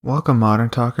Welcome, Modern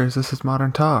Talkers. This is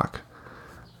Modern Talk.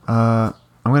 I'm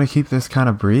going to keep this kind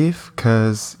of brief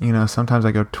because, sometimes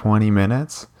I go 20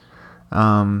 minutes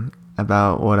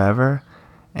about whatever,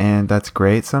 and that's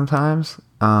great sometimes.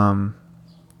 But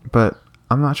I'm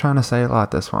not trying to say a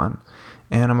lot this one,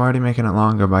 and I'm already making it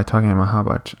longer by talking about how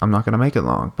much I'm not going to make it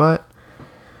long. But,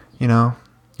 you know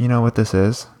what this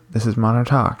is. This is Modern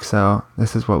Talk, so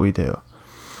this is what we do.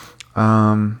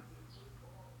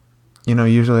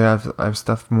 Usually I have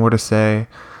stuff more to say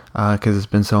because it's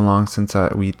been so long since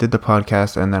we did the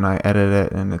podcast, and then I edit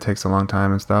it, and it takes a long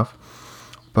time and stuff.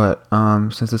 But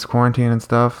since it's quarantine and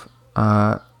stuff,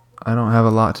 I don't have a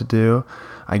lot to do.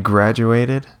 I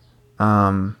graduated.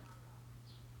 I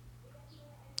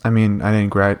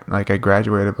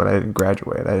graduated, but I didn't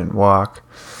graduate. I didn't walk,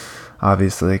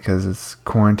 obviously, because it's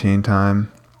quarantine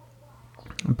time.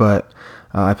 But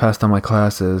I passed all my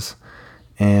classes,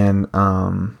 and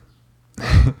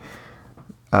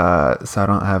so I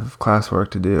don't have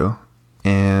classwork to do.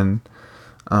 And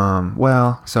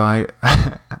so I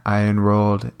I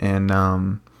enrolled in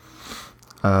online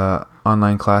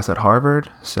class at Harvard.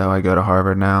 So I go to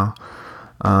Harvard now.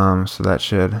 So that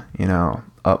should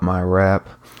up my rep.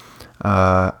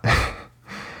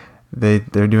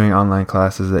 They're doing online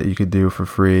classes that you could do for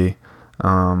free.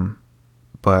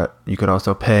 But you could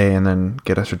also pay and then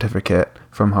get a certificate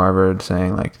from Harvard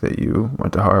saying that you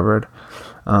went to Harvard.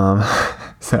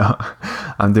 So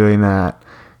I'm doing that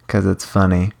because it's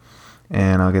funny,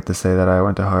 and I'll get to say that I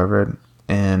went to Harvard.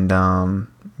 And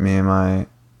me and my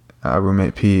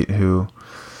roommate Pete, who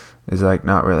is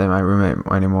not really my roommate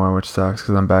anymore, which sucks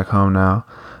because I'm back home now.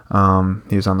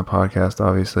 He was on the podcast,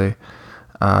 obviously.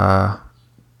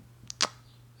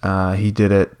 He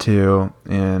did it too,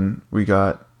 and we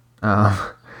got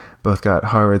both got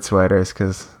Harvard sweaters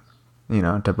because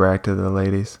to brag to the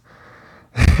ladies.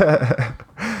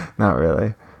 Not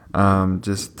really.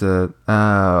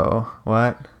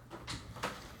 What?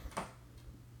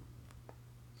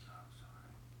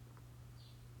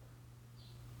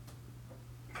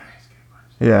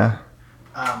 Yeah.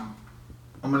 I'm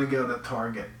gonna go to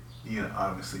Target. You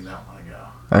obviously don't want to go.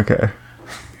 Okay.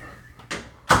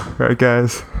 Right,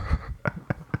 guys.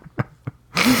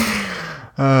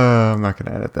 I'm not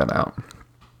gonna edit that out.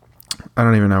 I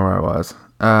don't even know where I was.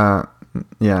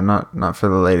 Yeah, not for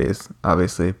the ladies,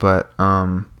 obviously, but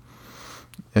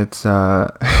it's you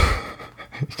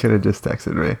could have just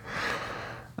texted me.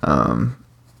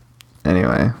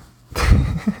 Anyway.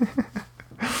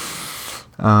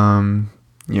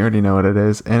 You already know what it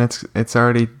is, and it's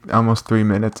already almost 3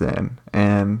 minutes in,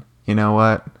 and you know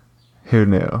what? Who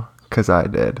knew? 'Cause I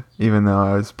did, even though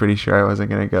I was pretty sure I wasn't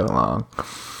gonna go long.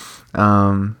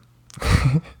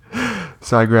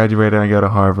 So I graduated, I go to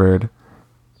Harvard,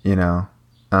 because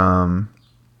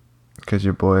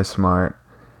your boy is smart,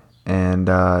 and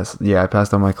I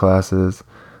passed all my classes,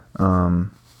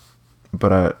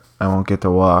 but I won't get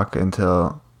to walk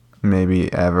until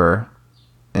maybe ever,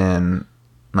 and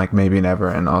maybe never,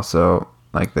 and also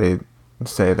they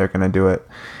say they're gonna do it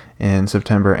in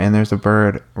September, and there's a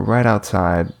bird right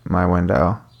outside my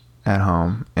window at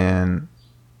home, and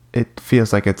it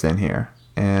feels like it's in here,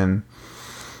 and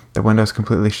the window's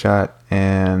completely shut,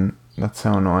 and that's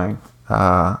so annoying.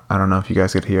 I don't know if you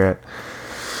guys could hear it.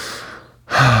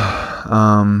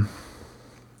 I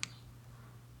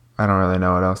don't really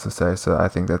know what else to say, so I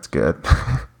think that's good.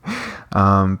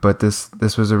 But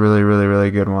this was a really, really,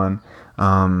 really good one.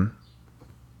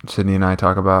 Sydney and I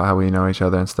talk about how we know each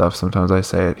other and stuff. Sometimes I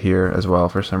say it here as well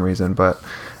for some reason, but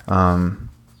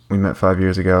we met 5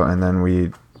 years ago, and then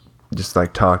we just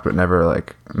talked but never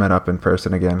met up in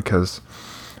person again because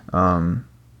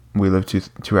we lived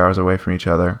two hours away from each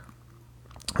other,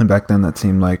 and back then that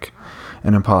seemed like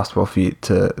an impossible feat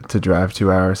to drive 2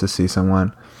 hours to see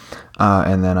someone.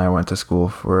 And then I went to school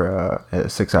for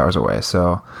 6 hours away,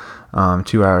 so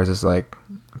 2 hours is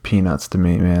peanuts to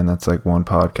me, man. That's one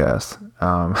podcast.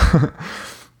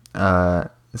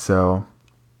 So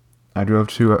I drove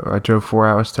 4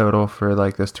 hours total for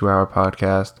this 2 hour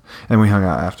podcast, and we hung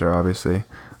out after, obviously.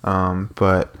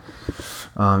 But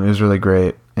it was really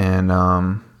great, and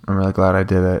I'm really glad I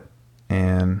did it,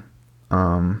 and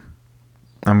I'm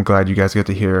glad you guys get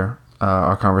to hear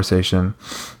our conversation,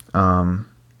 and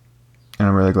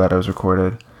I'm really glad it was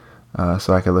recorded,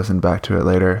 so I could listen back to it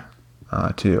later,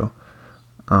 too.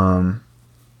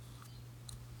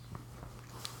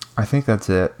 I think that's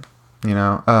it.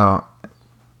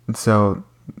 So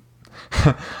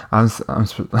I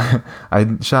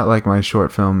shot my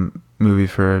short film movie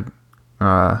for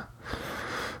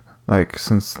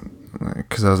since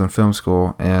because I was in film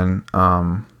school, and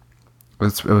it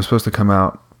was supposed to come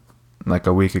out like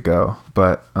a week ago,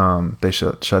 but they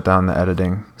shut down the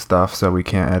editing stuff, so we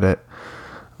can't edit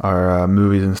our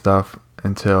movies and stuff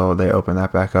until they open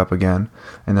that back up again,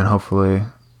 and then hopefully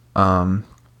I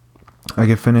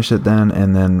can finish it then,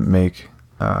 and then make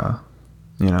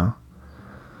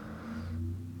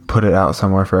put it out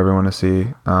somewhere for everyone to see,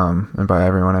 and by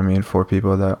everyone I mean 4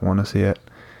 people that want to see it,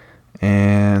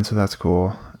 and so that's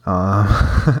cool.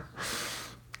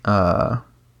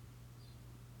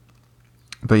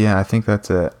 But yeah, I think that's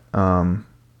it.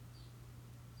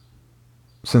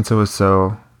 Since it was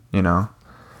so, we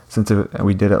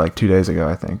did it like 2 days ago,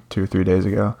 I think 2 or 3 days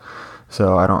ago.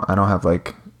 So I don't have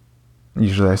like,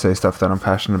 usually I say stuff that I'm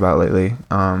passionate about lately.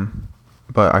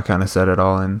 But I kind of said it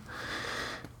all in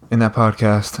that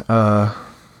podcast.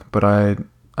 But I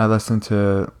listened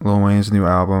to Lil Wayne's new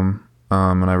album,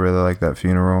 and I really like that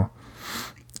Funeral.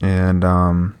 And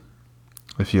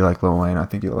if you like Lil Wayne, I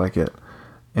think you'll like it.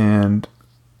 And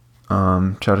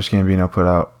Childish Gambino put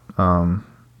out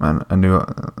a new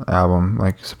album,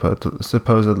 like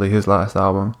supposedly his last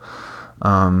album,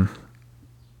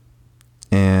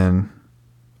 and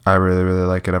I really, really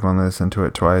like it. I've only listened to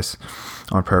it twice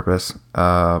on purpose,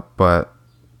 but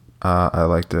I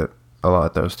liked it a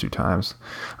lot those 2 times.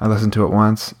 I listened to it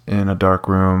once in a dark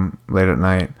room late at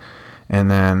night,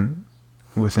 and then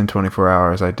within 24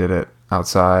 hours I did it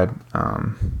outside,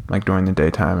 like during the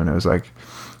daytime, and it was like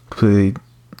completely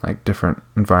like different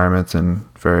environments and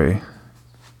very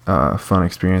fun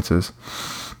experiences.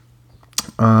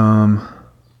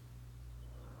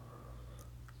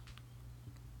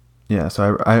 Yeah,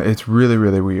 so I it's really,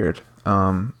 really weird.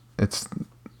 It's,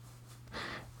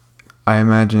 I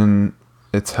imagine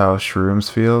it's how shrooms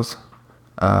feels,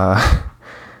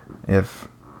 if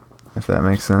that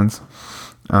makes sense.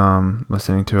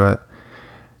 Listening to it,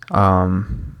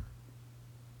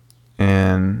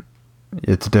 and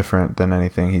it's different than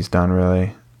anything he's done,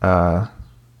 really. But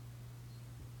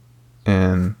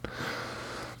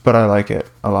I like it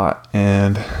a lot.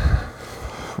 And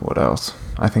what else?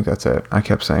 I think that's it. I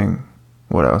kept saying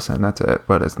what else, and that's it,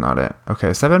 but it's not it.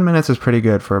 Okay, 7 minutes is pretty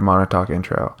good for a Modern Talk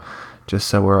intro, just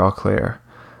so we're all clear.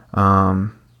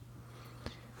 Thank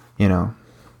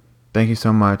you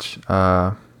so much.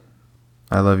 I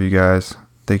love you guys.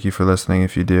 Thank you for listening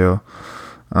if you do.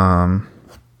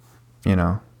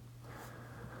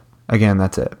 Again,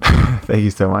 that's it. Thank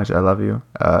you so much. I love you.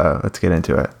 Let's get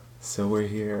into it. So we're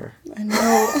here. I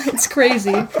know. It's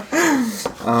crazy.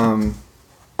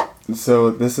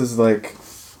 So this is like,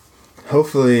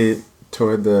 hopefully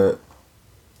toward the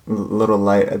little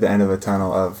light at the end of a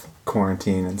tunnel of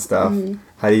quarantine and stuff. Mm-hmm.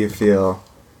 How do you feel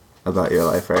about your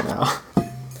life right now?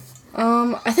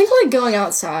 I think like going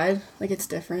outside, like it's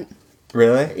different.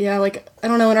 Really? Yeah, like I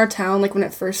don't know, in our town, like when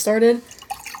it first started,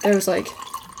 there was like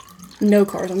no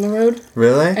cars on the road.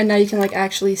 Really? And now you can like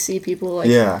actually see people like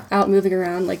out moving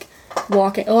around, like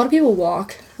walking. A lot of people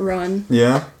walk, run.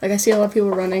 Yeah. Like I see a lot of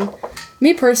people running.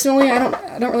 Me personally,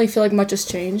 I don't really feel like much has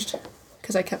changed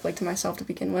because I kept like to myself to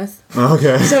begin with.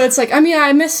 Okay. So it's like, I mean,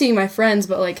 I miss seeing my friends,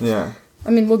 but like, yeah. I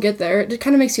mean, we'll get there. It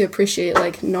kind of makes you appreciate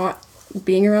like not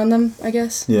being around them, I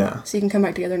guess. Yeah. So you can come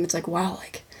back together and it's like, wow,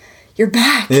 like you're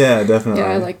back. Yeah, definitely. Yeah,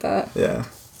 I like that. Yeah.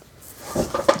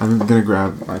 I'm gonna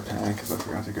grab my pen because I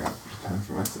forgot to grab a pen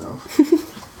for myself.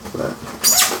 But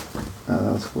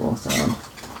that was cool sound.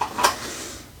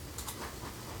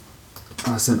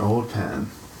 Oh, it's an old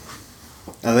pen.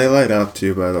 They light up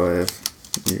too, by the way, if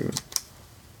you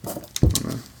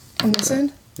wanna. On this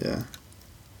end? Yeah.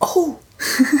 Oh!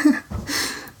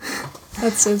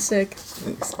 That's so sick.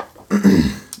 Thanks.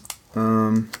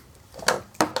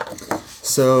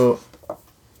 So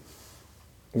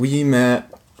we met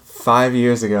 5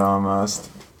 years ago almost,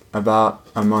 about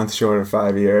a month short of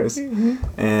 5 years.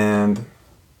 Mm-hmm. And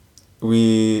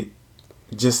we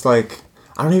just like,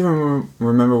 I don't even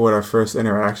remember what our first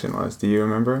interaction was. Do you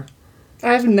remember?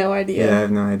 I have no idea. Yeah, I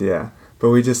have no idea. But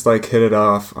we just like hit it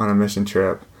off on a mission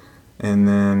trip, and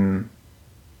then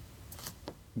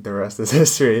the rest is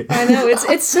history. I know,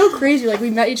 it's so crazy. Like we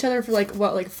met each other for like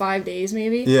 5 days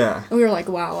maybe. Yeah. And we were like,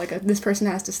 wow, like this person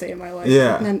has to stay in my life.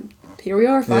 Yeah. And then here we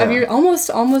are, 5 years,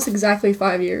 almost exactly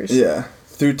 5 years. Yeah,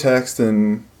 through text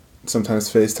and sometimes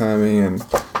FaceTiming and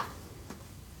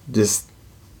just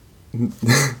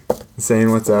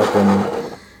saying what's up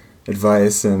and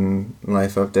advice and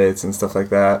life updates and stuff like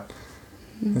that.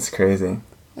 Mm-hmm. It's crazy.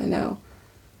 I know.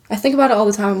 I think about it all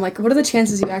the time. I'm like, what are the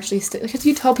chances you actually stay? Because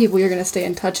you tell people you're gonna stay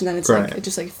in touch, and then it's right. like it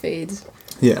just like fades.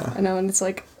 Yeah. I know, and it's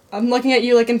like I'm looking at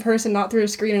you like in person, not through a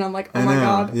screen, and I'm like, oh my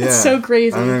god, yeah. it's so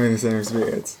crazy. I'm having the same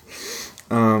experience.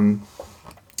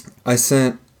 I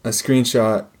sent a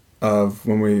screenshot of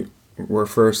when we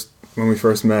first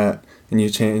met and you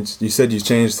changed. You said you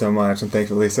changed so much, and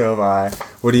thankfully so have I.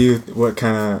 What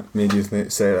kind of made you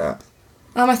say that?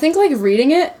 I think like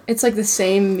reading it, it's like the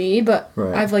same me, but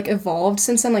Right. I've like evolved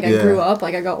since then. Like I Yeah. grew up,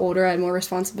 like I got older, I had more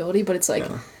responsibility, but it's like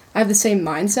Yeah. I have the same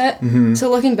mindset. Mm-hmm. So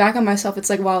looking back on myself, it's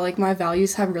like wow, like my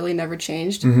values have really never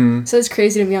changed. Mm-hmm. So it's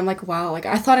crazy to me. I'm like wow, like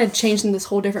I thought I'd changed into this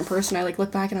whole different person. I like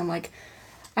look back and I'm like,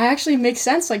 I actually make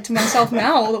sense like to myself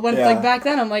now. When Yeah. like back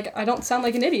then, I'm like I don't sound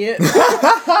like an idiot.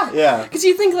 Yeah. Because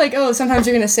you think like oh sometimes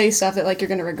you're gonna say stuff that like you're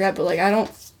gonna regret, but like I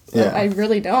don't. Yeah. I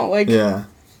really don't. Like Yeah.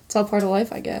 it's all part of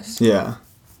life, I guess. Yeah.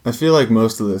 I feel like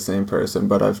most of the same person,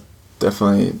 but I've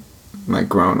definitely like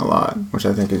grown a lot, which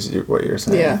I think is what you're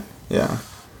saying. Yeah. Yeah.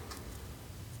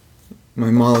 My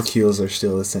molecules are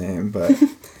still the same, but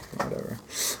whatever.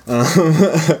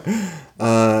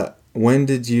 When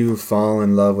did you fall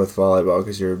in love with volleyball?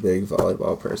 Because you're a big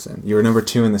volleyball person. You were number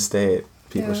 2 in the state.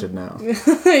 People Yeah. should know.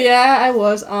 Yeah, I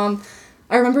was.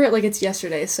 I remember it like it's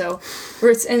yesterday. So,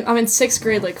 I'm in 6th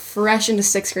grade, like fresh into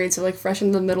 6th grade, so like fresh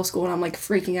into middle school, and I'm like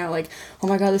freaking out, like, oh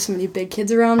my god, there's so many big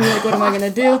kids around me. Like, what am I gonna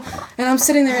do? And I'm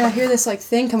sitting there and I hear this like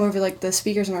thing come over like the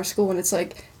speakers in our school, and it's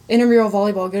like intramural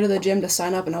volleyball. Go to the gym to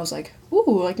sign up, and I was like,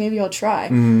 ooh, like maybe I'll try.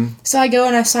 Mm-hmm. So I go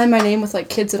and I sign my name with like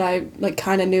kids that I like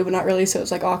kind of knew, but not really. So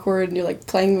it's like awkward, and you're like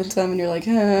playing with them, and you're like,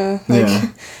 like Yeah.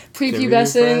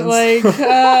 prepubescent, like,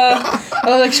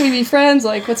 oh, like should we be friends?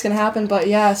 Like, what's gonna happen? But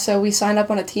yeah, so we signed up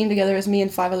on a team together as me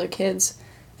and 5 other kids,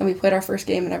 and we played our first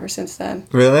game, and ever since then,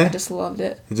 Really? I just loved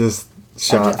it. You just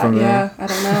shot from there? Yeah, I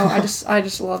don't know. I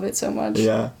just love it so much.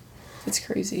 Yeah. It's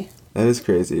crazy. That is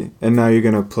crazy. And now you're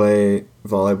going to play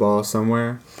volleyball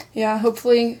somewhere? Yeah,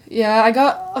 hopefully. Yeah, I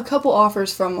got a couple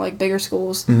offers from like bigger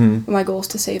schools. Mm-hmm. My goal is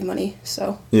to save money,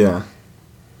 so Yeah.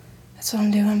 that's what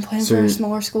I'm doing. I'm playing So for a you're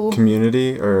smaller school.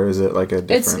 Community, or is it like a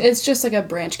different... It's just like a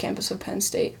branch campus of Penn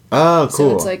State. Oh,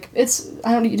 cool. So it's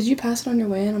I don't. Did you pass it on your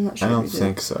way in? I'm not sure. I if don't you did.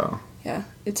 think so. Yeah,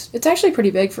 it's actually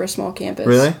pretty big for a small campus.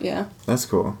 Really? Yeah, That's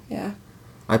cool. yeah,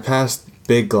 I passed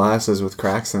big glasses with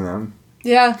cracks in them.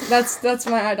 yeah. That's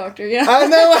my eye doctor. Yeah, Oh,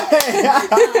 no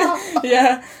way!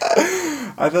 yeah.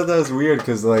 I thought that was weird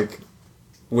because, like,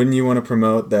 wouldn't you want to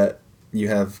promote that you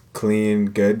have clean,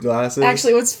 good glasses?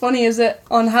 Actually, what's funny is that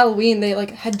on Halloween they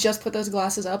like had just put those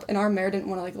glasses up, and our mayor didn't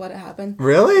want to like let it happen,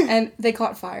 Really? and they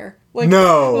caught fire. Like,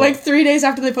 No. Like 3 days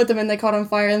after they put them in, they caught on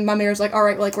fire, and my mayor's like, "All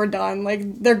right, like we're done. Like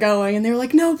they're going," and they were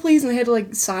like, "No, please," and they had to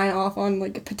like sign off on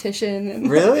like a petition. And,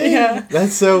 Really? Yeah.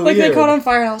 That's so Like weird. they caught on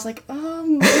fire, and I was like,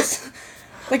 it's...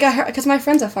 Like I heard, because my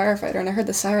friend's a firefighter, and I heard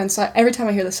the sirens. So every time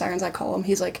I hear the sirens, I call him.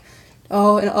 He's like,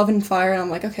 "Oh, an oven fire," and I'm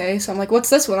like, "Okay." So I'm like, "What's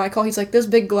this one?" I call. He's like, "This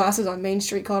big glasses on Main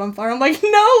Street caught on fire." I'm like, "No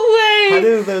way!" How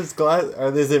do those glasses...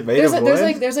 Is it made there's of like,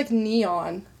 wood? there's like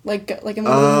neon, like Oh. like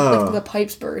the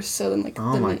pipes burst. So then like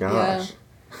Oh my gosh.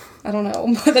 yeah, I don't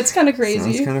know, but that's kind of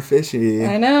crazy. Sounds kind of fishy.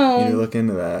 I know. You need to look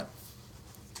into that,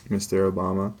 Mr.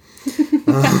 Obama.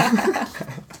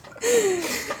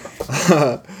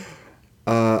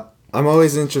 I'm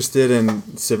always interested in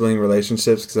sibling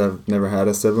relationships because I've never had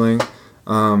a sibling.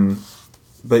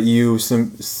 But you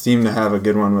seem to have a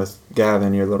good one with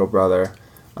Gavin, your little brother.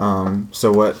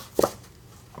 So what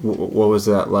was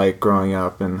that like growing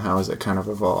up, and how has it kind of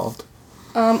evolved?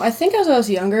 I think as I was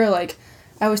younger, like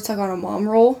I was took on a mom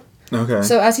role. Okay.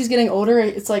 So as he's getting older,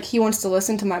 it's like he wants to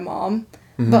listen to my mom.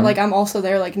 But like I'm also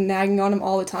there like nagging on him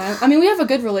all the time. I mean, we have a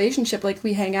good relationship, like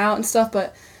we hang out and stuff,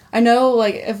 but I know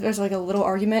like if there's like a little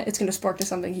argument, it's gonna spark to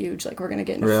something huge. Like we're gonna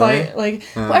get in a Really? fight. Like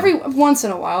well, every once in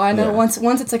a while. I know Yeah. once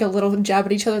it's like a little jab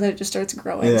at each other, then it just starts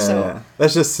growing. Yeah, so yeah.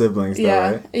 That's just siblings, though,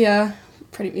 yeah, right? yeah,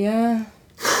 pretty yeah.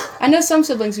 I know some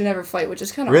siblings who never fight, which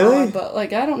is kind of Really? odd, but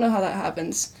like I don't know how that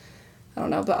happens. I don't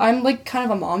know, but I'm like kind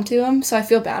of a mom to him, so I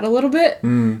feel bad a little bit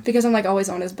because I'm like always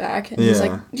on his back, and he's Yeah.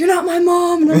 like, "You're not my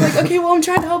mom," and I'm like, "Okay, well I'm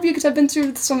trying to help you because I've been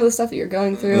through some of the stuff that you're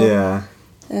going through." Yeah.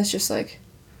 And it's just like,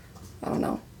 I don't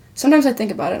know. Sometimes I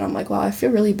think about it and I'm like, wow, I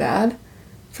feel really bad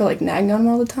for like nagging on him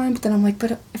all the time. But then I'm like,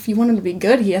 but if you want him to be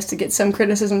good, he has to get some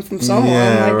criticism from someone.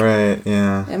 Yeah, like, right,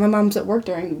 yeah. And my mom's at work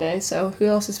during the day, so who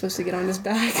else is supposed to get on his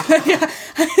back?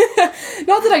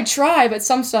 Not that I try, but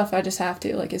some stuff I just have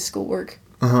to, like his schoolwork.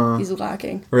 Uh-huh. He's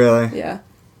lacking. Really? Yeah.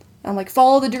 I'm like,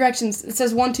 follow the directions. It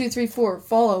says 1, 2, 3, 4.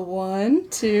 Follow 1,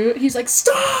 2. He's like,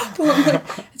 stop! I'm like,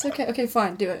 it's okay. Okay,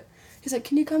 fine. Do it. He's like,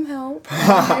 can you come help?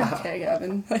 I'm like, okay,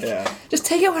 Gavin. Like, Yeah. just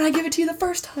take it when I give it to you the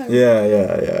first time.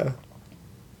 Yeah.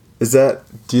 Is that,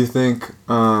 do you think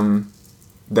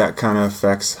that kind of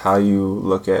affects how you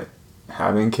look at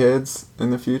having kids in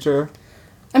the future?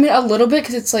 I mean, a little bit,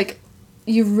 because it's like,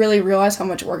 you really realize how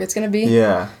much work it's going to be.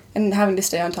 Yeah. And having to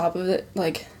stay on top of it.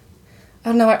 Like, I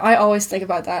don't know. I always think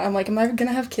about that. I'm like, am I going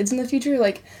to have kids in the future?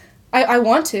 Like, I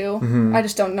want to. Mhm. I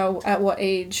just don't know at what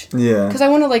age. Yeah. Because I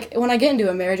want to, like, when I get into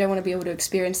a marriage, I want to be able to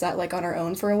experience that, like, on our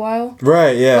own for a while.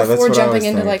 Right, yeah, that's Before what I jumping always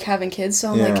into, think. like, having kids.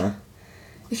 So I'm Yeah. like,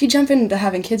 if you jump into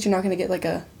having kids, you're not going to get, like,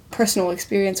 a personal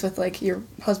experience with, like, your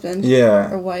husband Yeah.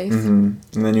 or wife. hmm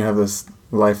And then you have this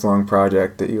lifelong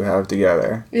project that you have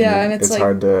together. Yeah, and it's like,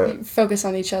 hard to... you focus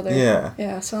on each other. Yeah.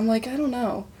 Yeah, so I'm like, I don't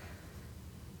know.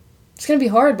 It's going to be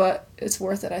hard, but it's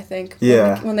worth it, I think.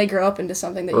 Yeah. When they grow up into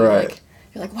something that Right.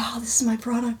 you're like, wow, this is my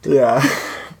product. Yeah.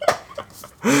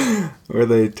 Or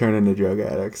they turn into drug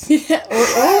addicts. Yeah,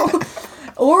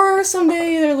 or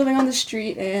someday they're living on the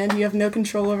street and you have no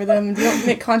control over them and you don't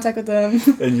make contact with them.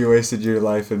 And you wasted your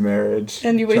life in marriage.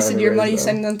 And you trying wasted to your raise money them.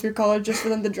 sending them through college just for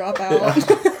them to drop out.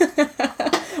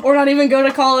 Or not even go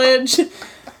to college.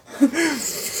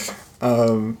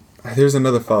 There's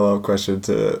another follow-up question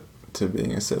to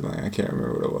being a sibling. I can't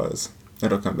remember what it was.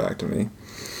 It'll come back to me.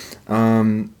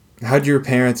 How'd your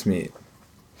parents meet?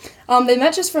 They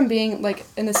met just from being, like,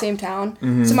 in the same town.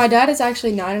 Mm-hmm. So my dad is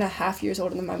actually 9.5 years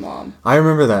older than my mom. I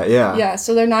remember that, yeah. Yeah,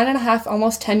 so they're 9.5,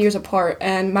 almost 10 years apart.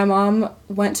 And my mom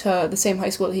went to the same high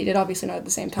school that he did, obviously not at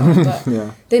the same time, but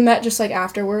Yeah. they met just, like,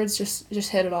 afterwards, just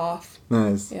hit it off.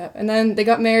 Nice. Yeah, and then they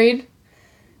got married,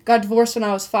 got divorced when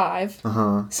I was 5.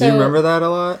 Uh-huh. Do So- you remember that a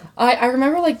lot? I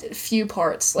remember, like, a few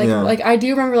parts. Like, Yeah. like I do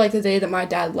remember, like, the day that my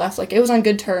dad left. Like, it was on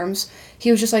good terms. He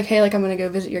was just like, hey, like, I'm going to go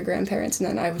visit your grandparents. And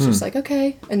then I was just like,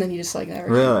 okay. And then he just, like, never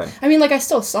came. Really? I mean, like, I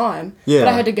still saw him. Yeah. But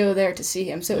I had to go there to see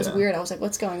him. So it was Yeah. weird. I was like,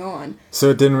 what's going on?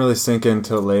 So it didn't really sink in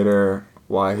till later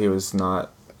why he was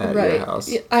not at Right. your house.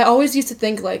 Yeah, I always used to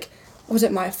think, like, was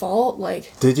it my fault?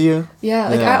 Like, Did you? yeah.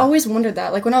 Like, Yeah. I always wondered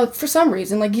that. Like, when I was, for some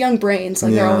reason, like, young brains,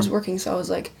 like, they're Yeah. always working. So I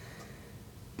was like,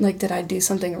 did I do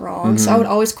something wrong? So I would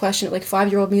always question it. Like,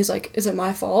 5-year-old me is like, is it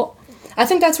my fault? I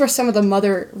think that's where some of the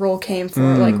mother role came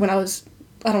from. Like, when I was,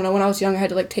 I don't know, when I was young, I had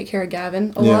to, like, take care of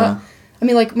Gavin a Yeah. lot. I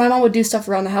mean, like, my mom would do stuff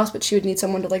around the house, but she would need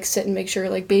someone to, like, sit and make sure,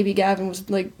 like, baby Gavin was,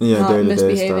 like, Yeah, not day-to-day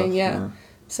misbehaving. stuff, Yeah.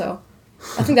 So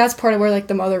I think that's part of where, like,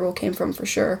 the mother role came from for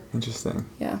sure. Interesting.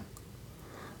 Yeah.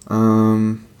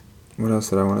 What else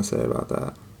did I want to say about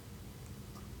that?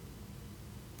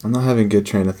 I'm not having a good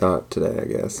train of thought today, I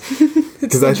guess.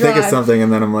 Because the I think of drive. something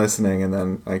and then I'm listening and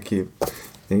then I keep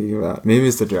thinking about maybe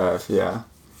it's the drive, yeah.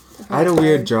 I had a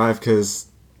weird drive because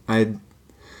I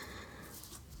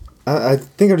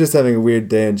think I'm just having a weird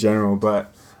day in general,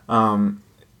 but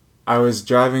I was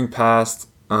driving past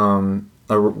a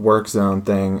work zone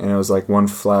thing and it was like one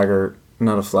flagger,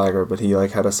 not a flagger, but he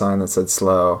like had a sign that said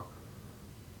slow.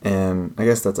 And I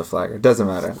guess that's a flagger. Doesn't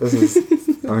matter. This is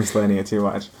I'm explaining it too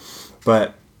much.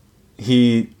 But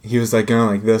he was like going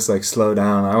like this, like slow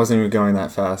down. I wasn't even going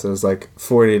that fast. It was like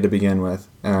 40 to begin with,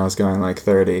 and I was going like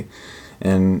 30.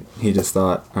 And he just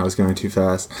thought I was going too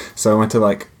fast. So I went to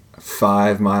like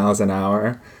 5 miles an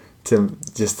hour to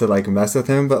like mess with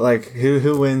him. But like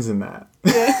who wins in that?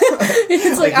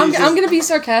 It's like, Like, I'm he's just- going to be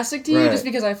sarcastic to you Right. just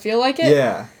because I feel like it.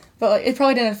 Yeah. But like, it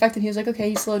probably didn't affect him. He was like, okay,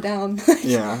 he slowed down.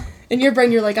 Yeah. In your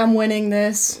brain, you're like, I'm winning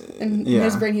this. And in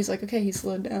his Yeah. brain, he's like, okay, he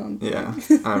slowed down. Yeah.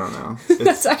 I don't know.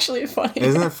 That's actually funny.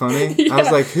 Isn't it funny? Yeah. I was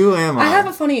like, who am I? I have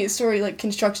a funny story, like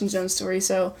construction zone story.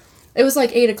 So it was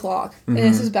like 8 o'clock. And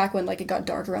this is back when like it got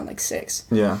dark around like 6.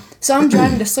 Yeah. So I'm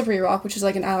driving to Slippery Rock, which is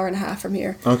like an hour and a half from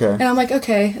here. Okay. And I'm like,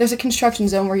 okay, there's a construction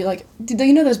zone where you like, do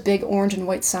you know those big orange and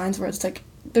white signs where it's like,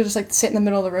 they're just like sit in the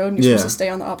middle of the road and you're Yeah. supposed to stay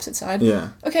on the opposite side? Yeah.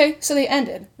 Okay, so they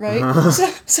ended, right?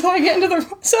 So I get into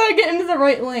the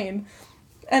right lane,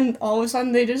 and all of a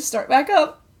sudden they just start back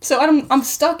up. So I'm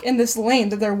stuck in this lane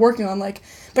that they're working on, like,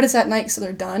 but it's at night, so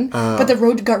they're done. But the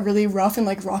road got really rough and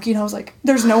like rocky, and I was like,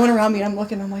 there's no one around me. And I'm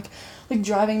looking, I'm like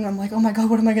driving, and I'm like, oh my god,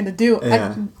 what am I gonna do?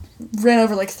 Yeah. I ran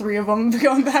over like 3 of them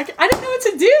going back. I didn't know what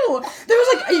to do. There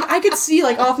was like I could see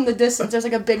like off in the distance, there's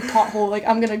like a big pothole. Like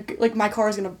I'm gonna like my car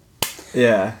is gonna.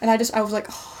 Yeah. And I was like,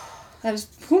 I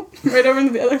just whoop, right over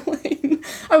into the other lane.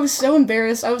 I was so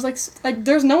embarrassed. I was like,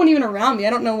 there's no one even around me. I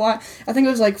don't know why. I think it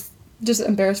was like just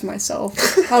embarrassed myself.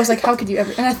 I was like, how could you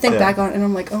ever? And I think Yeah. back on it, and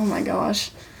I'm like, oh my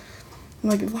gosh. I'm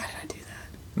like, why did I do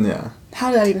that? Yeah.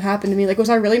 How did that even happen to me? Like, was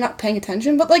I really not paying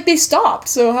attention? But like, they stopped.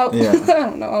 So how? Yeah. I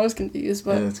don't know. I was confused,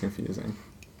 but Yeah, it's confusing.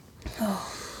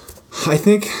 I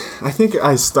think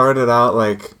I started out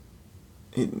like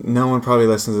no one probably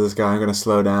listens to this guy. I'm gonna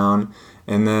slow down,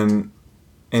 and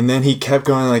then he kept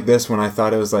going like this when I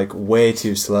thought it was like way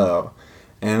too slow,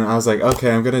 and I was like,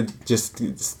 okay, I'm gonna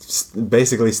just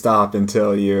basically stop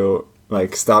until you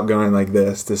like stop going like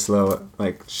this to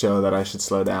show that I should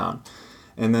slow down,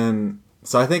 and then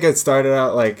so I think it started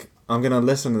out like I'm gonna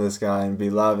listen to this guy and be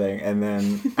loving, and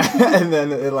then and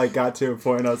then it like got to a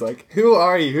point I was like, who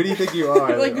are you? Who do you think you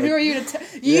are? Like, who are you to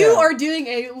you are doing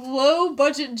a low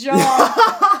budget job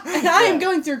and I am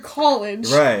going through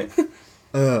college. Right.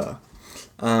 Ugh.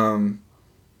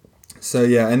 So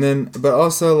yeah, and then but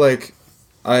also like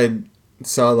I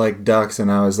saw like ducks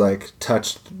and I was like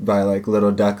touched by like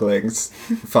little ducklings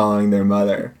following their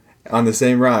mother on the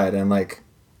same ride, and like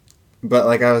but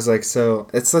like I was like, so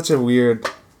it's such a weird,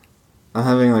 I'm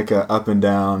having like a up and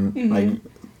down, like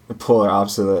polar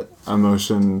opposite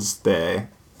emotions day.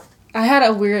 I had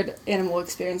a weird animal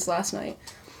experience last night.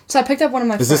 So I picked up one of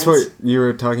my friends. Is this what you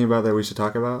were talking about that we should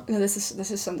talk about? No, this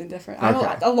is something different.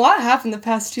 Okay. A lot happened the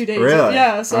past 2 days. Really?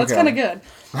 Yeah, so that's Okay. kind of good.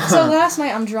 So last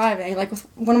night I'm driving, like with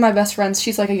one of my best friends.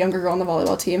 She's like a younger girl on the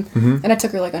volleyball team, and I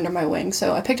took her like under my wing.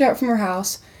 So I picked her up from her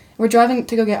house. We're driving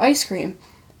to go get ice cream,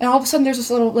 and all of a sudden there's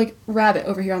this little like rabbit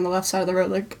over here on the left side of the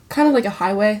road, like kind of like a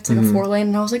highway. It's like a 4-lane,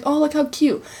 and I was like, oh, look how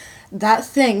cute. That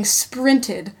thing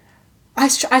sprinted. I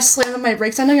slammed on my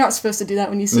brakes. I know you're not supposed to do that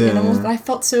when you see animals, but I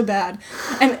felt so bad.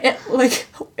 And it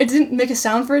didn't make a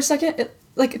sound for a second. It,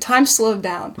 like, time slowed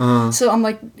down. So I'm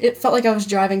like, it felt like I was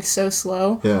driving so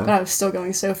slow, but I was still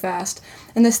going so fast.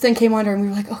 And this thing came under, and we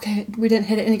were like, okay, we didn't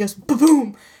hit it. And he goes,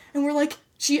 ba-boom! And we're like,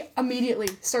 she immediately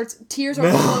starts, tears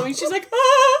are flowing. She's like,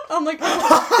 ah! I'm like,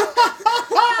 oh.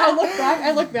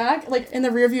 I look back, like, in the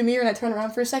rearview mirror, and I turn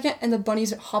around for a second, and the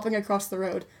bunny's hopping across the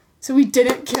road. So we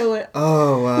didn't kill it.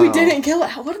 Oh, wow. We didn't kill it.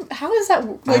 How is that?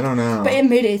 Like, I don't know. But it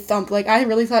made a thump. Like, I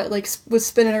really thought it, like, was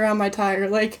spinning around my tire.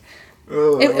 Like,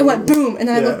 it went boom. And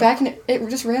then I looked back, and it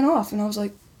just ran off. And I was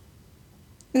like...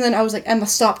 And then I was like, Emma,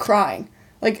 stop crying.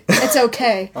 Like, it's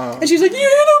okay. And she's like, you hit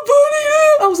a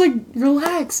bunny! I was like,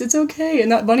 relax, it's okay.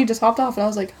 And that bunny just hopped off, and I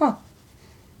was like, huh.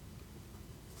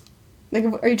 Like,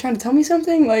 are you trying to tell me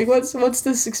something? Like, what's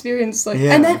this experience like?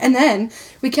 Yeah. And then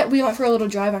we went for a little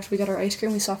drive after we got our ice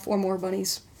cream. We saw 4 more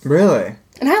bunnies. Really?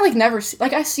 And I like never see,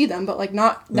 like I see them, but like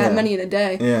not that many in a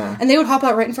day. Yeah. And they would hop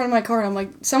out right in front of my car, and I'm like,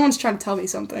 someone's trying to tell me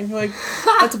something. Like,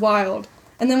 that's wild.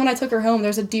 And then when I took her home,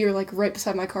 there's a deer like right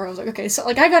beside my car. I was like, okay, so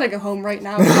like I gotta go home right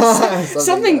now. because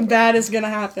something bad is gonna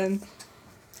happen.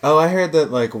 Oh, I heard that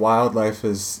like wildlife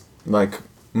is like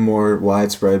more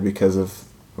widespread because of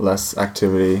less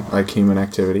activity, like human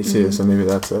activity too. So maybe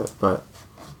that's it. But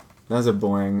that was a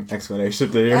boring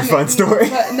explanation to your fun story.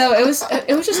 But no, it was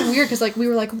just weird because like we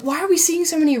were like, why are we seeing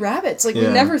so many rabbits? Like we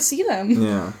never see them.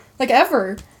 Yeah. Like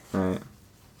ever. Right.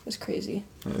 It was crazy.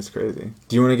 It's crazy.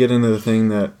 Do you want to get into the thing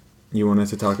that you wanted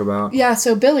to talk about? Yeah,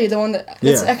 so Billy, the one that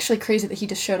it's actually crazy that he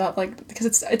just showed up, like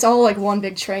because it's all like one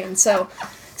big train.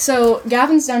 So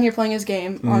Gavin's down here playing his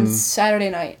game on Saturday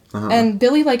night, and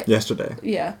Billy like yesterday.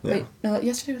 Yeah. Wait, no,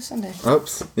 yesterday was Sunday.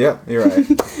 Oops. Yeah, you're right.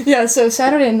 Yeah, so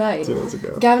Saturday night, 2 days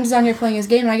ago. Gavin's down here playing his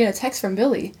game, and I get a text from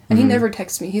Billy, and he never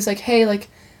texts me. He's like, hey, like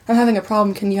I'm having a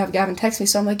problem. Can you have Gavin text me?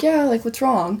 So I'm like, yeah, like what's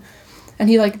wrong? And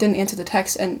he like didn't answer the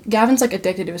text, and Gavin's like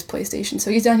addicted to his PlayStation,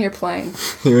 so he's down here playing.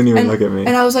 He wouldn't even look at me.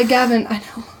 And I was like, Gavin, I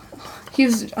know.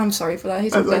 I'm sorry for that.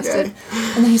 He's invested. Okay.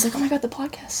 And then he's like, oh my god, the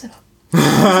podcast set up.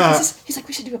 He's like,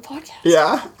 we should do a podcast.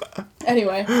 Yeah.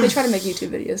 Anyway, they try to make YouTube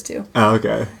videos too. Oh,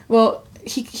 okay. Well,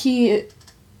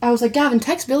 I was like, Gavin,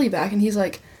 text Billy back, and he's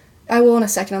like, I will in a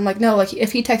second. I'm like, no, like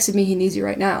if he texted me, he needs you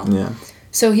right now. Yeah.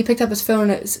 So he picked up his phone,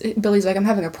 and Billy's like, I'm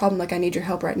having a problem, like I need your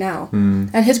help right now.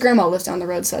 And his grandma lives down the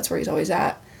road, so that's where he's always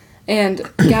at. And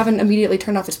Gavin immediately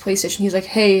turned off his PlayStation. He's like,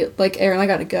 hey, like, Aaron, I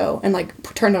gotta go. And,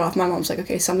 like, turned it off. My mom's like,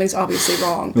 okay, something's obviously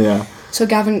wrong. Yeah. So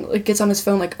Gavin, like, gets on his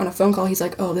phone, like, on a phone call. He's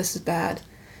like, oh, this is bad.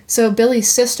 So Billy's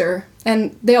sister,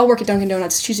 and they all work at Dunkin'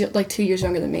 Donuts. She's, like, 2 years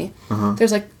younger than me.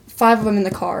 There's, like, 5 of them in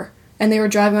the car. And they were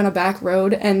driving on a back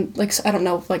road, and, like, I don't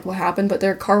know, like, what happened, but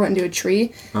their car went into a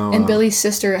tree. Oh, and wow. Billy's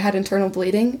sister had internal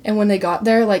bleeding. And when they got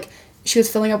there, like, she was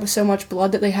filling up with so much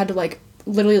blood that they had to, like,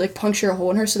 literally like puncture a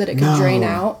hole in her so that it could drain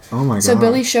out. Oh my god. So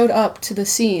Billy showed up to the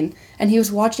scene, and he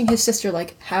was watching his sister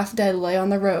like half dead lay on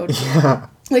the road. Yeah.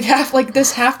 Like half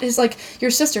is like your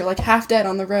sister like half dead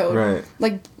on the road. Right.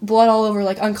 Like blood all over,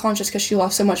 like unconscious because she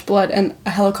lost so much blood, and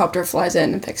a helicopter flies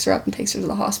in and picks her up and takes her to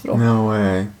the hospital. No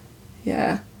way.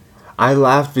 Yeah. I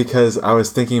laughed because I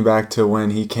was thinking back to when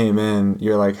he came in.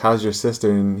 You're like, how's your sister?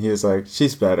 And he was like,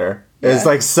 she's better. Yeah. It's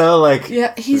like so like.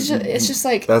 Yeah, it's just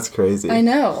like. That's crazy. I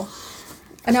know.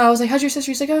 I was like, how's your sister?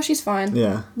 He's like, oh, she's fine.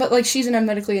 Yeah. But, like, she's in a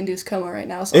medically induced coma right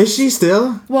now. So is she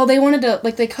still? Well, they wanted to,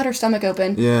 like, they cut her stomach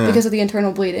open yeah. because of the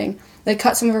internal bleeding. They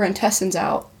cut some of her intestines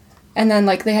out. And then,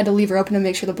 like, they had to leave her open to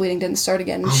make sure the bleeding didn't start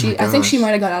again. And I think she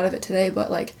might have got out of it today, but,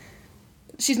 like,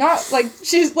 she's not, like,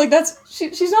 she's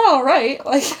not all right.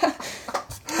 Like,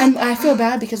 and I feel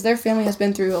bad because their family has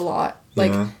been through a lot.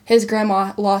 Like, his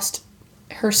grandma lost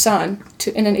her son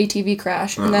in an ATV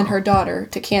crash, and then her daughter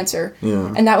to cancer.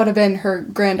 Yeah. And that would have been her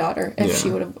granddaughter if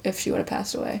Yeah. she would have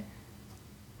passed away.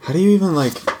 How do you even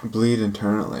like bleed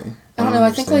internally? I don't know.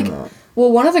 I think like understand that.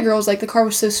 well, one of the girls, like, the car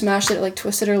was so smashed that it like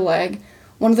twisted her leg.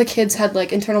 One of the kids had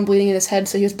like internal bleeding in his head,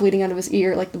 so he was bleeding out of his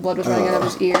ear, like the blood was running out of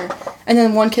his ear. And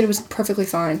then one kid was perfectly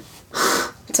fine.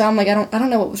 So I'm like, I don't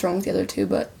know what was wrong with the other two,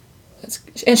 but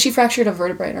and she fractured a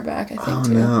vertebrae in her back, I think. Oh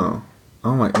too. no!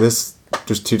 Oh my! This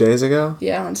just 2 days ago.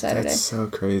 Yeah, on Saturday. That's so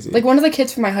crazy. Like one of the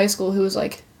kids from my high school who was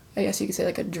like, I guess you could say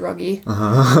like a druggie.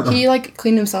 He like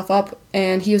cleaned himself up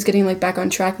and he was getting like back on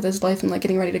track with his life and like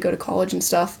getting ready to go to college and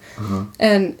stuff.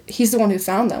 And he's the one who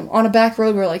found them on a back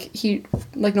road where like he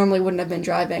like normally wouldn't have been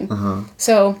driving.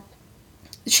 So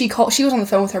she was on the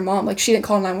phone with her mom. Like she didn't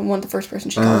call 911. The first person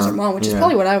she called was her mom, which is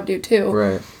probably what I would do too.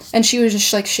 Right. And she was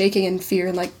just like shaking in fear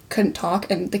and like couldn't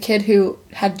talk. And the kid who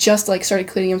had just like started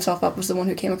cleaning himself up was the one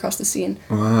who came across the scene.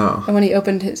 Wow. And when he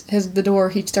opened the door,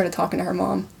 he started talking to her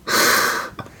mom.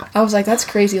 I was like, that's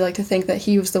crazy, like, to think that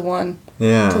he was the one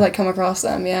Yeah. to, like, come across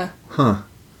them, yeah. Huh.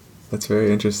 That's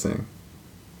very interesting.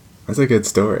 That's a good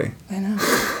story. I know.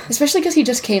 Especially because he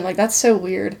just came, like, that's so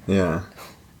weird. Yeah.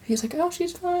 He's like, oh,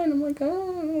 she's fine. I'm like,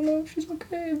 oh, I don't know if she's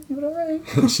okay, but alright.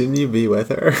 Shouldn't you be with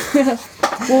her?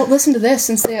 Well, listen to this.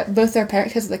 Since they both their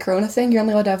parents, because of the corona thing, you're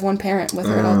only allowed to have one parent with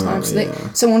her at all times. So,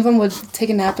 so one of them would take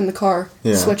a nap in the car,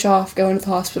 switch off, go into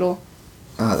the hospital.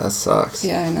 Oh, that sucks.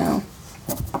 Yeah, I know.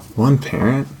 One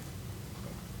parent?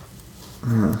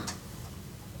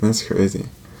 That's crazy.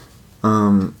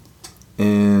 And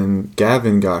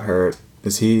Gavin got hurt. I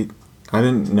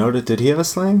didn't notice, did he have a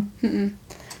sling? Mm-mm.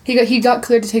 He got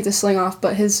cleared to take the sling off,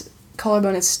 but his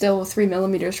collarbone is still 3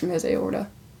 millimeters from his aorta.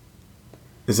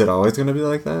 Is it always going to be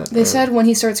like that? They said when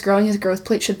he starts growing, his growth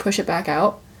plate should push it back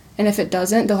out. And if it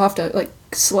doesn't, they'll have to, like,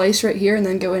 slice right here and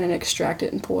then go in and extract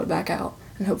it and pull it back out.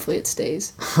 And hopefully it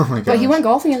stays. Oh my god. But he went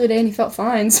golfing the other day and he felt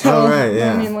fine, so... Oh, right,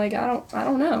 yeah. I mean, like, I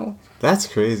don't know. That's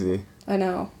crazy. I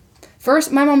know.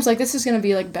 First, my mom's like, this is gonna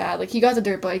be, like, bad. Like, he got the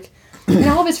dirt bike. And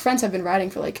all of his friends have been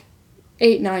riding for, like,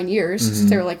 8-9 years.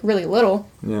 Since they were, like, really little.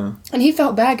 Yeah. And he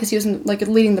felt bad because he was, like,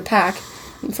 leading the pack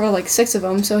for, like, 6 of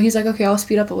them. So he's like, okay, I'll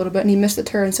speed up a little bit. And he missed the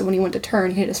turn, so when he went to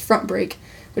turn, he hit his front brake,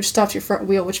 which stops your front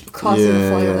wheel, which causes it to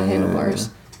fly over the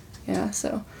handlebars. Yeah,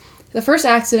 so... The first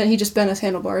accident, he just bent his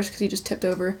handlebars because he just tipped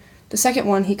over. The second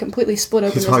one, he completely split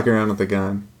open He's walking around with a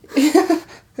gun.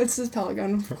 It's his pellet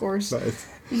gun, of course. Nice.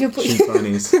 You can Shoot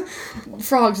bunnies.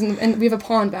 frogs, and we have a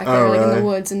pond back there, Oh, like in really? the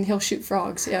woods, and he'll shoot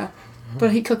frogs, yeah.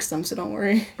 But he cooks them, so don't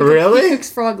worry. Really? He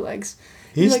cooks frog legs.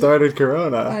 He He's like, started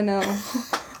Corona. I know.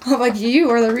 I'm like, you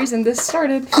are the reason this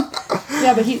started.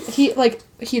 Yeah, but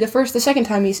the second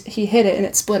time he hit it and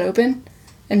it split open,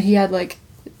 and he had like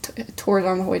tore his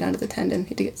arm the whole way down to the tendon. He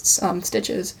had to get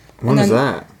stitches. When was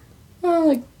that? Oh,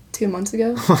 like 2 months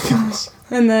ago. Oh my gosh.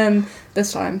 And then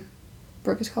this time,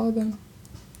 broke his collarbone.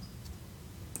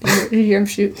 Did you hear him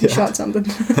shoot? He shot something.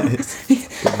 Nice. Good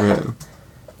for him.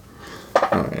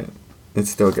 Alright.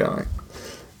 It's still going.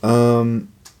 Oh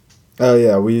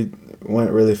yeah, we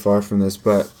went really far from this,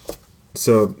 but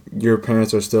so your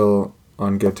parents are still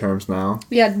on good terms now?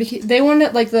 Yeah, they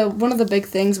wanted, like, one of the big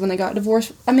things when they got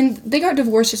divorced. I mean, they got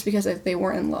divorced just because they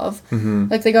weren't in love. Mm-hmm.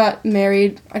 Like, they got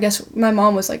married. I guess my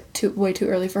mom was, like, way too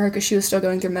early for her because she was still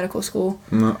going through medical school.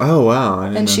 Oh wow! I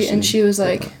didn't And know she was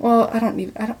like, well,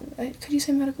 could you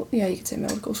say medical? Yeah, you could say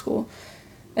medical school.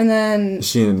 And then... Is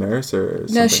she a nurse or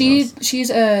something No, else?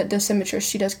 she's a dosimetrist.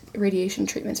 She does radiation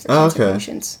treatments for cancer okay.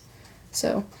 patients.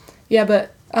 So, yeah,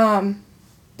 but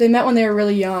they met when they were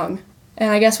really young. And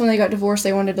I guess when they got divorced,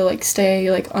 they wanted to, like, stay,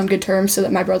 like, on good terms so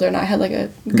that my brother and I had, like, a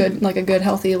good,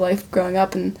 healthy life growing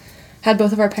up and had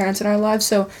both of our parents in our lives.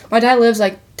 So my dad lives,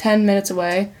 like, 10 minutes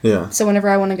away. Yeah. So whenever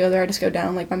I want to go there, I just go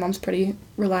down. Like, my mom's pretty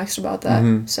relaxed about that.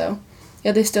 Mm-hmm. So,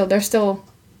 yeah, they're still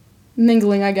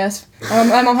mingling, I guess.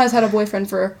 My mom has had a boyfriend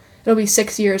for, it'll be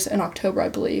 6 years in October, I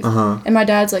believe. Uh-huh. And my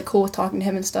dad's, like, cool with talking to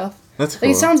him and stuff. That's cool.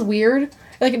 Like, it sounds weird.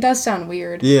 Like, it does sound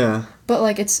weird. Yeah. But,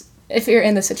 like, if you're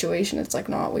in the situation, it's, like,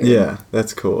 not weird. Yeah,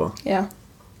 that's cool. Yeah.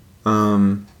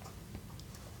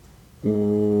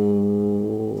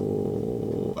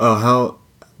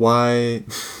 Why,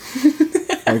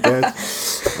 I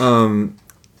guess,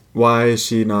 why is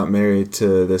she not married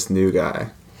to this new guy?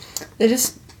 They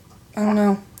just, I don't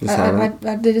know.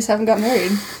 Just They just haven't got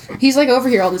married. He's, like, over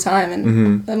here all the time, and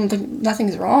Mm-hmm. I don't think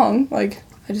nothing's wrong. Like,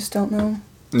 I just don't know.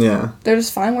 Yeah. They're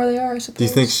just fine where they are, I suppose. Do you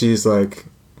think she's like,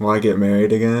 why get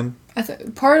married again?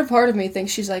 Part of me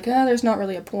thinks she's like, there's not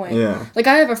really a point. Yeah. Like,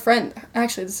 I have a friend,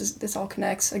 actually, this all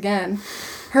connects again.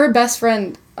 Her best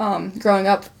friend, growing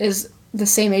up, is the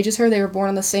same age as her. They were born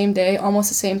on the same day, almost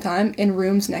the same time, in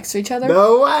rooms next to each other.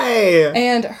 No way!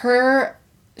 And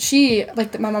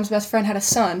my mom's best friend had a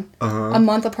son a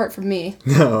month apart from me.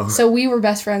 No. So we were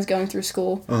best friends going through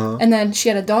school. And then she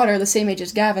had a daughter the same age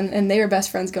as Gavin, and they were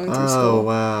best friends going through school. Oh,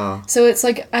 wow. So it's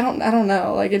like, I don't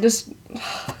know. Like, it just,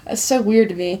 it's so weird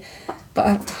to me. But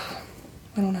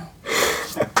I don't know.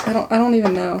 I don't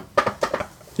even know.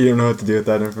 You don't know what to do with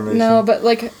that information? No, but,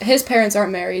 like, his parents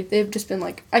aren't married. They've just been,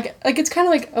 like, it's kind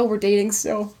of like, oh, we're dating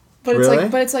still. But it's Really?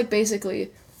 like,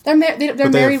 basically, they're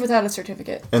married without a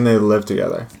certificate. And they live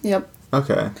together? Yep.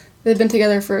 Okay. They've been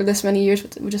together for this many years,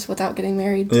 just without getting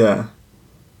married. Yeah.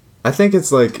 I think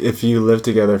it's like if you live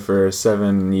together for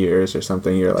 7 years or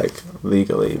something, you're like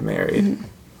legally married. Mm-hmm.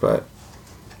 But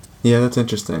yeah, that's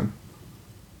interesting.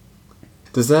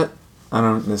 This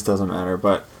doesn't matter,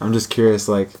 but I'm just curious,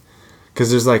 like, because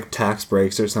there's like tax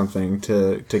breaks or something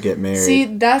to get married. See,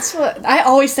 that's what I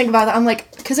always think about. That I'm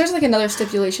like, because there's like another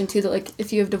stipulation too that like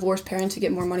if you have divorced parents, you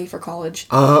get more money for college.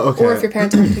 Oh, okay. Or if your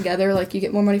parents aren't together, like you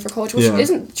get more money for college, which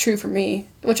isn't true for me.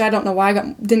 Which I don't know why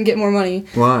I didn't get more money.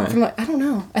 Why? From like, I don't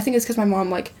know. I think it's because my mom,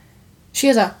 like, she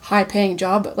has a high paying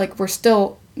job, but like we're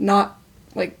still not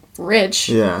like rich.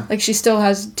 Yeah. Like she still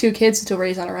has 2 kids to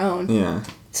raise on her own. Yeah.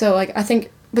 So like I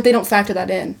think. But they don't factor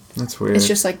that in. That's weird. It's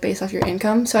just, like, based off your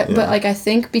income. So, But, like, I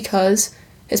think because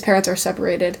his parents are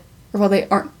separated, or, well, they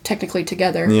aren't technically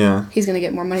together, he's going to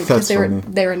get more money because they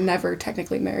were never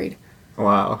technically married.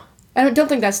 Wow. I don't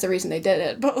think that's the reason they did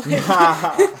it, but, like,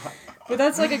 but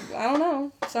that's, like, I don't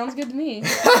know. Sounds good to me.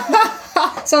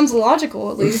 Sounds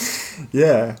logical, at least.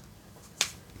 Yeah.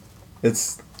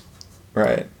 It's...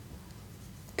 Right.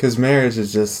 Because marriage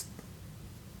is just...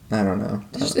 I don't know.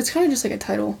 It's kind of just like a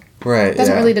title. Right, It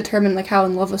doesn't really determine, like, how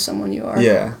in love with someone you are.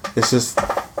 Yeah. It's just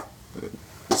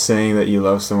saying that you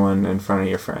love someone in front of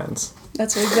your friends.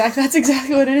 That's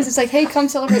exactly what it is. It's like, hey, come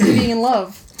celebrate you being in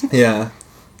love. Yeah.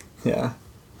 Yeah.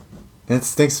 It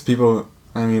thinks people...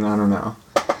 I mean, I don't know.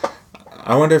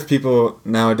 I wonder if people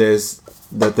nowadays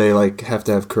that they, like, have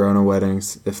to have Corona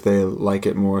weddings, if they like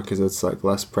it more because it's, like,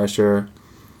 less pressure.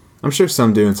 I'm sure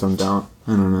some do and some don't.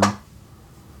 I don't know.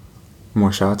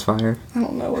 More shots fired? I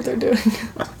don't know what they're doing.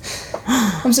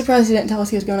 I'm surprised he didn't tell us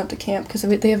he was going up to camp, because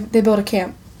they built a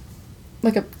camp,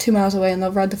 like, 2 miles away, and they'll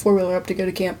ride the 4-wheeler up to go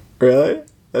to camp. Really?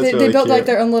 That's They really built, cute. like,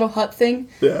 their own little hut thing.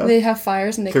 Yeah. They have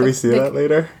fires, and they Can we see that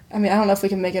later? I mean, I don't know if we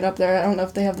can make it up there. I don't know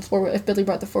if they have the 4-wheeler, if Billy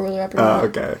brought the 4-wheeler up or not. Oh,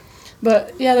 okay.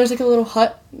 But, yeah, there's, like, a little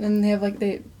hut, and they have, like,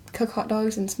 they cook hot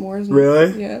dogs and s'mores. And,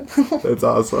 Really? Yeah. That's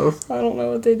awesome. I don't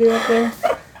know what they do up there.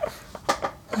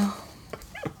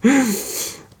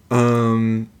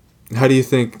 How do you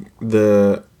think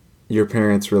your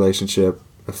parents' relationship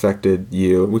affected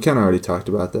you? We kind of already talked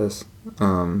about this.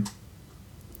 That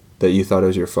you thought it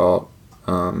was your fault.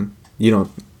 You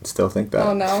don't still think that?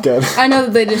 Oh, no. Good. I know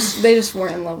that they just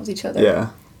weren't in love with each other. Yeah.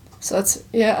 So that's,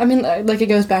 yeah, I mean, like, it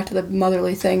goes back to the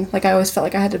motherly thing. Like, I always felt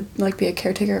like I had to, like, be a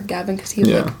caretaker of Gavin, because he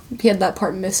was, like, he had that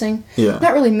part missing. Yeah.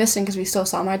 Not really missing, because we still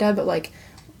saw my dad, but, like,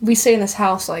 we stay in this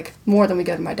house, like, more than we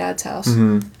go to my dad's house.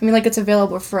 Mm-hmm. I mean, like, it's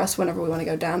available for us whenever we want to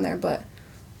go down there, but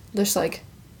there's, like,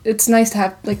 it's nice to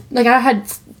have, like, I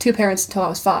had 2 parents until I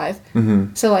was 5.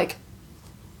 Mm-hmm. So, like,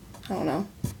 I don't know.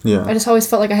 Yeah. I just always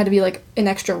felt like I had to be, like, an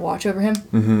extra watch over him.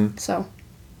 Mm-hmm. So,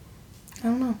 I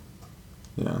don't know.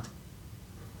 Yeah.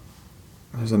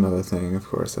 There's another thing, of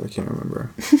course, that I can't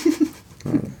remember.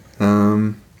 Right.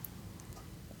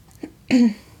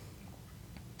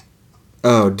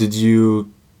 Oh, did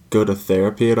you go to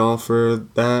therapy at all for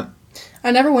that?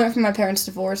 I never went from my parents'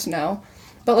 divorce, no.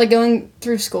 But, like, going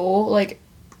through school, like,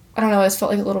 I don't know, I just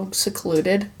felt, like, a little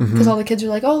secluded. Because all the kids are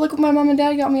like, oh, look what my mom and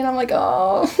dad got me. And I'm like,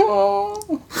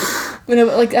 oh. But, no,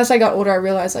 but, like, as I got older, I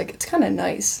realized, like, it's kind of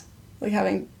nice. Like,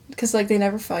 having... Because, like, they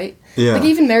never fight. Yeah. Like,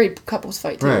 even married couples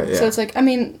fight, too. Right, yeah. So it's, like, I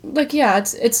mean, like, yeah,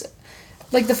 it's...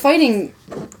 Like, the fighting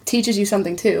teaches you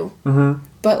something, too. Mm-hmm.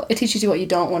 But it teaches you what you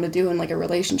don't want to do in, like, a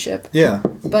relationship. Yeah.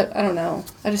 But, I don't know.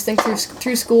 I just think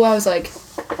through school, I was, like...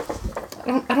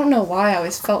 I don't know why I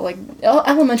always felt, like...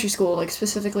 Elementary school, like,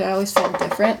 specifically, I always felt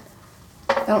different.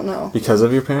 I don't know. Because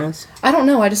of your parents? I don't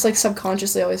know. I just, like,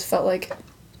 subconsciously always felt like...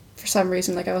 For some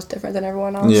reason, like, I was different than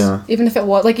everyone else. Yeah. Even if it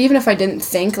was... Like, even if I didn't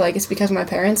think, like, it's because of my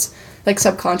parents, like,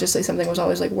 subconsciously something was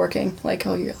always, like, working. Like,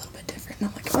 oh, you're a little bit different. And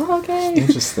I'm like, oh, okay.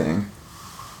 Interesting.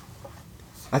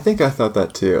 I think I thought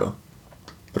that, too.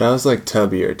 But I was, like,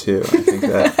 tubbier, too. I think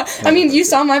that... I mean, you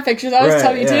saw my pictures. I was Right,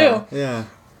 tubby, yeah, too. Yeah.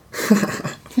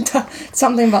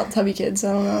 Something about tubby kids.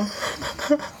 I don't know.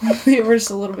 We were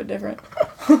just a little bit different.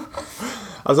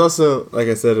 I was also, like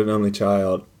I said, an only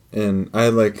child. And I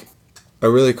had, like... a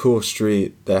really cool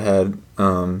street that had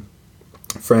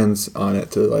friends on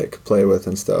it to like play with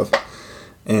and stuff,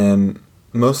 and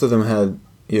most of them had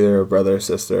either a brother or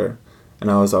sister, and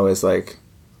I was always like,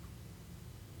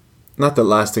 not the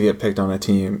last to get picked on a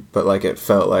team, but like it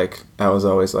felt like I was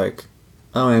always like,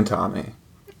 oh, and Tommy.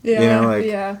 Yeah. You know, like,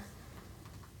 yeah.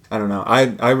 I don't know.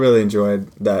 I really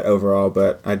enjoyed that overall,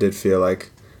 but I did feel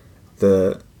like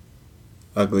the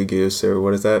ugly goose, or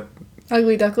what is that?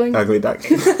 Ugly duckling. Ugly duck.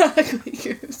 Ugly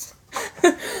goose.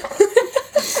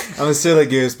 I'm a silly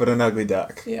goose, but an ugly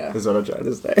duck. Yeah. Is what I'm trying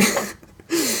to say.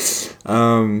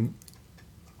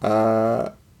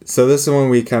 So this is one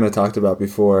we kind of talked about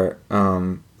before,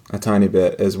 a tiny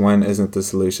bit, is when isn't the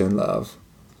solution love?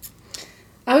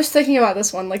 I was thinking about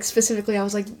this one, like, specifically, I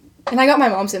was like, and I got my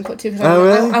mom's input, too, because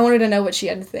Really? I wanted to know what she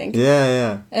had to think. Yeah,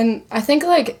 yeah. And I think,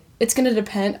 like, it's gonna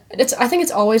depend. I think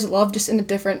it's always love, just in a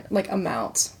different, like,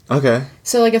 amounts. Okay.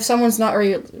 So, like, if someone's not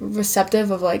very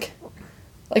receptive of, like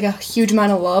a huge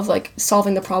amount of love, like,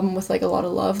 solving the problem with, like, a lot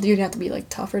of love, you're gonna have to be, like,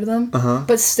 tougher to them. Uh-huh.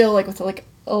 But still, like, with, like,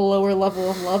 a lower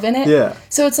level of love in it. Yeah.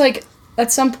 So it's, like,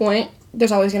 at some point,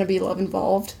 there's always gonna be love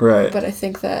involved. Right. But I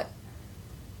think that,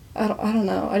 I don't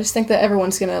know. I just think that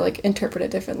everyone's gonna, like, interpret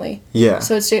it differently. Yeah.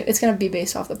 So it's gonna be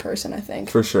based off the person, I think.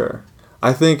 For sure.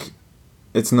 I think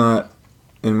it's not,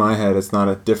 in my head, it's not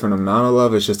a different amount of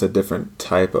love, it's just a different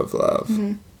type of love.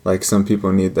 Mm-hmm. Like, some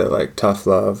people need the, like, tough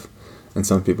love, and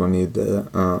some people need the,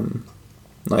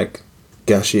 like,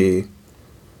 gushy,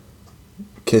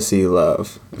 kissy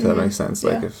love, if that makes sense.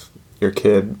 Like, Yeah. if your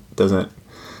kid doesn't,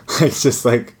 like, just,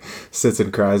 like, sits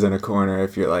and cries in a corner,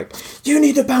 if you're like, you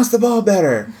need to bounce the ball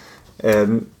better!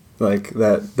 And, like,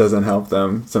 that doesn't help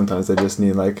them. Sometimes they just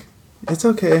need, like, it's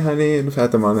okay, honey, and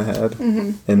pat them on the head.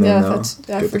 Mm-hmm. And then Yeah, they'll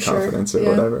yeah, get for the sure. confidence or Yeah.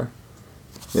 whatever.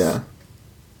 Yeah.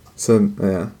 So,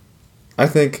 yeah. I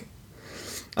think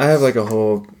I have, like, a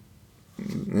whole,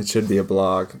 it should be a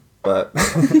blog, but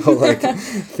whole, like,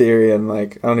 theory, and,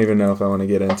 like, I don't even know if I want to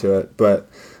get into it, but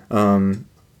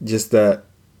just that,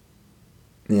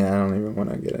 yeah, I don't even want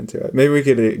to get into it. Maybe we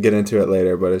could get into it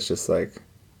later, but it's just, like,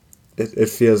 it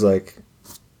feels like,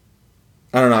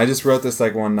 I don't know, I just wrote this,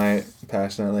 like, one night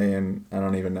passionately, and I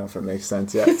don't even know if it makes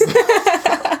sense yet.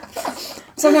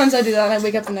 Sometimes I do that, and I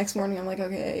wake up the next morning, I'm like,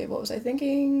 okay, what was I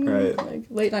thinking? Right. Like,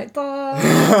 late night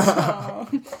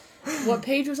thoughts. What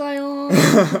page was I on?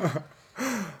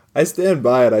 I stand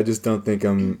by it. I just don't think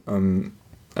I'm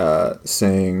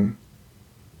saying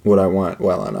what I want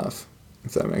well enough,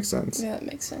 if that makes sense. Yeah, that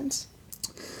makes sense.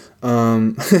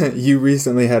 You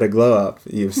recently had a glow up,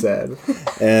 you've said.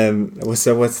 And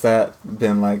so what's that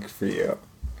been like for you?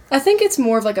 I think it's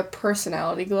more of, like, a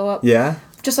personality glow up. Yeah?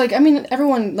 Just, like, I mean,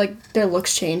 everyone, like, their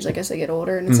looks change, like, as they get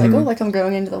older, and it's like, oh, like, I'm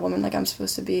growing into the woman like I'm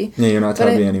supposed to be. Yeah, you're not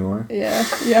But tubby anymore. Yeah,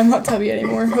 I'm not tubby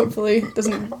anymore. Hopefully it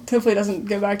doesn't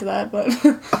go back to that, but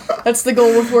that's the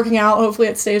goal with working out. Hopefully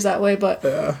it stays that way, but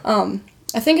Yeah.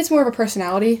 I think it's more of a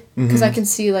personality, because I can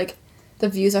see, like, the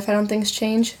views I've had on things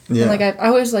change. Yeah. And, like, I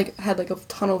always, like, had, like, a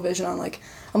tunnel vision on, like,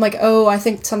 I'm like, oh, I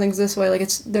think something's this way, like,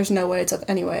 there's no way it's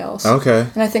any way else. Okay.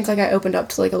 And I think, like, I opened up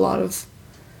to, like, a lot of,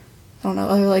 I don't know,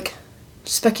 other, like,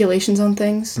 speculations on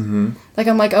things. Mm-hmm. Like,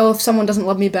 I'm like, oh, if someone doesn't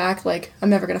love me back, like, I'm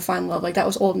never gonna find love. Like, that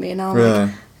was old me, and now I'm like,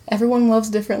 Really? everyone loves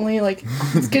differently. Like,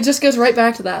 it just goes right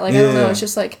back to that. Like, I don't know, Yeah. it's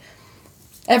just, like,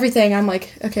 everything, I'm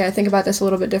like, okay, I think about this a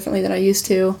little bit differently than I used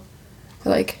to.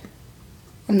 Like,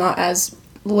 I'm not as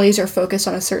laser focused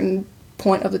on a certain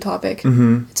point of the topic.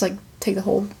 Mm-hmm. It's like, take the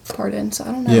whole part in, so I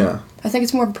don't know. Yeah. I think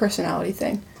it's more of a personality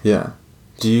thing. Yeah.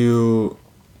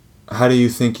 How do you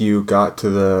think you got to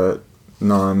the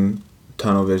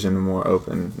non-tunnel vision and more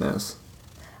openness?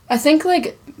 I think,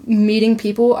 like, meeting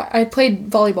people, I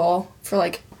played volleyball for,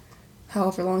 like,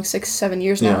 however long, 6-7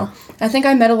 years now. I think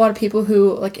I met a lot of people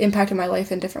who, like, impacted my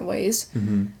life in different ways.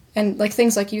 Mm-hmm. And, like,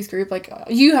 things like youth group, like,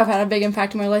 you have had a big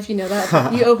impact in my life, you know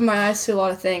that. You opened my eyes to a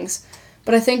lot of things.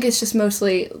 But I think it's just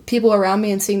mostly people around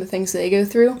me and seeing the things they go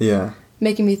through, Yeah.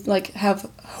 making me, like, have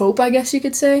hope, I guess you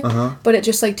could say. Uh-huh. But it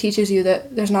just, like, teaches you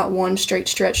that there's not one straight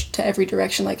stretch to every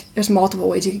direction. Like, there's multiple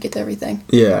ways you could get to everything.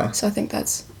 Yeah. So I think,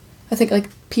 like,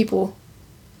 people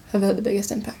have had the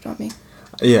biggest impact on me.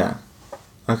 Yeah.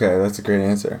 Okay, that's a great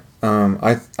answer.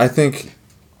 I think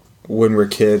when we're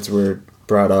kids, we're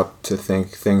brought up to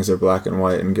think things are black and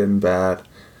white and good and bad,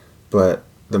 but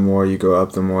the more you grow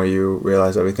up, the more you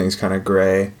realize everything's kind of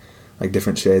gray, like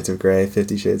different shades of gray,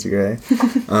 50 Shades of Gray.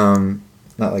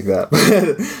 Not like that,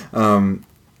 but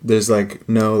there's like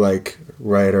no like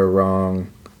right or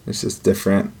wrong. It's just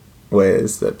different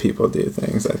ways that people do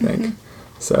things, I think.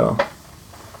 Mm-hmm. So,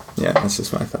 yeah, that's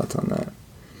just my thoughts on that.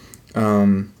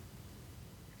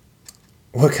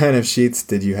 What kind of sheets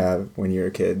did you have when you were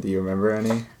a kid? Do you remember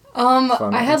any? Fun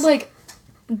I had, ones. like,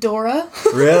 Dora.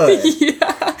 Really?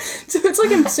 Yeah. So it's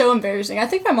like so embarrassing. I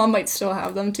think my mom might still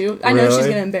have them too. I know she's Really?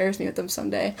 gonna embarrass me with them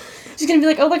someday. She's gonna be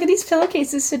like, "Oh, look at these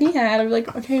pillowcases Sydney had." I'll be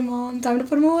like, "Okay, mom, time to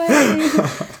put them away."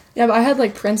 Yeah, but I had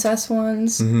like princess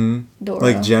ones. Mm-hmm. Dora.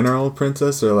 Like general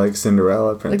princess or like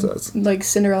Cinderella princess? Like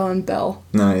Cinderella and Belle.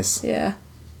 Nice. Yeah,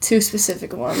 two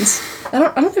specific ones. I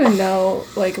don't even know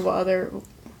like what other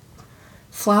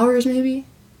flowers maybe.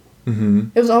 Mm-hmm.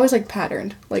 It was always like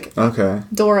patterned, like Okay.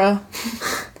 Dora,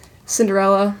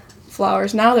 Cinderella,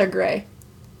 flowers. Now they're gray,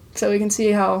 so we can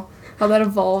see how that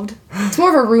evolved. It's more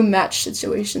of a room match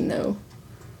situation though.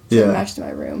 So it Yeah. matched my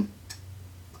room.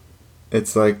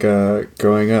 It's like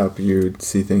growing up, you'd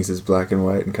see things as black and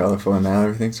white and colorful, and now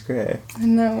everything's gray. I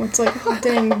know, it's like, oh,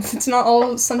 dang, it's not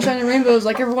all sunshine and rainbows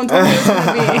like everyone told me it was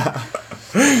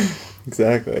gonna be.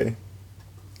 Exactly.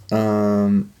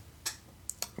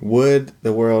 Would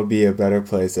the world be a better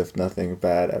place if nothing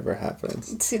bad ever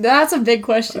happens? See, that's a big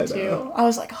question I too. know. I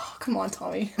was like, oh, come on,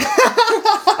 Tommy.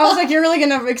 I was like, you're really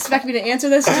gonna expect me to answer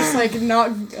this? Just like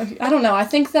not. I don't know. I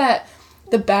think that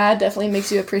the bad definitely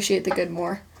makes you appreciate the good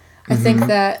more. I think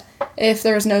that if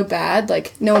there was no bad,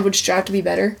 like no one would strive to be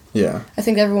better. Yeah. I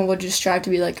think everyone would just strive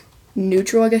to be like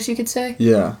neutral, I guess you could say.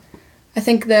 Yeah. I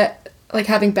think that like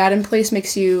having bad in place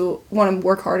makes you want to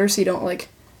work harder so you don't like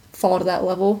fall to that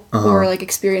level or like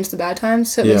experience the bad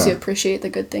times. So it makes Yeah. you appreciate the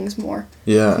good things more. I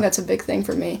Yeah. think that's a big thing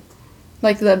for me.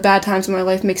 Like the bad times in my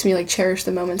life makes me like cherish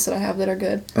the moments that I have that are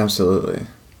good. Absolutely.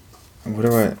 What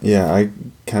do I... Yeah, I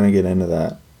kind of get into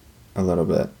that a little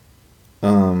bit.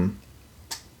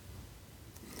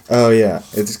 Oh, yeah.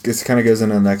 It's kind of goes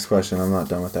into the next question. I'm not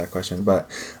done with that question. But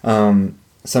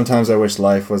sometimes I wish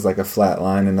life was like a flat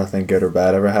line and nothing good or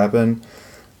bad ever happened.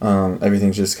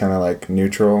 Everything's just kind of like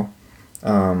neutral.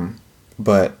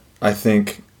 But I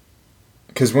think...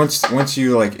 Because once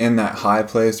you like in that high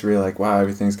place where you're like, wow,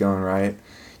 everything's going right,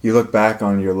 you look back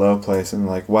on your low place and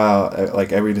like, wow,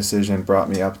 like every decision brought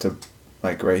me up to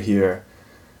like right here.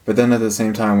 But then at the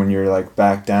same time, when you're like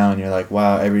back down, you're like,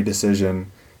 wow, every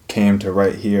decision came to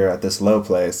right here at this low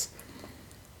place.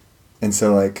 And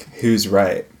so like, who's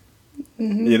right?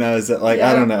 Mm-hmm. You know, is it like,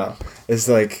 Yeah. I don't know. It's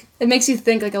like, It makes you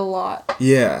think like a lot.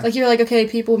 yeah. Like you're like, okay,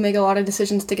 people make a lot of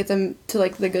decisions to get them to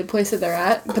like the good place that they're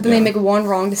at, but then Yeah. they make one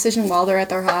wrong decision while they're at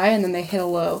their high and then they hit a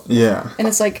low. Yeah. And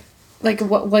it's like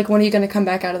what like when are you going to come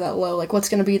back out of that low? Like what's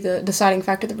going to be the deciding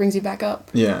factor that brings you back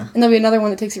up? Yeah. And there'll be another one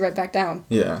that takes you right back down.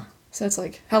 Yeah. So it's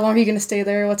like, how long are you going to stay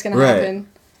there? What's going to Right. happen?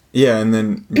 Yeah, and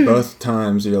then both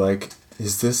times you're like,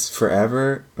 is this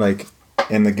forever? Like,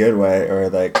 in the good way or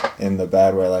like in the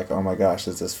bad way, like, oh my gosh,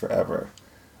 is this forever?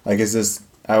 Like, is this,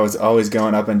 I was always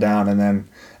going up and down and then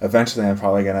eventually I'm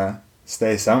probably gonna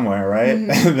stay somewhere, right?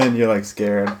 Mm-hmm. And then you're like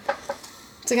scared.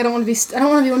 It's like I don't want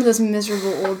to be one of those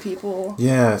miserable old people.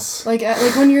 Yes. Like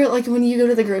when you go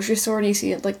to the grocery store and you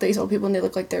see like these old people and they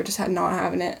look like they're just not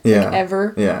having it Yeah. like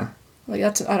ever. Yeah. Like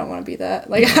I don't want to be that.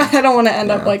 Like I don't want to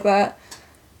end up Yeah. like that.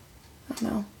 I don't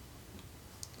know.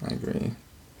 I agree.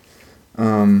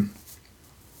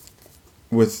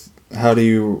 With, how do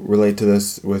you relate to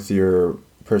this with your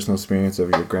personal experience of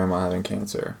your grandma having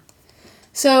cancer?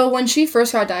 So when she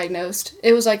first got diagnosed,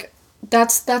 it was like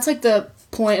that's like the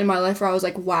point in my life where I was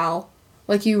like, wow,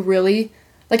 like you really,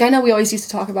 like I know we always used to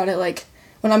talk about it, like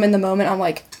when I'm in the moment, I'm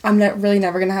like I'm really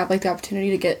never gonna have like the opportunity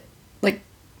to get like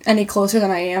any closer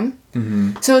than I am.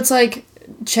 Mm-hmm. So it's like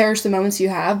cherish the moments you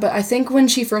have. But I think when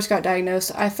she first got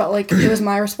diagnosed, I felt like it was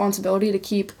my responsibility to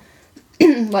keep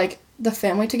like the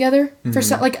family together for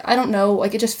some, like I don't know,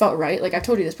 like it just felt right. Like I've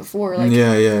told you this before, like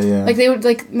Yeah. like they would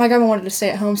like my grandma wanted to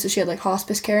stay at home, so she had like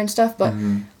hospice care and stuff, but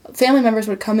family members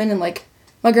would come in and like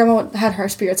my grandma had her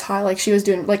spirits high, like she was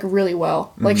doing like really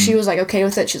well, like she was like okay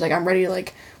with it. She's like, I'm ready to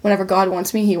like whenever God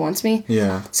wants me, he wants me.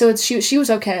 Yeah. So it's she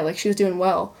was okay, like she was doing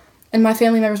well, and my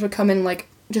family members would come in and, like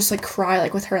just like cry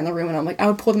like with her in the room, and I'm like I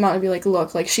would pull them out and be like,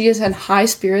 look, like she has had high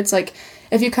spirits, like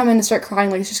if you come in and start crying,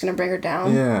 like it's just gonna bring her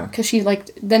down. Yeah. Because she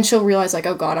like then she'll realize like,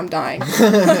 oh God, I'm dying.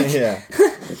 Yeah.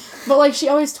 But like she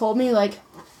always told me like,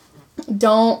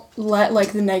 don't let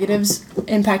like the negatives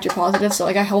impact your positives. So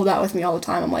like I hold that with me all the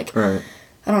time. I'm like, Right.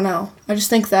 I don't know. I just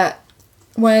think that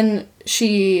when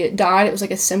she died, it was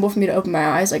like a symbol for me to open my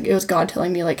eyes. Like it was God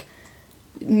telling me like,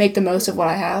 make the most of what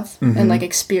I have and like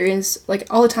experience. Like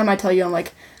all the time I tell you, I'm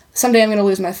like, someday I'm gonna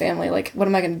lose my family. Like what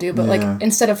am I gonna do? But Yeah. like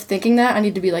instead of thinking that, I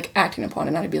need to be like acting upon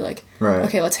it. Not to be like, Right.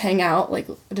 okay, let's hang out. Like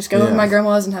just go Yeah. with my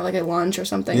grandma's and have like a lunch or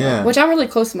something. Yeah. Which I'm really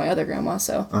close to my other grandma.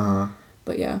 So, Uh-huh.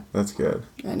 but yeah. That's good.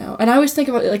 I know. And I always think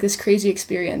about it like this crazy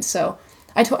experience. So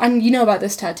and you know about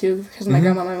this tattoo because of my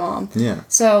grandma and my mom. Yeah.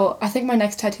 So I think my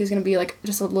next tattoo is going to be like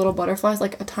just a little butterfly,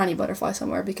 like a tiny butterfly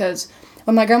somewhere, because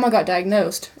when my grandma got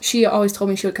diagnosed, she always told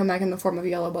me she would come back in the form of a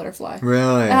yellow butterfly.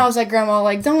 Really? And I was like, Grandma,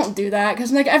 like, don't do that.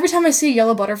 Because, like, every time I see a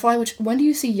yellow butterfly, which, when do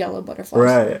you see yellow butterflies?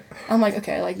 Right. I'm like,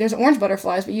 okay, like, there's orange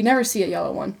butterflies, but you never see a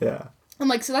yellow one. Yeah. I'm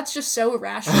like, so that's just so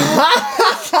irrational.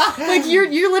 Like,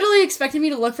 you're literally expecting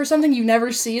me to look for something you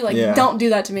never see. Like, Yeah. don't do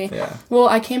that to me. Yeah. Well,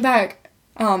 I came back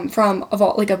from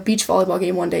a beach volleyball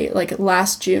game one day, like,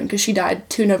 last June, because she died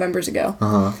 2 Novembers ago.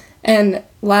 Uh-huh. And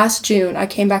last June, I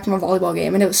came back from a volleyball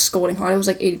game, and it was scalding hot. It was,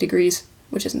 like, 80 degrees,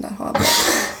 which isn't that hot, but...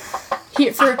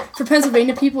 Here, for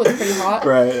Pennsylvania people, it's pretty hot.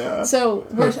 Right, yeah. So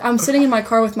I'm sitting in my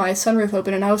car with my sunroof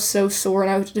open, and I was so sore, and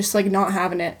I was just like not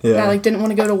having it. Yeah. And I like didn't want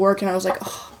to go to work, and I was like,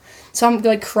 oh. So I'm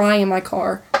like crying in my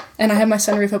car, and I had my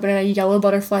sunroof open, and a yellow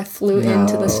butterfly flew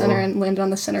into the center and landed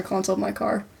on the center console of my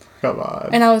car. Come on.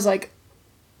 And I was like,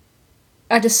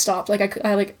 I just stopped. Like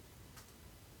I like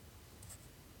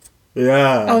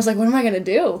Yeah. I was like, what am I gonna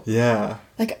do? Yeah.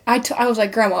 Like I was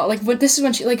like, Grandma, like this is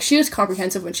when she was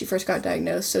comprehensive when she first got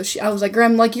diagnosed. So I was like,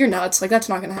 Grandma, like you're nuts, like that's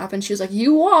not gonna happen. She was like,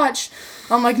 you watch.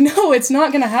 I'm like, no, it's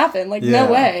not gonna happen. Like Yeah.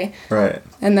 no way. Right.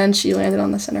 And then she landed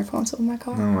on the center console of my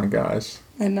car. Oh my gosh.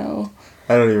 I know.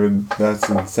 That's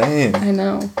insane. I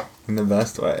know. In the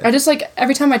best way. I just like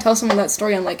every time I tell someone that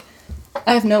story, I'm like,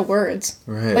 I have no words.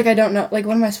 Right. Like I don't know. Like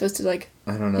what am I supposed to like?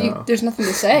 I don't know. There's nothing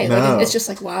to say. No. Like it's just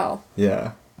like wow.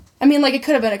 Yeah. I mean, like it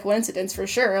could have been a coincidence for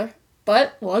sure,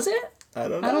 but was it? I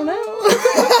don't know. I don't know.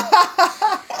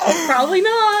 Probably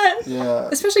not. Yeah.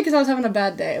 Especially because I was having a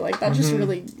bad day. Like that just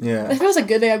really. Yeah. If it was a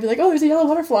good day, I'd be like, oh, there's a yellow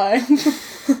butterfly.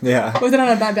 Yeah. But then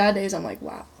on my bad days, I'm like,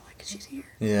 wow, like she's here.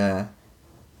 Yeah.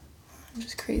 I'm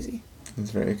just crazy.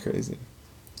 It's very crazy.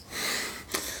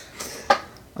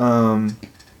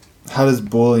 How does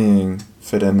bullying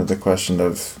fit into the question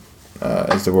of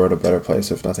is the world a better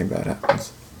place if nothing bad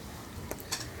happens?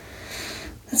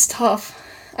 That's tough.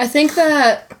 I think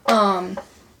that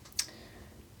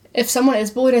if someone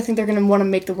is bullied, I think they're gonna want to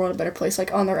make the world a better place,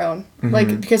 like on their own,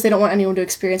 like because they don't want anyone to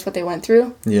experience what they went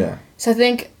through. Yeah. So I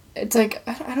think it's like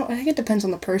I think it depends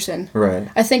on the person. Right.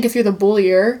 I think if you're the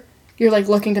bullier, you're like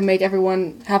looking to make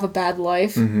everyone have a bad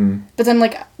life. Mm-hmm. But then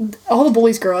like all the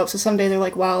bullies grow up, so someday they're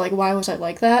like, wow, like why was I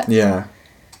like that? Yeah.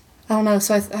 I don't know.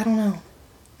 So I don't know.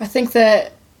 I think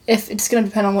that if it's gonna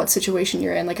depend on what situation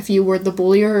you're in. Like if you were the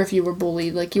bullier or if you were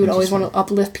bullied, like you would always want to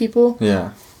uplift people.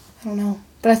 Yeah. I don't know.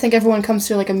 But I think everyone comes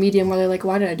to like a medium where they're like,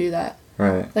 why did I do that?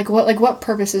 Right. Like what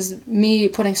purpose is me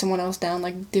putting someone else down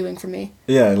like doing for me?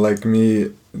 Yeah, like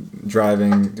me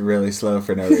driving really slow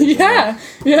for no reason. Yeah.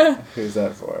 Yeah. Who's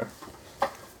that for?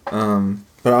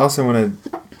 But I also want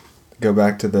to go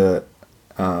back to the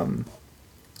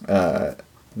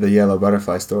yellow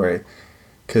butterfly story,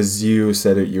 because you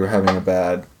said that you were having a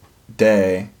bad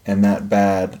day, and that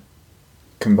bad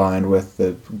combined with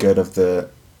the good of the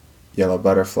yellow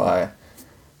butterfly,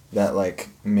 that like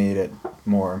made it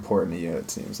more important to you. It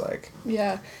seems like.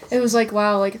 Yeah. It was like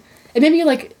wow, like it made me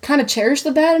like kind of cherish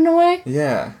the bad in a way.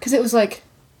 Yeah. Because it was like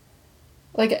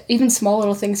even small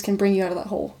little things can bring you out of that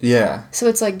hole. Yeah. So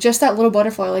it's like just that little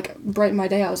butterfly like brightened my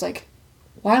day. I was like,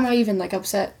 why am I even like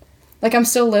upset? Like I'm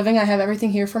still living. I have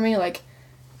everything here for me. Like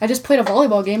I just played a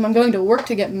volleyball game. I'm going to work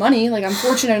to get money. Like I'm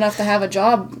fortunate enough to have a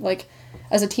job. Like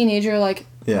as a teenager, like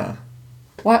Yeah.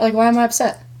 why am I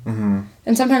upset? Mm-hmm.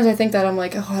 And sometimes I think that I'm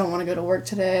like, oh, I don't want to go to work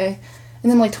today.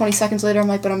 And then like 20 seconds later, I'm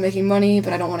like, but I'm making money,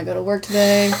 but I don't want to go to work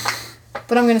today.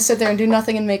 But I'm going to sit there and do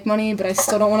nothing and make money, but I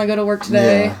still don't want to go to work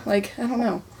today. Yeah. Like, I don't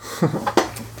know.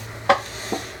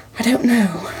 I don't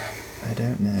know. I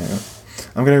don't know.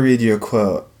 I'm going to read you a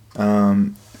quote.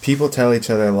 People tell each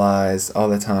other lies all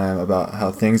the time about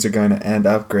how things are going to end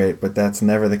up great, but that's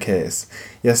never the case.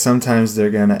 Yes, sometimes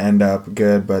they're going to end up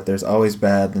good, but there's always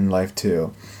bad in life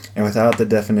too. And without the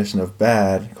definition of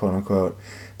bad, quote unquote,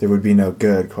 there would be no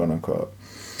good, quote unquote.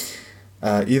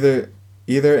 Either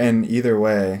and either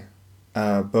way,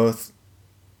 both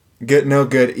good, no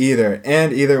good either,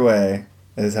 and either way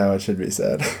is how it should be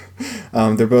said.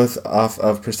 They're both off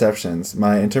of perceptions.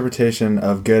 My interpretation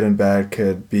of good and bad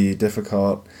could be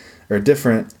difficult or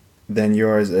different than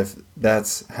yours if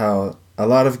that's how a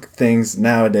lot of things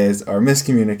nowadays are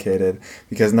miscommunicated,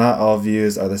 because not all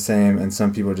views are the same and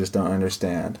some people just don't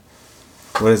understand.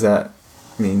 What does that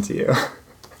mean to you?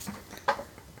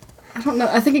 I don't know.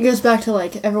 I think it goes back to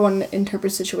like everyone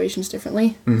interprets situations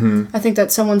differently. Mm-hmm. I think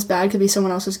that someone's bad could be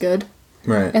someone else's good.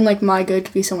 Right. And like my good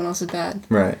could be someone else's bad.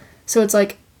 Right. So it's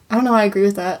like, I don't know, I agree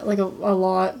with that like a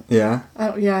lot. Yeah?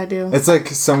 Yeah, I do. It's like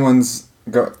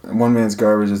one man's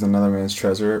garbage is another man's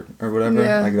treasure or whatever.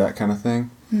 Yeah. Like that kind of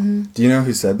thing. Mm-hmm. Do you know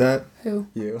who said that? Who?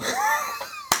 You.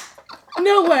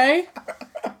 No way.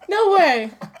 No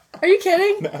way. Are you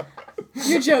kidding? No.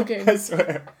 You're joking. I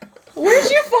swear. Where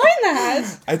did you find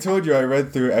that? I told you I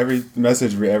read through every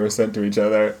message we ever sent to each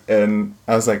other, and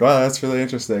I was like, wow, that's really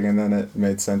interesting, and then it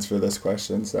made sense for this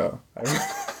question, so I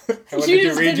wanted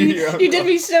to read you your own You did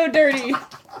me so dirty.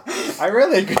 I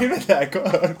really agree with that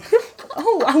quote.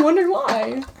 Oh, I wondered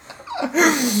why.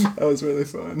 That was really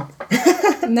fun.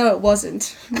 No, it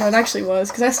wasn't. No, it actually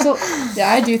was. Because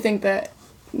I do think that,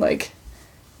 like,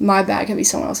 my bad can be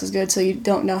someone else's good, so you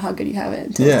don't know how good you have it.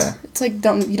 Until Yeah. It's like,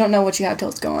 you don't know what you have till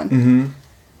it's gone. Mm-hmm.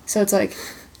 So it's like,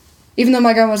 even though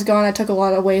my grandma was gone, I took a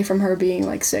lot away from her being,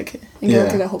 like, sick and going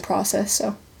through that whole process,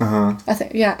 so. Uh-huh.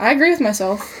 I agree with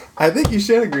myself. I think you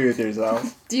should agree with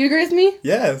yourself. Do you agree with me?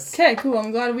 Yes. Okay, cool.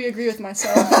 I'm glad we agree with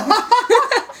myself.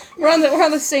 we're on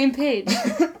the same page.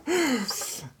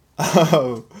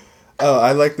 Oh,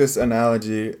 I like this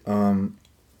analogy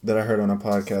that I heard on a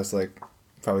podcast like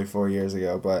probably 4 years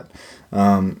ago, but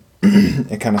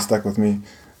it kind of stuck with me.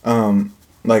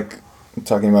 Like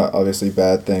talking about obviously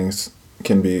bad things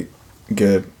can be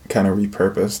good, kind of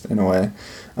repurposed in a way,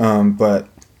 but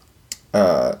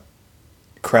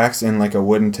cracks in like a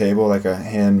wooden table, like a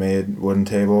handmade wooden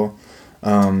table,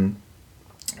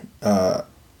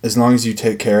 as long as you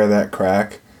take care of that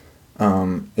crack,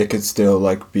 it could still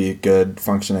like be a good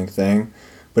functioning thing.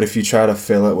 But if you try to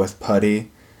fill it with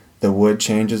putty, the wood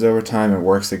changes over time and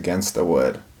works against the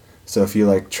wood. So if you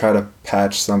like try to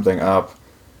patch something up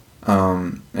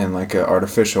in like an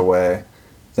artificial way,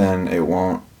 then it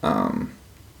won't.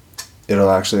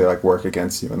 It'll actually like work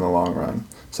against you in the long run.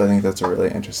 So I think that's a really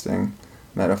interesting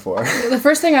metaphor. The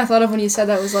first thing I thought of when you said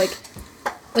that was like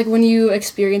when you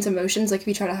experience emotions, like if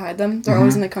you try to hide them, they're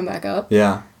always gonna come back up.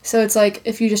 Yeah. So it's like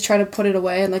if you just try to put it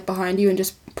away and like behind you and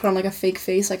just put on like a fake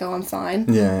face, like, oh, I'm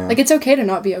fine. Yeah. Like it's okay to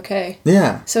not be okay.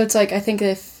 Yeah. So it's like I think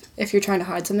if you're trying to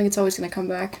hide something, it's always gonna come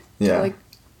back. Yeah. To, like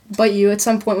bite you at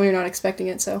some point when you're not expecting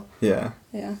it. So Yeah.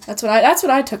 yeah, that's what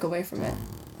I took away from it.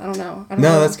 I don't know.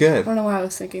 That's good. I don't know why I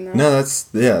was thinking that. No, that's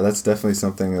definitely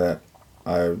something that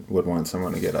I would want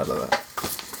someone to get out of that.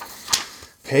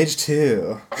 Page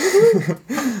 2.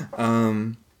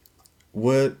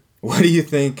 What do you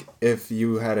think if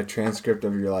you had a transcript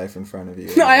of your life in front of you?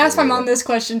 No, I asked my mom this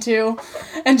question too,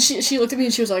 and she looked at me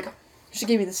and she was like, she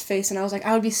gave me this face, and I was like,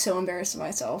 I would be so embarrassed of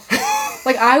myself.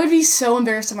 Like, I would be so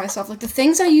embarrassed of myself. Like, the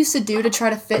things I used to do to try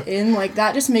to fit in, like,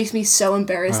 that just makes me so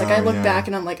embarrassed. Like, I look back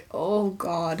and I'm like, oh,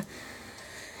 God.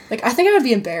 Like, I think I would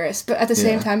be embarrassed, but at the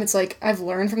same time, it's like, I've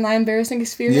learned from my embarrassing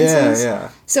experiences. Yeah.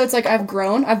 So it's like, I've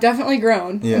grown. I've definitely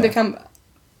grown Yeah. and become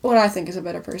what I think is a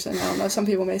better person. I don't know. Some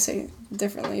people may say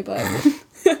differently, but...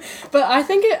 but I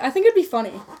think it'd be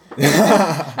funny.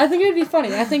 I think it'd be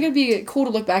funny. I think it'd be cool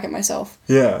to look back at myself.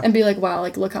 Yeah. And be like, wow,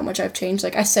 like, look how much I've changed.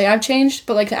 Like, I say I've changed,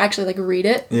 but, like, to actually, like, read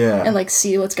it. Yeah. And, like,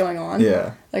 see what's going on.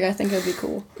 Yeah. Like, I think it'd be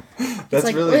cool. That's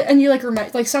like, really... And you, like,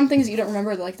 remember, like, some things you don't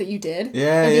remember, like, that you did.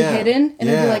 Yeah, and yeah. be hidden. And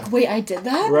Yeah. it'd be like, wait, I did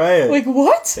that? Right. Like,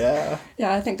 what? Yeah.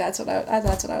 Yeah, I think that's what I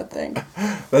would think.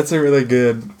 That's a really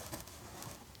good,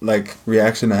 like,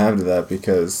 reaction to have to that,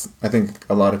 because I think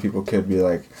a lot of people could be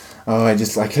like, oh, I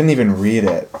couldn't even read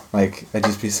it. Like, I'd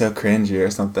just be so cringy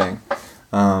or something.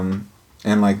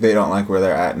 And, like, they don't like where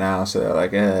they're at now, so they're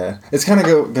like, eh. It's kind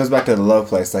of goes back to the low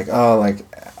place. Like, oh, like,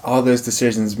 all those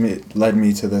decisions led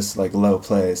me to this, like, low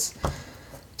place.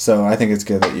 So I think it's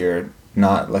good that you're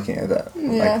not looking at that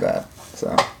like that.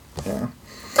 So, yeah.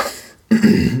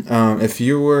 If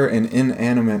you were an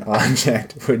inanimate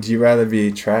object, would you rather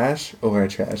be trash or a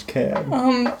trash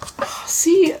can?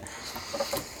 See...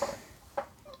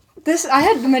 I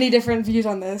had many different views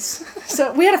on this.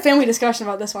 So, we had a family discussion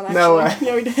about this one, actually. No way.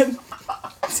 Yeah, we did.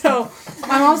 So,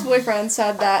 my mom's boyfriend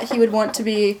said that he would want to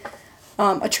be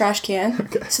a trash can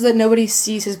so that nobody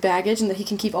sees his baggage and that he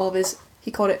can keep all of his,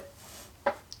 he called it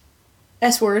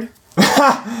S-word,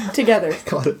 together.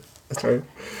 Called it. That's right.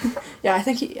 Yeah, I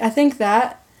think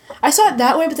that, I saw it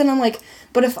that way, but then I'm like,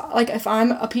 but if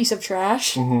I'm a piece of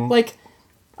trash, like,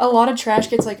 a lot of trash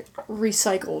gets, like,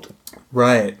 recycled.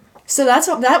 Right. So that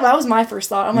was my first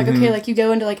thought. I'm like, okay, like, you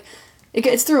go into, like,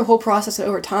 it's through a whole process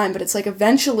over time, but it's, like,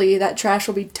 eventually that trash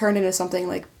will be turned into something,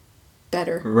 like,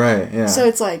 better. Right, yeah. So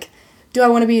it's, like, do I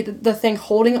want to be the thing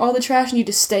holding all the trash and you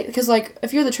just stay? Because, like,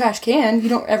 if you're the trash can, you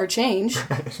don't ever change.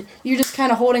 You're just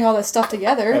kind of holding all that stuff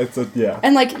together. Yeah.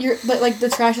 And, like, like, the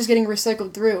trash is getting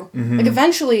recycled through. Like,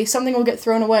 eventually, something will get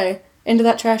thrown away into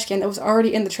that trash can that was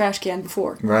already in the trash can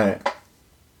before. Right.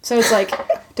 So it's like,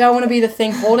 do I want to be the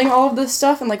thing holding all of this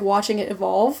stuff and, like, watching it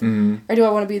evolve? Or do I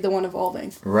want to be the one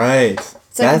evolving? Right.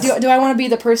 It's like, do I want to be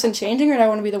the person changing, or do I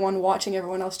want to be the one watching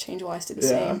everyone else change while I stay the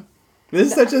same? This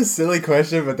is such a silly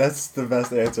question, but that's the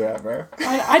best answer ever.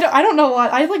 I don't know why.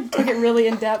 I like took it really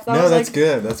in depth. I No, was that's like,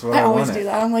 good. That's what I I always wanted. do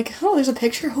that. I'm like, oh, there's a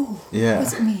picture. Oh, Yeah. what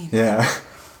does it mean? Yeah.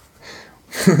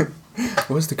 What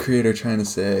was the creator trying to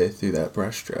say through that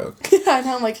brushstroke? Yeah, I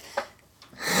know. I'm like,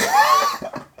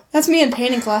 that's me in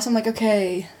painting class. I'm like,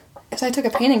 okay, because I took a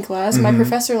painting class. And my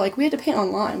professor like we had to paint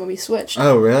online when we switched.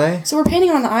 Oh, really? So we're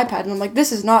painting on the iPad, and I'm like,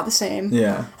 this is not the same.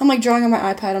 Yeah. I'm like drawing on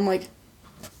my iPad. I'm like,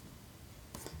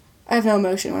 I have no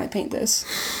emotion when I paint this.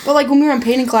 But like when we were in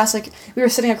painting class, like we were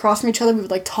sitting across from each other, we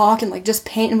would like talk and like just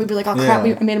paint, and we'd be like, oh crap,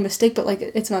 Yeah. I made a mistake, but like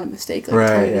it's not a mistake. Like Right,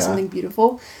 it's going to be yeah. something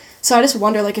beautiful. So I just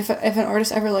wonder like if an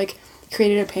artist ever like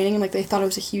created a painting and like they thought it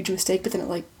was a huge mistake, but then it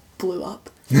like blew up.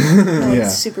 And, like, Yeah.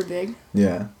 It's super big.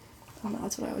 Yeah. I don't know.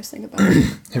 That's what I always think about.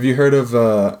 Have you heard of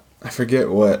I forget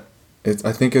what it's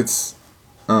I think it's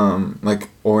like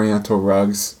Oriental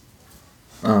rugs.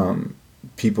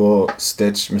 People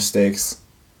stitch mistakes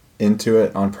into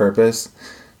it on purpose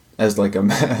as like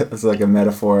as like a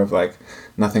metaphor of like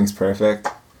nothing's perfect.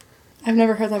 I've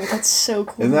never heard that, but that's so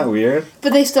cool. Isn't that weird?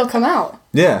 But they still come out.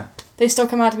 Yeah. They still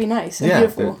come out to be nice and Yeah,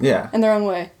 beautiful. yeah. In their own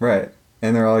way. Right.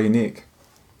 And they're all unique.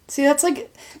 See, that's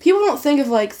like people don't think of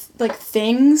like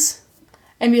things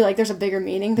and be like, there's a bigger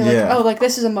meaning. They're Yeah. like, oh, like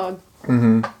this is a mug.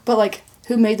 Mm-hmm. But like,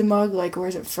 who made the mug? Like,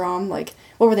 where's it from? Like,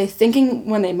 what were they thinking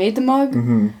when they made the mug?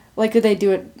 Mm-hmm. Like, did they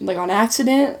do it like on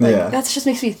accident? Like, Yeah. that just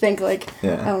makes me think like,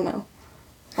 Yeah. I don't know,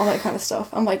 all that kind of stuff.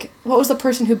 I'm like, what was the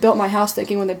person who built my house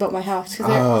thinking when they built my house? Cause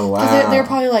Oh, they're wow.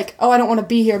 probably like, oh, I don't want to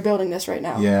be here building this right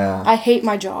now. Yeah. I hate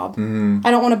my job. Mm-hmm.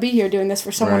 I don't want to be here doing this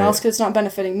for someone Right. else because it's not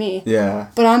benefiting me. Yeah.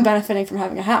 But I'm benefiting from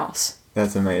having a house.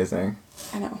 That's amazing.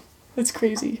 I know. It's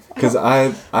crazy. Because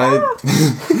I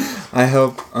I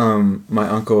help my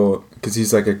uncle, because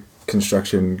he's like a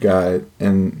construction guy,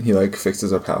 and he like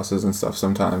fixes up houses and stuff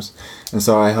sometimes, and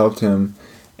so I helped him,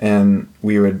 and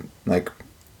we would like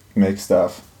make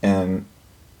stuff and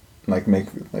like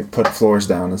put floors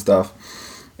down and stuff,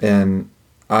 and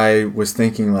I was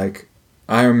thinking like,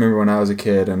 I remember when I was a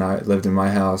kid and I lived in my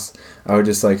house, I would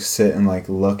just like sit and like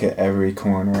look at every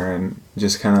corner and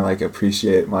just kind of like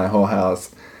appreciate my whole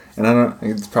house. And I don't,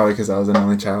 it's probably because I was an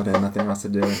only child and had nothing else to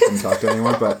do and couldn't talk to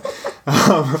anyone, but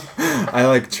I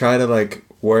like try to like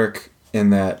work in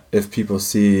that if people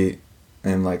see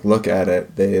and like look at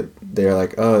it, they're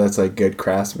like, oh, that's like good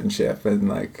craftsmanship, and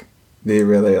like they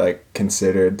really like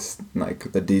considered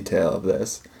like the detail of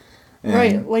this. And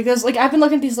Right. Like those. Like I've been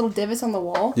looking at these little divots on the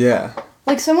wall. Yeah.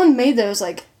 Like someone made those.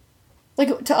 Like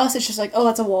to us, it's just like, oh,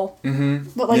 that's a wall. Mm-hmm.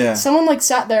 But like yeah. someone like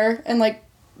sat there and like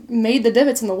made the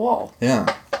divots in the wall,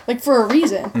 Yeah. like for a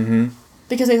reason, Mm-hmm.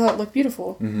 because they thought it looked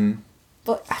beautiful. Mm-hmm.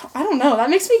 But I don't know.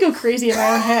 That makes me go crazy in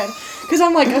my own head. Because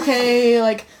I'm like, okay,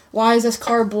 like, why is this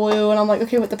car blue? And I'm like,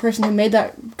 okay, but the person who made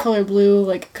that color blue,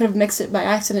 like, could have mixed it by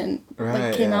accident. Right,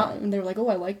 like, came yeah. out and they were like, oh,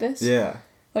 I like this. Yeah.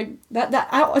 Like,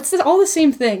 it's all the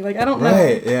same thing. Like, I don't know.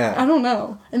 Right, yeah. I don't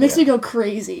know. It makes Yeah. me go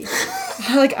crazy.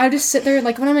 I just sit there,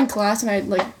 like, when I'm in class and I,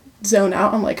 like, zone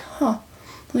out, I'm like, huh.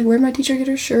 Like, where'd my teacher get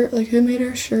her shirt? Like, who made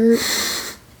her shirt?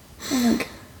 I'm like,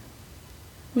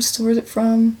 what store is it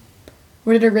from?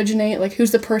 Where did it originate? Like,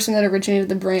 who's the person that originated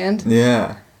the brand?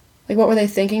 Yeah. Like, what were they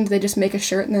thinking? Did they just make a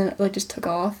shirt and then it, like, just took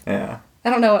off? Yeah. I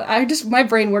don't know. My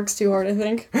brain works too hard, I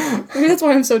think. Maybe that's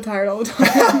why I'm so tired all the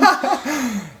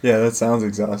time. Yeah, that sounds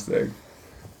exhausting.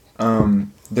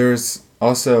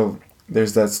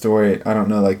 There's that story, I don't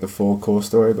know like the full cool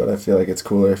story, but I feel like it's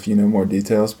cooler if you know more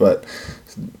details, but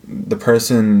the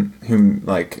person who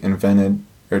like invented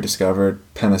or discovered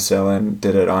penicillin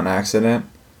did it on accident.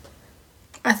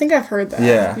 I think I've heard that.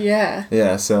 Yeah. Yeah.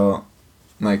 Yeah, so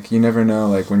like you never know,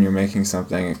 like when you're making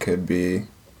something, it could be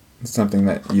something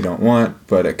that you don't want,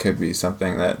 but it could be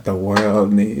something that the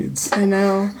world needs. I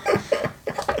know.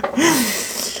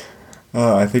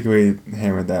 Oh, I think we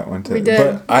hammered that one too. We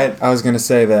did. But I was going to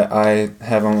say that I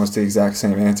have almost the exact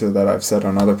same answer that I've said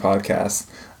on other podcasts.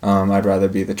 I'd rather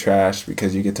be the trash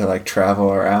because you get to like travel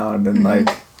around and like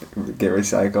get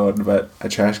recycled, but a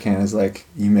trash can is like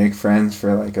you make friends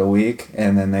for like a week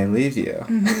and then they leave you.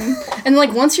 And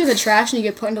like once you're the trash and you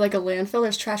get put into like a landfill,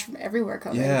 there's trash from everywhere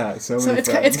coming. Yeah, so So many it's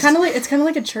friends. kind of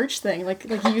like a church thing, like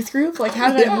youth group. Like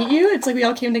how did I meet you? It's like we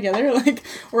all came together. Like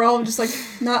we're all just like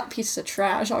not pieces of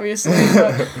trash, obviously,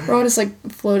 but we're all just like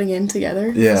floating in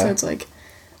together. Yeah. So it's like,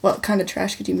 what kind of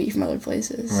trash could you meet from other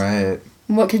places? Right.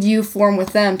 And what could you form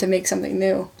with them to make something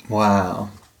new? Wow.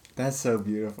 That's so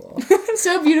beautiful.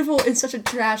 So beautiful in such a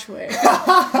trash way.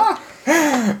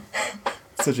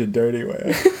 Such a dirty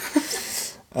way.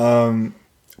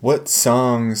 What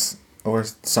songs or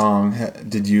song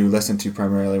did you listen to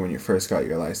primarily when you first got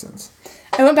your license?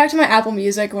 I went back to my Apple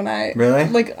Music when I Really?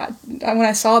 like when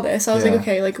I saw this. I was Yeah. like,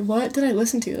 okay, like what did I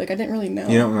listen to? Like I didn't really know.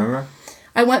 You don't remember?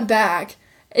 I went back.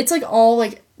 It's like all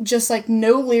like just like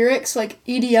no lyrics, like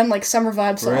EDM, like summer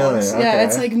vibe songs. Really? Yeah, Okay.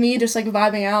 it's like me just like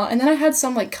vibing out. And then I had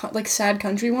some like like sad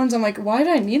country ones. I'm like, why did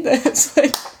I need this?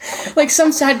 like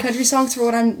some sad country songs for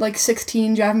when I'm like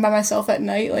 16 driving by myself at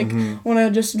night, like want to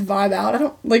just vibe out. I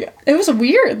don't like. It was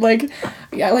weird. Like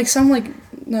yeah, like some like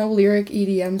no lyric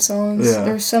EDM songs. Yeah.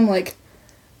 There was some like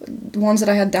ones that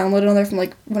I had downloaded on there from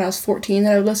like when I was 14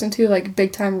 that I would listen to, like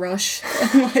Big Time Rush,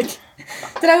 and like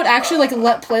that I would actually like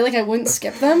let play, like I wouldn't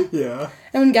skip them. Yeah.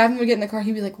 And when Gavin would get in the car,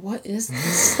 he'd be like, "What is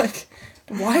this? Like,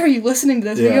 why are you listening to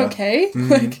this? Are you Yeah. okay?"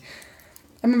 Like,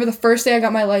 I remember the first day I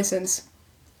got my license.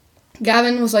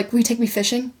 Gavin was like, "Will you take me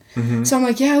fishing?" So I'm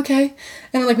like, "Yeah, okay."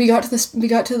 And like we got to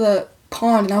the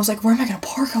pond, and I was like, "Where am I gonna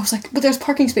park?" I was like, "But there's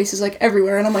parking spaces like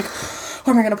everywhere," and I'm like,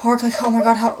 "Where am I gonna park?" Like, oh my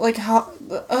god, how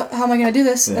am I gonna do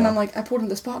this? And Yeah. I'm like, I pulled into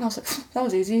the spot, and I was like, "That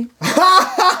was easy."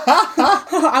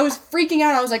 I was freaking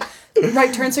out. I was like,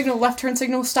 right turn signal, left turn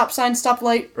signal, stop sign, stop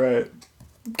light, Right.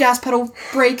 gas pedal,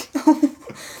 brake.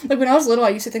 Like when I was little, I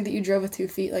used to think that you drove with 2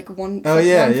 feet, like one, Oh, foot,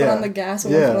 yeah, one foot yeah. on the gas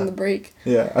and Yeah. one foot on the brake.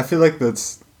 Yeah. I feel like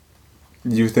that's.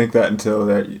 You think that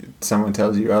until someone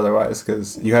tells you otherwise,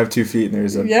 because you have 2 feet and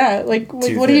there's a. Yeah, like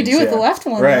two what do you things, do with yeah. the left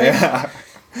one? Right. Like, Yeah.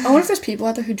 I wonder if there's people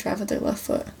out there who drive with their left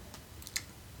foot.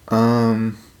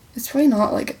 It's probably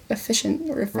not like efficient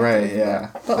or effective. Right, yeah.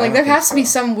 But I like don't there think has to be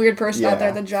so. some weird person out there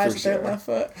Yeah, that drives for with their sure. left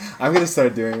foot. I'm gonna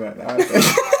start doing that now. I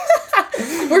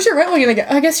think. Where's your right one gonna go?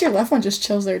 I guess your left one just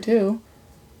chills there too.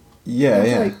 Yeah, That's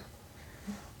yeah. like-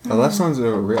 The left one's a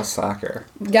real slacker.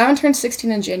 Gavin turned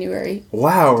 16 in January,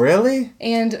 Wow, really?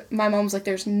 and my mom's like,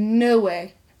 "There's no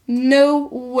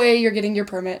way you're getting your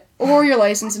permit or your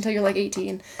license until you're like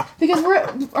 18, because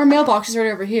our mailbox is right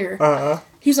over here."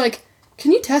 He's like,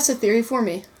 "Can you test a theory for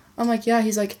me?" I'm like, "Yeah."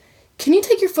 He's like, "Can you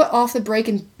take your foot off the brake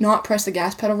and not press the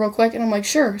gas pedal real quick?" And I'm like,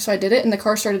 "Sure." So I did it, and the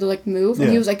car started to like move, and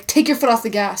Yeah. he was like, "Take your foot off the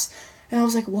gas," and I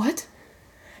was like, "What?"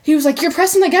 He was like, "You're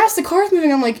pressing the gas, the car's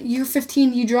moving." I'm like, "You're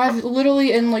 15, you drive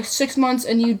literally in like 6 months,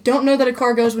 and you don't know that a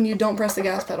car goes when you don't press the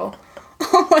gas pedal."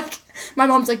 I'm like, my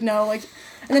mom's like, "No," like,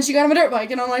 and then she got him a dirt bike,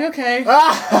 and I'm like, "Okay."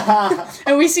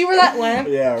 And we see where that went.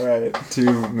 Yeah, right.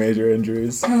 2 major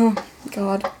injuries. Oh,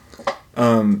 God.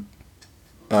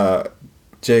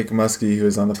 Jake Muskie, who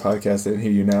was on the podcast, and who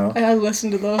you know. I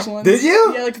listened to those ones. Did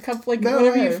you? Yeah, like a couple, like No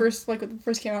whenever way. you first, like when you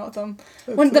first came out with them.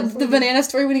 When the banana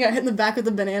story, when he got hit in the back with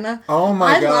the banana. Oh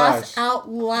my I gosh. laughed out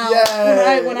loud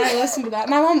Yay. when I listened to that.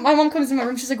 My mom comes in my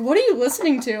room. She's like, "What are you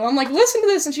listening to?" I'm like, "Listen to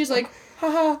this," and she's like,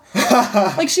 "Haha."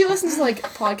 Like she listens to like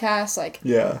podcasts, like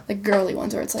Yeah. girly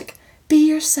ones where it's like, "Be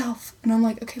yourself," and I'm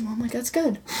like, "Okay, Mom, like that's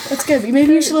good.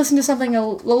 Maybe you should listen to something a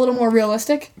little more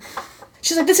realistic."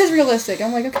 She's like, "This is realistic."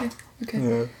 I'm like, "Okay."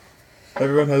 Yeah.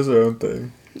 Everyone has their own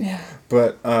thing. Yeah.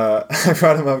 But I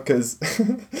brought him up because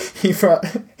he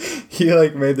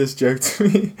like made this joke to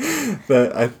me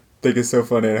that I think is so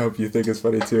funny, and I hope you think it's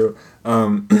funny too.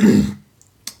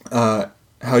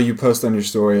 How you post on your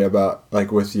story about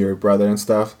like with your brother and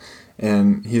stuff,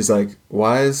 and he's like,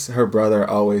 "Why is her brother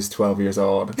always 12 years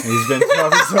old? And he's been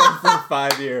 12 years old for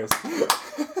 5 years."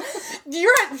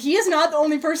 He is not the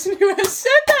only person who has said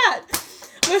that.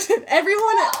 Listen,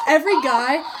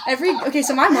 okay,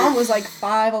 so my mom was like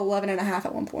 5'11" and a half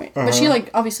at one point. But she like,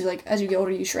 obviously like, as you get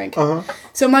older, you shrink.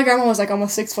 So my grandma was like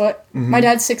almost 6 foot. My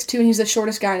dad's 6'2", and he's the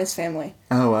shortest guy in his family.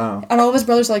 Oh wow. And all of his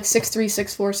brothers are like 6'3",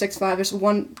 6'4", 6'5". There's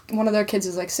one of their kids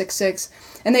is like 6'6".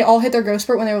 And they all hit their growth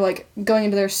spurt when they were like going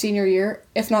into their senior year,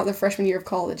 if not their freshman year of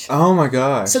college. Oh my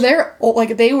gosh. So they're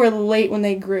like they were late when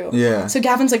they grew. Yeah. So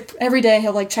Gavin's like every day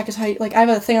he'll like check his height. Like I have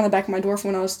a thing on the back of my door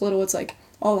from when I was little. It's like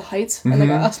all the heights and they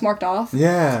got us marked off.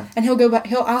 Yeah. And he'll go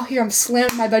back. I'll hear him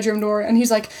slam my bedroom door, and he's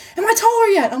like, "Am I taller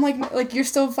yet?" I'm like you're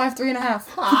still 5'3" and a half.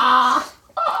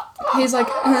 He's like,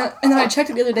 and then I checked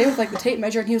it the other day with like the tape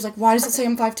measure, and he was like, "Why does it say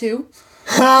I'm 5'2"?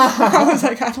 I was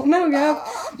like, "I don't know, Gav."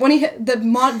 When he hit the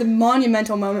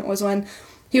monumental moment was when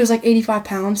he was like 85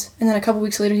 pounds, and then a couple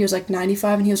weeks later he was like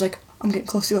 95, and he was like, "I'm getting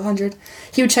close to 100."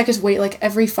 He would check his weight like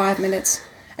every 5 minutes.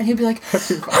 And he'd be like,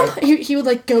 he would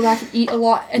like go back and eat a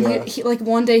lot. And Yeah. he like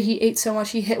one day he ate so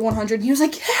much he hit 100. And he was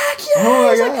like, "Heck yeah!" Oh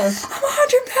my He was like, gosh. "I'm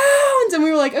 100 pounds." And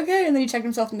we were like, "Okay." And then he checked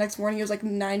himself the next morning. He was like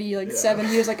 90, like 7.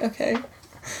 He was like, "Okay."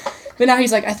 But now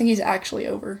he's like, I think he's actually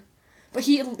over. But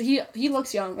he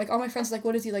looks young. Like all my friends are like,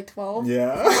 "What is he, like 12?"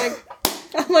 Yeah.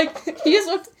 I'm like, he has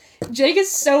looked. Jake is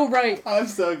so right. I'm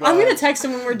so glad. I'm gonna text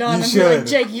him when we're done You and be like, should.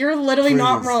 "Jake, you're literally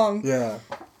not Please. wrong." Yeah.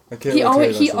 I can't He wait to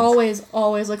always he re-listen.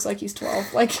 always looks like he's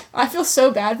 12. Like, I feel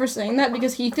so bad for saying that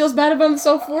because he feels bad about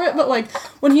himself for it, but like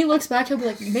when he looks back he'll be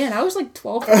like, "Man, I was like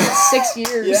 12 for like 6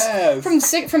 years." Yes.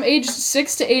 From age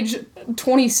 6 to age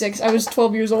 26, I was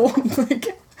 12 years old.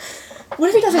 Like, what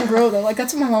if he doesn't grow though? Like,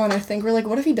 that's what my mom and I think. We're like,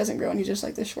 what if he doesn't grow and he's just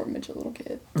like this short midget little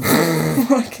kid?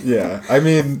 Like, Yeah, I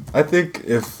mean, I think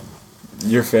if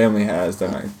your family has,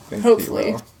 then I think Hopefully.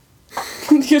 he will.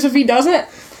 because if he doesn't,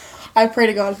 I pray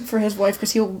to God for his wife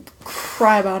because he'll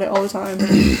cry about it all the time.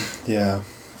 Yeah,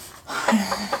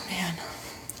 Man,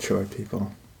 short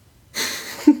people.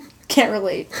 can't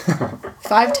relate.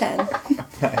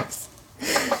 5'10". Nice.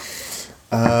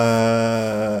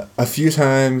 A few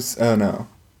times. Oh no.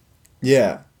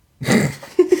 Yeah.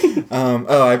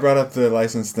 I brought up the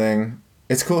license thing.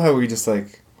 It's cool how we just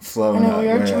like flow. I know we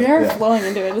are yeah. flowing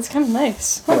into it. It's kind of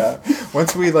nice. Yeah.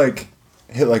 Once we like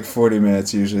hit like 40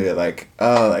 minutes, usually like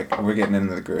we're getting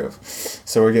into the groove.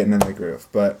 So we're getting into the groove.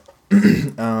 But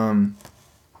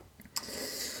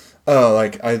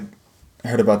like I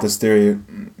heard about this theory.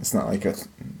 It's not like a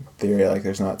theory, like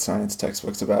there's not science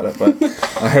textbooks about it, but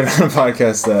I heard on a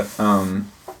podcast that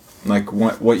like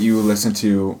what you listen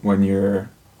to when you're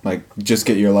like just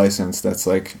get your license, that's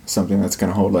like something that's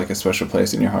gonna hold like a special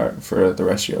place in your heart for the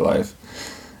rest of your life.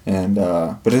 And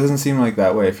but it doesn't seem like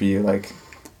that way for you. Like,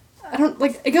 I don't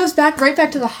like. It goes right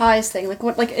back to the highs thing. Like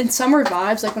what, like in summer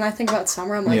vibes. Like when I think about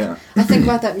summer, I'm like, Yeah. I think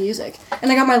about that music.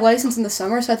 And I got my license in the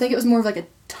summer, so I think it was more of like a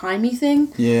timey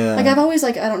thing. yeah, Like I've always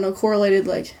like I don't know correlated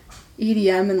like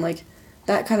EDM and like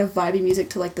that kind of vibey music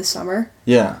to like the summer.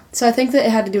 yeah, So I think that it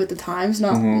had to do with the times,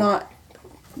 not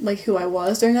like who I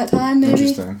was during that time. Maybe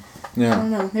interesting. I Yeah.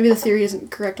 don't know. Maybe the theory isn't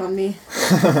correct on me.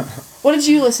 What did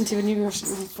you listen to when you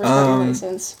first got your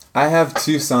license? I have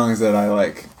two songs that I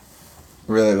like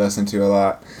really listen to a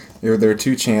lot. There were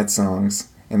two Chance songs,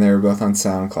 and they were both on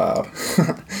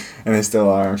SoundCloud, and they still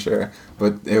are, I'm sure.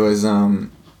 But it was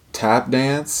Tap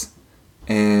Dance,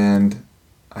 and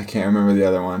I can't remember the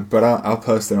other one. But I'll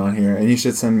post it on here, and you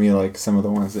should send me like some of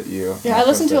the ones that you. Yeah, I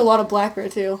listen to a lot of Black Bear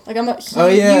too. Like I'm a huge, Oh,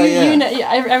 yeah, yeah. You know,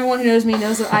 everyone who knows me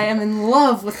knows that I am in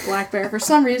love with Black Bear. For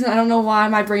some reason, I don't know why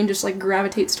my brain just like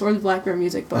gravitates towards Black Bear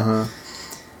music, but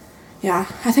yeah,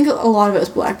 I think a lot of it was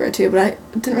Black Bear too. But I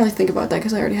didn't really think about that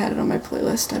because I already had it on my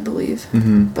playlist, I believe.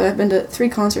 Mm-hmm. But I've been to 3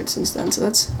 concerts since then, so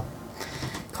that's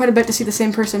quite a bit to see the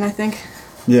same person, I think.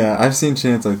 Yeah, I've seen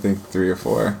Chance, I think 3 or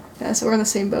 4. Yeah, so we're in the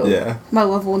same boat. Yeah. My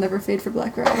love will never fade for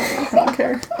Black Bear. I don't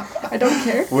care. I don't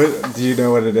care. What do you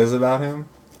know what it is about him?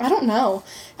 I don't know.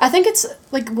 I think it's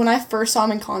like when I first saw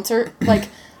him in concert, like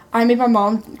I made my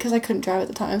mom, because I couldn't drive at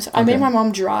the time, so I made Okay. my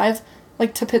mom drive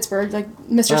like to Pittsburgh, like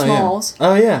Mr. Smalls. Yeah.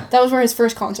 Oh yeah. That was where his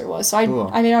first concert was. So Cool.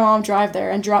 I made my mom drive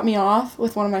there and drop me off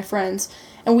with one of my friends.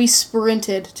 And we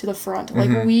sprinted to the front.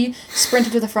 Like, Mm-hmm. we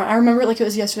sprinted to the front. I remember it like it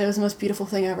was yesterday. It was the most beautiful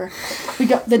thing ever. We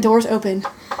got the doors open.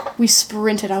 We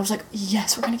sprinted. I was like,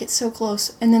 yes, we're going to get so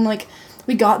close. And then, like,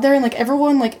 we got there and, like,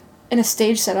 everyone, like, in a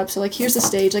stage setup. So, like, here's the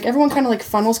stage. Like, everyone kind of, like,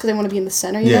 funnels because they want to be in the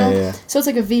center, you know? Yeah. So it's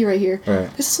like a V right here. Right.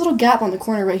 There's this little gap on the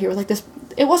corner right here with, like, this...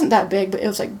 It wasn't that big, but it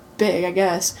was, like, big, I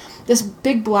guess. This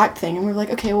big black thing. And we were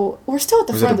like, okay, well, we're still at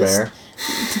the Was it a front of this... bear?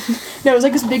 No, it was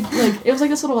like this big, like, it was like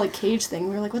this little, like, cage thing.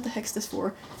 We were like, what the heck's this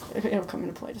for? It'll come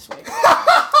into play, just wait.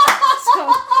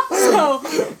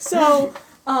 So,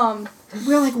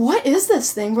 we were like, what is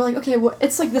this thing? We're like, okay, well,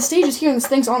 it's like the stage is here and this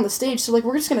thing's on the stage, so, like,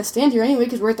 we're just gonna stand here anyway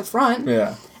because we're at the front.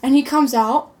 Yeah. And he comes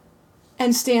out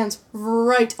and stands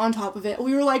right on top of it.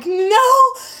 We were like, no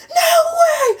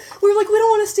way! We were like, we don't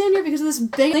want to stand here because of this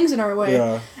big thing's in our way.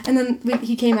 Yeah. And then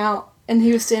he came out and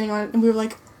he was standing on it and we were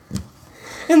like,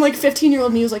 and like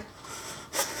 15-year-old me was like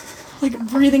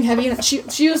breathing heavy, and she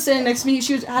was sitting next to me.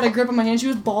 She had a grip on my hand. She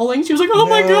was bawling. She was like, "Oh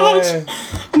my No gosh!" way.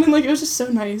 And then like it was just so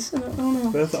nice. And I don't know.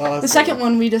 That's awesome. The second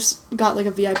one we just got like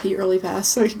a VIP early pass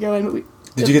so we could go in. But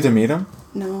Did you get to meet him?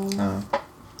 No, Oh.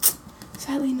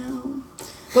 sadly no.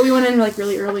 But we went in like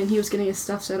really early, and he was getting his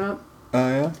stuff set up. Oh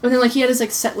yeah. And then like he had his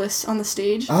like set list on the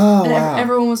stage. Oh, and wow.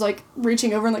 everyone was like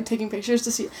reaching over and like taking pictures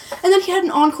to see. And then he had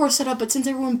an encore set up, but since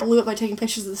everyone blew it by taking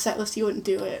pictures of the set list, he wouldn't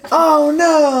do it. Oh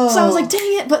no. So I was like,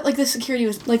 dang it! But like the security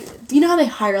was like, you know how they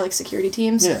hire like security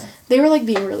teams? Yeah. They were like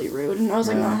being really rude, and I was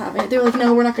like Yeah. not having it. They were like,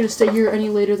 no, we're not going to stay here any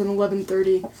later than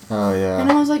 11:30. Oh yeah. And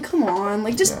I was like, come on,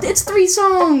 like just Yeah. it's 3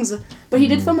 songs. But he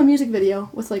did film a music video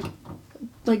with like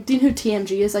do you know who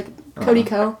TMG is? Like Cody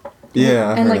Ko.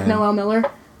 Yeah. I've And heard like of him. Noel Miller.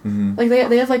 Mhm. Like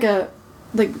they have like a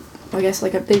I guess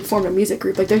like they formed a music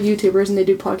group. Like they're YouTubers and they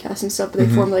do podcasts and stuff. But they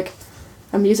formed like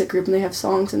a music group and they have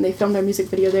songs and they filmed their music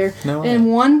video there. No way.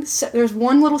 And there's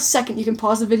one little second you can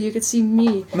pause the video. You can see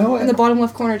me No way. in the bottom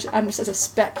left corner. I'm just as a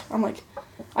speck. I'm like,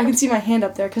 I can see my hand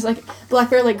up there because like Black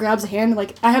Bear like grabs a hand.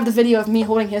 Like I have the video of me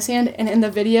holding his hand, and in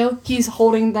the video he's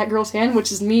holding that girl's hand,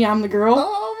 which is me. I'm the girl.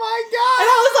 Oh my And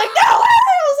I was like, no way! I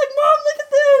was like, Mom, look at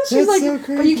this. She's That's like,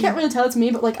 so but you creepy. can't really tell it's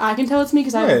me, but like I can tell it's me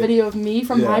because I have a Right. video of me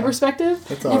from my Yeah. perspective.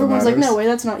 That's And all that everyone's like, no matters. way,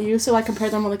 that's not you. So I compare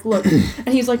them. I'm like, look, and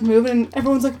he's like moving, and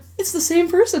everyone's like, it's the same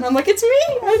person. I'm like, it's me.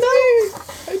 I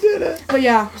know. I did it. But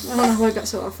yeah, I don't know how I got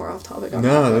so far off topic. on that,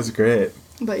 No, but- that's great.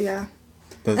 But yeah,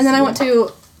 That's, and then I went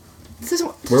to. This is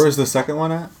Where was the second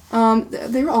one at?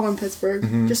 they were all in Pittsburgh,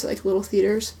 Mhm. just like little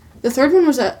theaters. The third one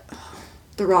was at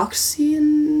the Roxy,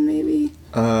 maybe.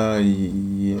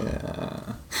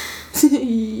 Yeah.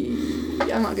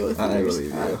 Yeah, I'm not good with I theaters.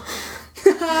 believe you.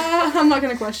 I'm not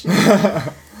gonna question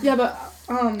it. Yeah, but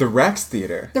The Rex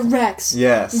Theater. the Rex.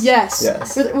 Yes. Yes.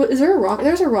 Yes. Is there a rock?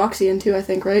 There's a Roxy in too, I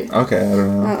think, right? Okay, I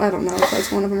don't know. I don't know if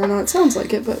that's one of them or not. It sounds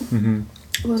like it, but Mm-hmm.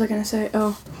 what was I gonna say?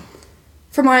 Oh,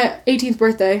 for my 18th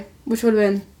birthday, which would have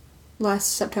been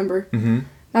last September, Mm-hmm.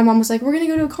 my mom was like, "We're gonna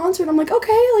go to a concert." I'm like,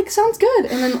 "Okay, like sounds good."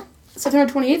 And then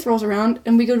September 28th rolls around,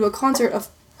 and we go to a concert of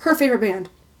her favorite band.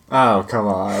 Oh, come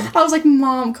on. I was like,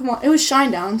 "Mom, come on!" It was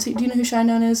Shinedown. So do you know who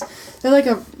Shinedown is? They're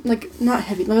like not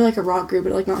heavy. They're like a rock group,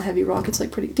 but like not heavy rock. It's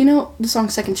like pretty. Do you know the song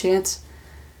 "Second Chance"?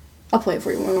 I'll play it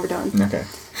for you when we're done. Okay.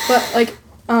 But like,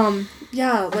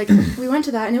 yeah, like we went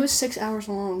to that, and it was 6 hours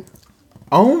long.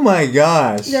 Oh my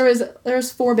gosh. There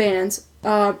was 4 bands: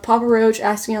 Papa Roach,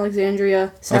 Asking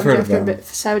Alexandria, heard of them.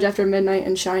 Savage After Midnight,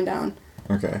 and Shinedown.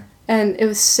 Okay. And it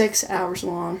was 6 hours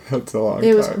long. That's a long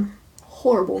It was time.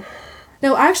 horrible.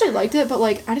 No, I actually liked it, but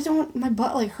like I didn't want my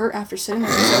butt like hurt after sitting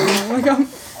there so long.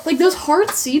 Like those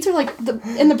hard seats are like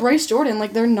in the Bryce Jordan,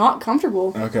 like they're not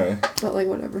comfortable. Okay. But like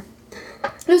whatever.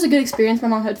 It was a good experience. My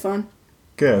mom had fun.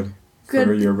 Good. Good.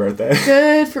 For your birthday.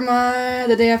 Good for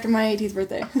the day after my 18th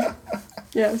birthday.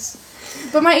 Yes.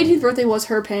 But my 18th birthday was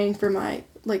her paying for my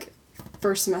like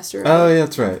first semester. Oh, yeah,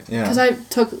 that's right. Yeah. Because I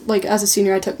took like as a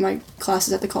senior I took my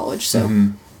classes at the college, so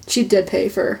Mhm. she did pay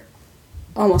for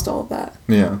almost all of that.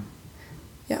 Yeah.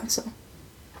 Yeah, so.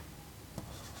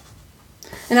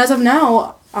 And as of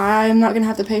now, I'm not going to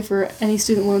have to pay for any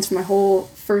student loans for my whole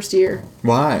first year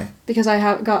Why? because I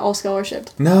have got all scholarship.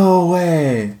 No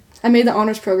way. I made the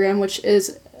honors program, which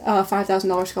is a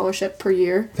 $5,000 scholarship per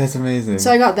year. That's amazing.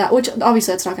 So I got that, which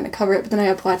obviously that's not going to cover it, but then I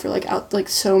applied for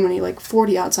so many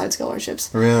 40 outside scholarships,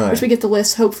 Really? which we get the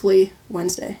list hopefully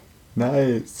Wednesday.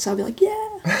 Nice. So I'll be like,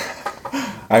 yeah.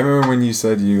 I remember when you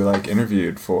said you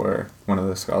interviewed for one of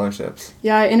the scholarships.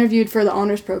 Yeah, I interviewed for the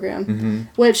honors program, Mm-hmm.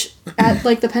 which at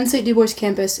the Penn State Du Bois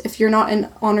campus, if you're not an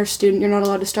honors student, you're not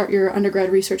allowed to start your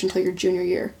undergrad research until your junior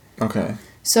year. Okay.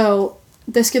 So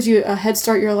this gives you a head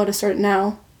start. You're allowed to start it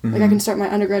now. Like I can start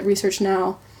my undergrad research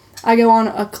now. I go on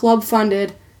a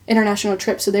club-funded international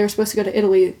trip, so they were supposed to go to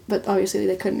Italy, but obviously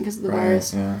they couldn't because of the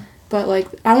virus. Yeah. But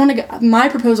I want to go. My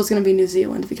proposal is going to be New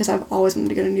Zealand because I've always wanted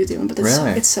to go to New Zealand, but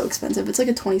Really? it's so expensive. It's like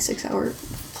a 26-hour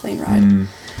plane ride, Mm,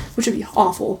 which would be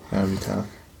awful. that would be tough.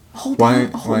 A whole Why-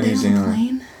 day, a whole why day New on a Zealand?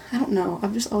 plane? I don't know.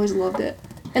 I've just always loved it.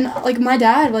 And my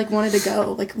dad wanted to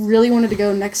go, really wanted to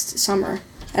go next summer,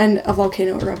 and a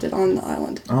volcano erupted on the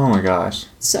island. Oh my gosh.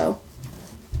 So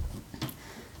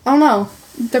I don't know.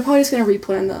 They're probably just gonna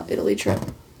replan the Italy trip.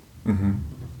 Mm-hmm.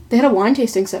 They had a wine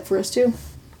tasting set for us too.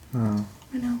 Oh.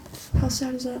 I know. How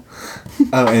sad is that?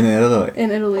 Oh, in Italy.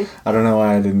 In Italy. I don't know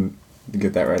why I didn't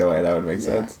get that right away. That would make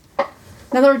Yeah. sense.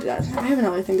 Now that I have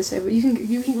another thing to say, but we can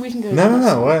go. to No,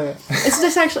 this. what? It's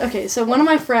just actually okay. So one of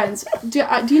my friends. Do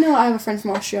you know I have a friend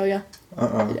from Australia?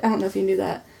 Uh-uh. I don't know if you knew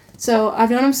that. So I've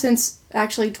known him since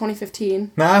actually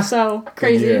 2015. Nah. So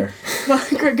crazy. year. But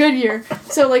good year.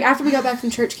 So after we got back from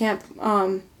church camp,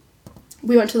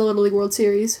 we went to the Little League World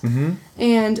Series, Mm-hmm.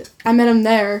 and I met him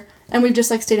there, and we've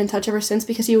just stayed in touch ever since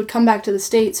because he would come back to the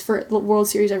States for the World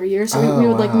Series every year. So we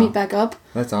would wow. meet back up.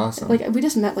 That's awesome. We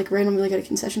just met randomly at a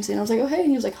concession stand. I was like, oh hey, and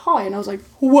he was like, hi, and I was like,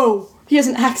 whoa, he has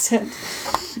an accent.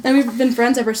 And we've been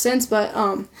friends ever since. But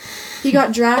he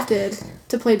got drafted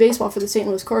to play baseball for the St.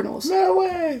 Louis Cardinals. no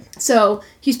way. So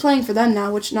he's playing for them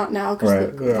now, which not now because Right,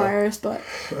 of the yeah. virus. But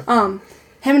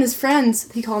him and his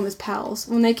friends, he called them his pals.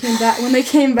 When they came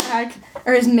back,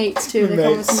 or his mates too. They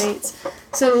call them his mates.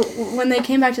 So when they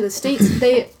came back to the States,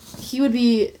 he would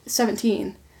be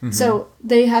 17. Mm-hmm. So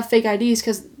they have fake IDs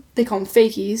because they call them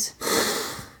fakies.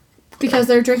 Because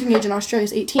their drinking age in Australia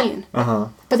is 18. Uh-huh.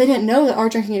 But they didn't know that our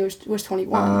drinking age was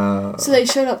 21. So they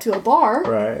showed up to a bar.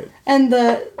 Right. And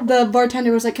the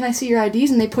bartender was like, can I see your IDs?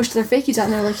 And they pushed their fakies out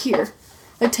and they were like, here,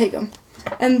 take them.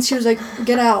 And she was like,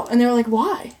 get out. And they were like,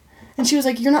 why? And she was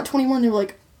like, you're not 21. They were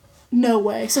like, no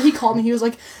way. So he called me. He was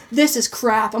like, this is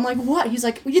crap. I'm like, what? He's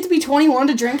like, you have to be 21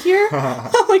 to drink here?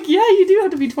 I'm like, yeah, you do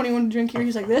have to be 21 to drink here.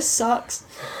 He's like, this sucks.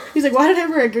 He's like, why did I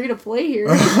ever agree to play here?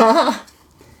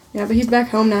 Yeah, but he's back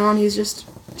home now, and he's just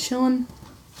chilling.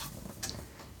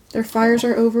 Their fires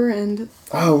are over, and...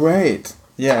 Oh, right.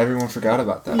 Yeah, everyone forgot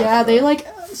about that. Yeah, they, like...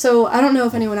 So, I don't know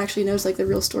if anyone actually knows, like, the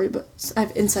real story, but I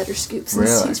have insider scoops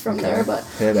since he's from there, but...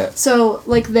 Hit it. So,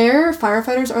 like, their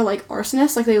firefighters are, like,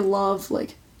 arsonists. Like, they love,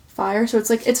 like, fire. So, it's,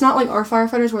 like, it's not like our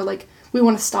firefighters where, like, we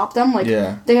want to stop them. Like,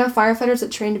 Yeah. they have firefighters that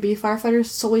train to be firefighters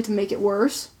solely to make it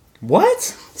worse. What?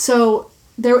 So,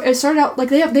 it started out... Like,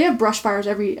 they have brush fires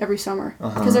every summer.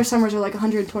 Because their summers are, like,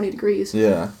 120 degrees.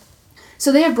 Yeah.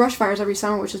 So they have brush fires every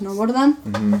summer, which is normal to them.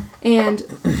 Mm-hmm. And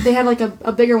they had, like,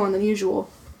 a bigger one than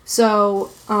usual. So,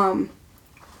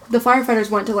 the firefighters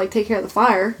went to, like, take care of the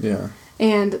fire. Yeah.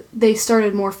 And they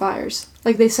started more fires.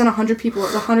 Like, they sent 100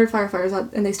 firefighters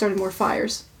out, and they started more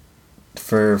fires.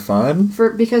 For fun?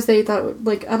 Because they thought,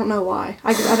 like, I don't know why.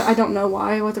 I don't know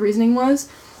why, what the reasoning was.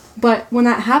 But when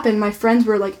that happened, my friends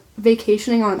were, like,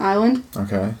 vacationing on an island.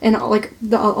 Okay. And, like,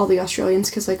 all the Australians,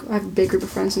 because, like, I have a big group of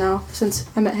friends now since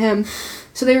I met him.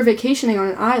 So they were vacationing on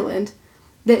an island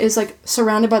that is, like,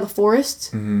 surrounded by the forests.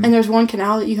 Mm-hmm. And there's one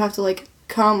canal that you have to, like,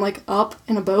 come, like, up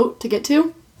in a boat to get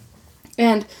to.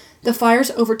 And the fires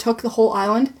overtook the whole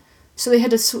island. So they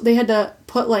had to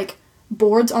put, like,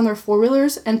 boards on their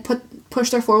four-wheelers and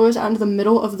push their four-wheelers out into the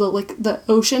middle of the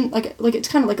ocean. Like it's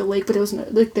kind of like a lake, but it was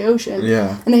like the ocean.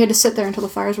 Yeah. And they had to sit there until the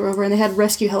fires were over, and they had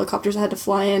rescue helicopters that had to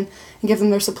fly in and give them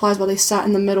their supplies while they sat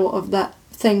in the middle of that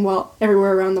thing while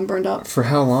everywhere around them burned up. For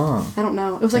how long? I don't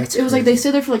know. It was like That's they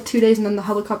stayed there for like 2 days, and then the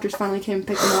helicopters finally came and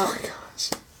picked them up. Oh my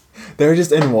gosh. They were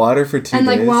just in water for 2 days? And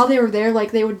like while they were there,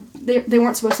 like they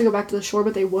weren't supposed to go back to the shore,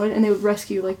 but they would, and they would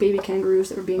rescue like baby kangaroos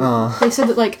that were being. They said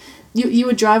that like you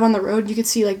would drive on the road, you could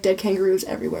see like dead kangaroos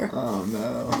everywhere. Oh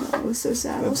no. It was so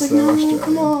sad. That's I was like, so no, Australian.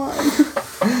 come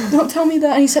on, don't tell me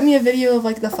that. And he sent me a video of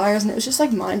like the fires, and it was just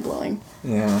like mind blowing.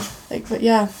 Yeah. Like, but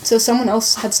yeah, so someone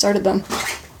else had started them.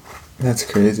 That's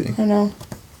crazy. I don't know.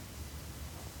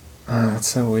 That's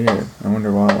so weird. I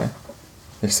wonder why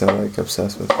they're so like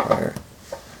obsessed with fire.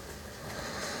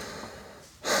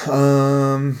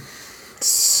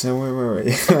 So where were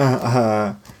we?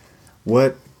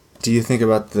 What do you think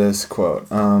about this quote?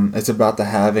 It's about the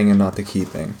having and not the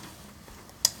keeping.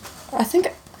 I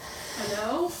think.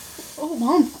 Hello. Oh,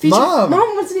 Mom.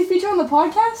 Mom wants to be featured on the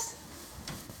podcast.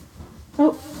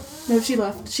 Oh, no, she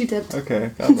left. She dipped.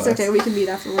 Okay. God It's bless. okay. We can meet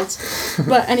afterwards.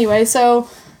 But anyway, so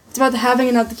it's about the having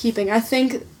and not the keeping. I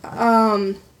think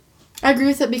I agree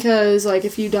with it because like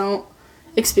if you don't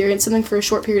experience something for a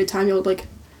short period of time, you'll like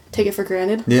take it for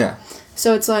granted. Yeah.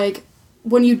 So it's like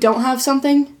when you don't have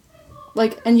something,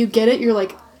 like and you get it, you're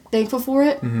like thankful for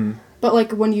it. Mm-hmm. But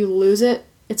like when you lose it,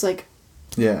 it's like.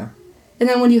 Yeah. And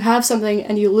then when you have something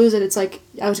and you lose it, it's like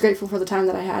I was grateful for the time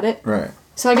that I had it. Right.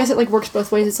 So I guess it like works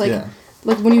both ways. It's like. Yeah.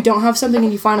 Like, when you don't have something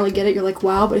and you finally get it, you're like,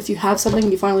 wow. But if you have something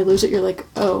and you finally lose it, you're like,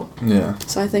 oh. Yeah.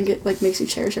 So I think it, like, makes you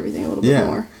cherish everything a little Yeah. bit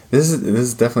more. This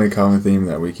is definitely a common theme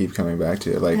that we keep coming back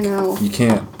to. Like, I know. you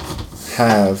can't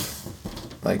have,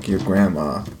 like, your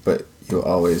grandma, but you'll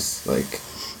always, like...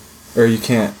 Or you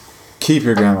can't keep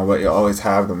your grandma, but you'll always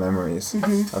have the memories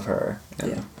of her.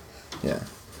 And, yeah.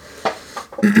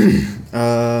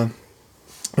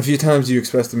 A few times you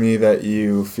expressed to me that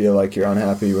you feel like you're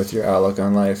unhappy with your outlook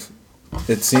on life.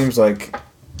 It seems like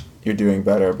you're doing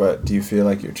better, but do you feel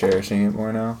like you're cherishing it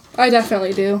more now? I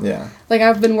definitely do. Yeah. Like,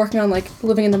 I've been working on, like,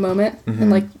 living in the moment and,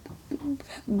 like,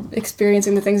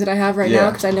 experiencing the things that I have right now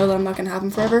because I know that I'm not going to have them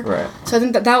forever. Right. So I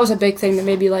think that was a big thing that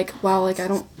made me, like, wow, like, I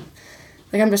don't...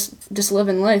 Like, I'm just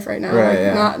living life right now. Right, like,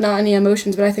 yeah. Not any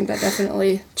emotions, but I think that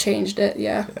definitely changed it,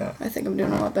 yeah. I think I'm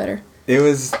doing a lot better.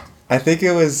 I think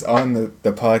it was on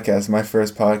the podcast, my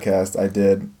first podcast I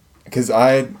did, because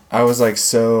I was like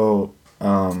so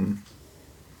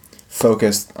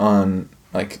focused on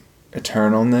like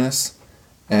eternalness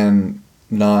and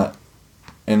not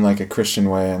in like a Christian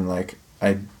way, and like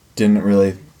I didn't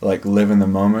really like live in the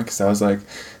moment because I was like,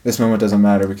 this moment doesn't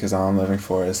matter because all I'm living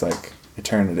for is like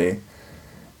eternity.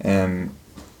 And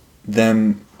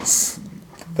then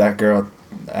that girl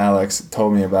Alex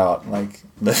told me about like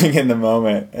living in the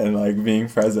moment and like being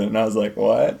present, and I was like,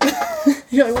 what?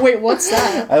 You're like, wait, what's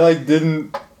that?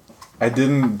 I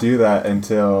didn't do that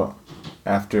until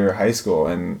after high school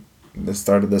and the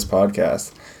start of this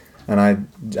podcast, and I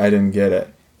didn't get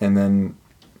it. And then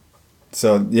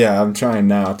so yeah, I'm trying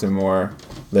now to more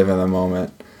live in the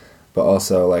moment, but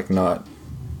also like not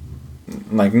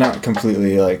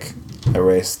completely like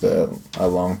erase a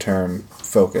long-term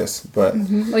focus, but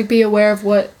Like, be aware of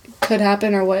what could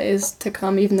happen or what is to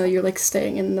come, even though you're like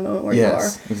staying in the moment where you are.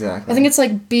 Exactly. I think it's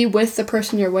like be with the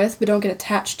person you're with, but don't get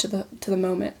attached to the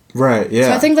moment. Right. Yeah.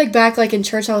 So I think like back like in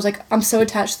church, I was like, I'm so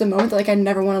attached to the moment that like I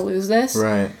never want to lose this.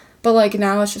 Right. But like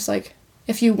now it's just like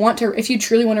if you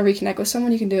truly want to reconnect with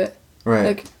someone, you can do it. Right.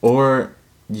 Like, or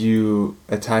you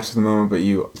attach to the moment, but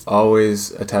you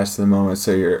always attach to the moment,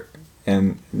 so you're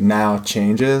and now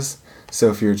changes.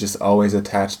 So if you're just always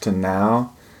attached to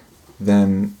now,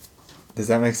 then does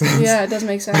that make sense? yeah, it does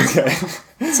make sense.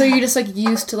 Okay. So you're just like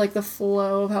used to like the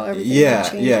flow of how everything Yeah,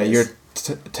 changes. yeah, you're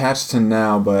attached to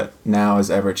now, but now is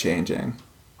ever changing.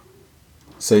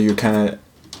 So you're kind of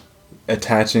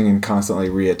attaching and constantly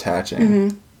reattaching.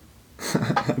 Mm-hmm.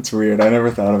 It's weird. I never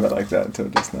thought of it like that until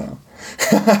just now.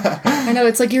 I know,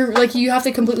 it's like you have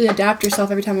to completely adapt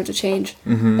yourself every time there's a change.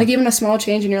 Mm-hmm. Like even a small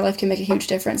change in your life can make a huge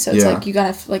difference. So it's Yeah. like you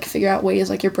gotta like figure out ways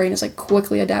like your brain is like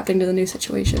quickly adapting to the new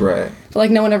situation. Right. But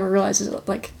like no one ever realizes it.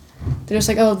 Like they're just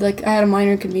like, oh, like I had a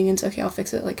minor inconvenience. Okay, I'll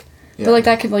fix it. Like, Yeah. but like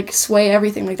that could like sway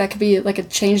everything. Like that could be like a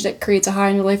change that creates a high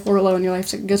in your life or a low in your life.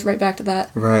 So it goes right back to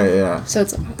that. Right, yeah. So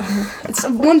it's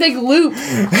one big loop.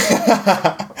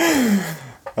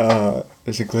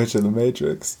 There's a glitch in the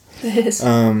Matrix. It is.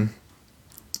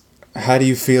 How do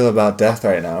you feel about death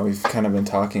right now? We've kind of been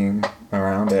talking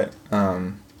around it.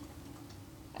 Am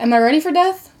I ready for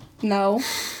death? No.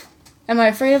 Am I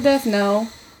afraid of death? No.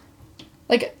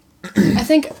 Like, I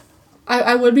think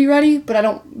I would be ready, but I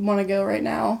don't want to go right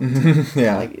now.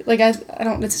 Yeah. Like I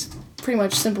don't. It's pretty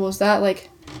much simple as that. Like,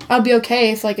 I'd be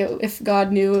okay if like if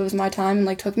God knew it was my time and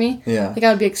like took me. Yeah. Like I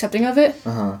would be accepting of it.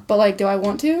 Uh-huh. But like, do I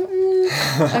want to?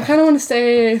 I kind of want to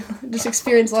stay, just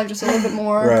experience life just a little bit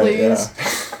more, Right, please.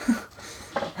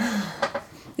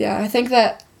 Yeah, I think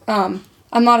that I'm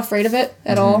not afraid of it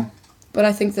at all, but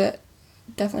I think that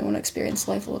definitely want to experience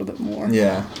life a little bit more.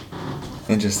 Yeah.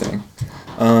 Interesting.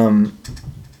 I'm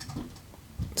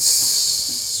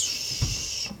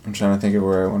trying to think of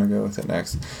where I want to go with it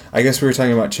next. I guess we were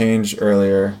talking about change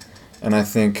earlier, and I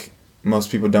think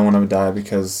most people don't want to die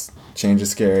because change is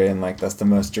scary, and like that's the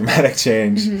most dramatic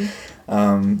change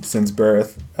since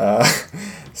birth.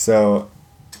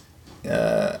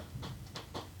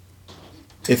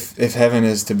 If heaven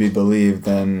is to be believed,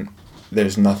 then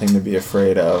there's nothing to be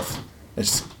afraid of.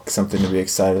 It's something to be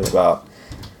excited about.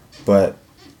 But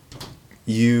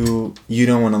you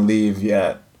don't want to leave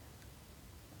yet.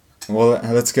 Well,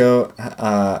 let's go.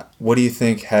 What do you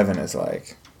think heaven is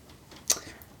like?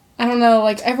 I don't know,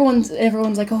 like everyone's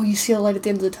like, oh, you see a light at the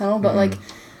end of the tunnel, but like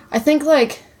I think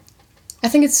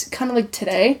it's kind of like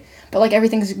today, but like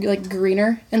everything's like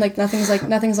greener and like nothing's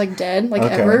like dead, like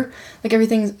Okay. ever. Like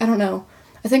everything's, I don't know.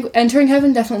 I think entering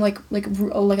heaven definitely like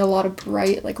a lot of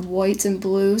bright like whites and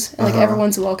blues, and like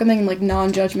everyone's welcoming and like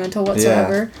non-judgmental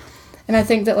whatsoever. And I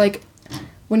think that like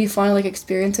when you finally like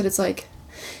experience it, it's like,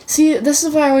 see, this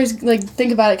is why I always like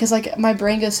think about it, because like my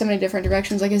brain goes so many different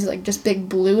directions. Like, is it like just big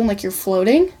blue and like you're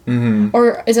floating,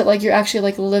 or is it like you're actually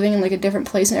like living in like a different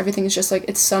place and everything's just like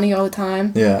it's sunny all the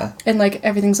time, Yeah. and like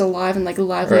everything's alive and like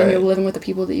lively, and Right. you're living with the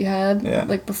people that you had Yeah.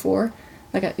 like before.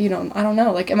 Like, I don't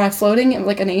know. Like, am I floating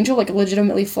like an angel, like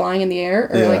legitimately flying in the air,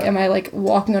 or like Yeah. am I like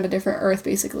walking on a different earth,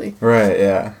 basically? Right,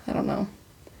 yeah. I don't know.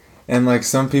 And like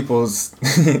some people's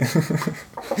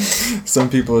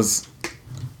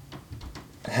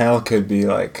hell could be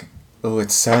like, oh,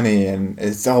 it's sunny and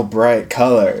it's all bright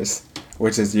colors,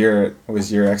 which was your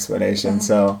explanation.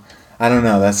 So I don't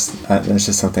know. That's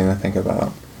just something to think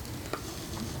about.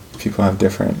 People have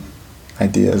different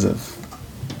ideas of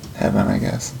heaven, I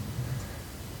guess.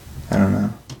 I don't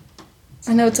know.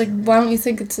 I know, it's like, why don't you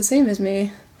think it's the same as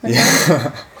me? Like,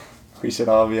 Yeah. We should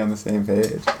all be on the same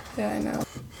page. yeah, I know.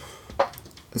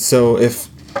 So if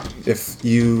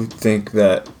you think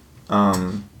that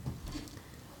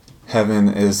heaven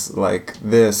is like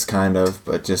this kind of,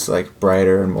 but just like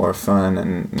brighter and more fun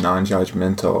and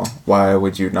non-judgmental, why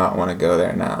would you not want to go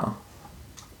there now?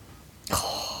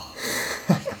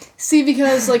 See,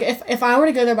 because like if I were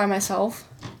to go there by myself,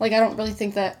 like I don't really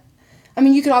think that. I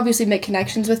mean, you could obviously make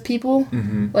connections with people.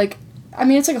 Like, I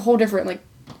mean, it's like a whole different like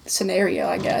scenario,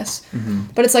 I guess.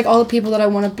 But it's like all the people that I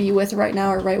want to be with right now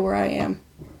are right where I am.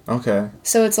 Okay.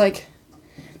 So it's like,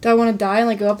 do I want to die and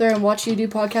like go up there and watch you do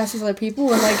podcasts with other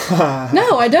people? And like,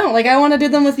 no, I don't. Like, I want to do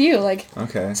them with you. Like,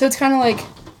 Okay. so it's kind of like,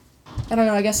 I don't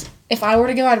know. I guess if I were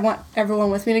to go, I'd want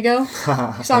everyone with me to go.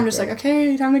 So I'm just like,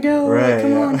 okay, time to go. Right, Like,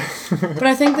 come yeah. on. But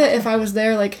I think that if I was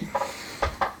there, like,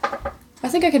 I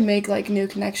think I could make like new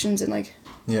connections and like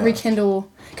Yeah. rekindle,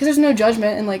 because there's no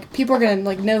judgment and like people are gonna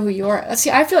like know who you are.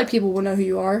 See, I feel like people will know who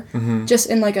you are just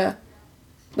in like a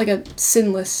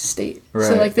sinless state. So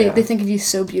Right, like yeah. they think of you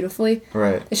so beautifully.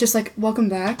 Right. It's just like, welcome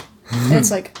back. And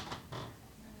it's like,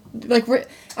 like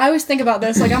I always think about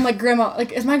this. Like I'm like, grandma.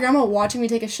 Like is my grandma watching me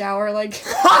take a shower? Like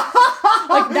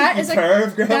that is like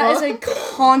Perv, grandma. that is a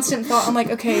constant thought. I'm like,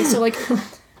 okay, so like.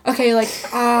 Okay, like,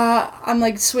 I'm,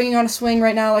 like, swinging on a swing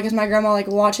right now, like, is my grandma, like,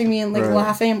 watching me and, like, Right.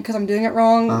 laughing because I'm doing it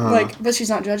wrong? Uh-huh. Like, but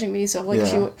she's not judging me, so, like,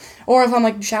 Yeah. or if I'm,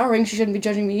 like, showering, she shouldn't be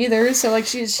judging me either, so, like,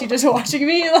 she just watching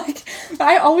me, like,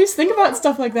 I always think about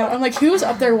stuff like that. I'm like, who's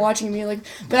up there watching me? Like,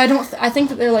 but I think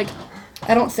that they're, like,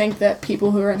 I don't think that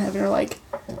people who are in heaven are, like,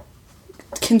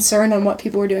 concerned on what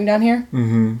people are doing down here.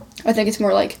 Mm-hmm. I think it's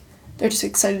more, like, they're just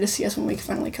excited to see us when we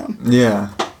finally come. Yeah.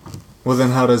 Well,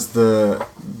 then how does the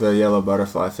yellow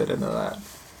butterfly fit into that?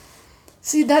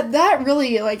 See, that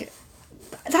really, like,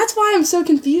 that's why I'm so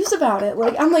confused about it.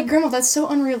 Like, I'm like, Grandma, that's so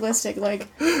unrealistic. Like,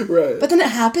 Right. but then it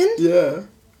happened. Yeah.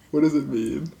 What does it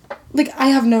mean? Like, I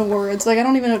have no words. Like, I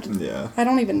don't even know. Yeah. I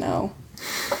don't even know.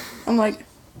 I'm like,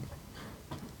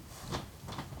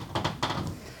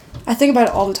 I think about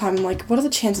it all the time. I'm like, what are the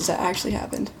chances that actually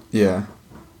happened? Yeah.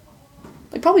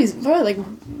 Like, probably like,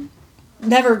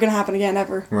 never gonna happen again,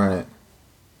 ever. Right.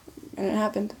 And it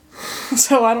happened.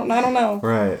 So I don't know.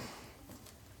 Right.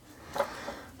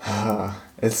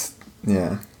 It's,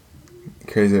 yeah,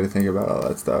 crazy to think about all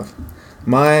that stuff.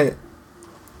 I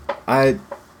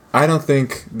don't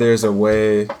think there's a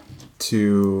way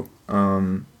to,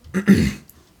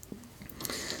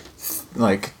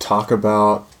 like, talk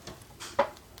about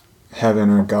heaven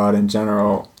or God in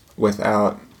general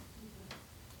without,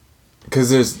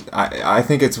 because I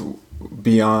think it's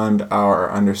beyond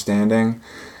our understanding,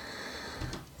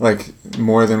 like,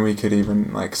 more than we could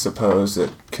even, like, suppose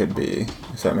it could be,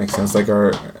 if that makes sense. Like,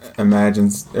 our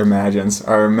imaginations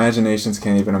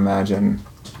can't even imagine,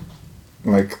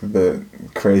 like, the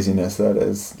craziness that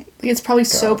is. It's probably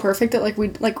so God. perfect that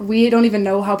we don't even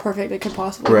know how perfect it could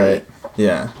possibly Right. be.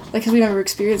 Yeah. Like, because we never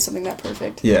experienced something that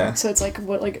perfect. Yeah. So it's like,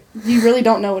 what, like, you really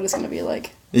don't know what it's gonna be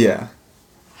like. Yeah.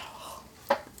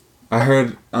 I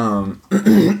heard a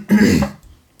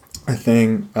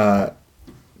thing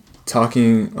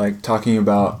talking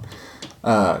about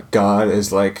God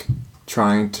is like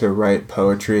trying to write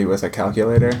poetry with a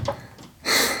calculator.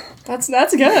 That's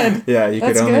good. Yeah, you could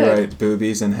That's only good. write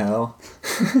boobies in hell.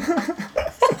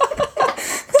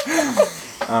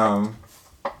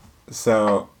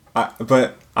 So,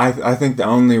 I think the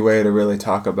only way to really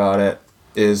talk about it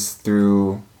is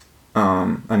through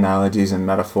analogies and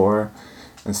metaphor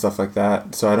and stuff like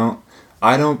that. So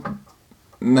I don't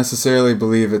necessarily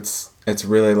believe it's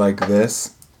really like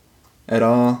this at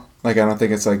all. Like, I don't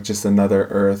think it's like just another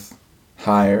Earth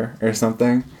higher or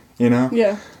something, you know?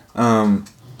 Yeah.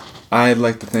 I'd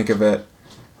like to think of it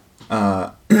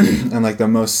in like the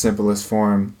most simplest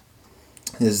form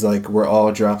is like we're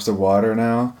all drops of water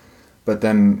now, but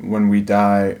then when we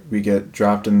die, we get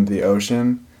dropped into the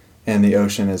ocean, and the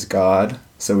ocean is God.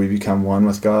 So we become one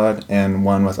with God and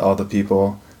one with all the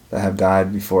people that have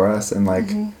died before us, and like,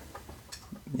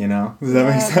 you know, does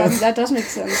that make sense? That does make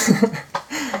sense.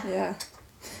 Yeah.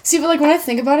 See, but like when I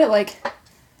think about it, like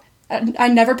I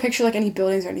never picture like any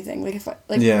buildings or anything. Like if I,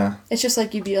 like Yeah. it's just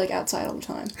like you'd be like outside all the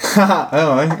time.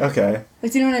 Oh, okay.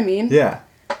 Like, do you know what I mean? Yeah.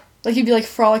 Like you'd be like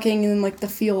frolicking in like the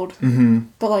field, Mm-hmm.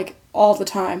 but like all the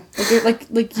time. Like you're,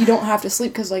 like you don't have to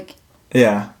sleep because like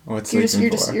Yeah. What's you're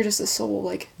sleeping just for? you're just a soul.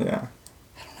 Like Yeah.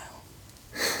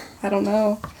 I don't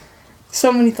know.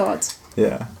 So many thoughts.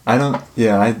 Yeah. I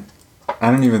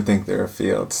don't even think there are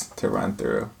fields to run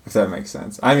through, if that makes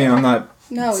sense. I mean, I'm not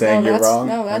saying you're that's wrong.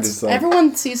 no, I'm that's just like,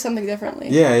 everyone sees something differently.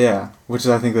 Yeah, yeah. Which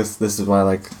I think this is why,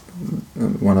 like,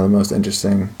 one of the most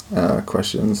interesting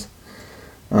questions.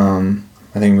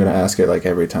 I think I'm gonna ask it like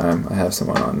every time I have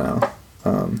someone on now.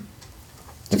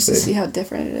 Just to see how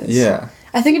different it is. Yeah.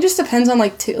 I think it just depends on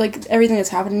like everything that's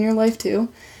happened in your life too,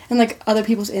 and like other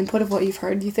people's input of what you've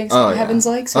heard. You think heaven's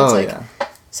like? So it's like,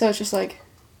 so it's just like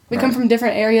we come Right. from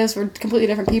different areas. We're completely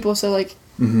different people. So like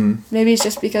Mm-hmm. maybe it's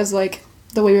just because like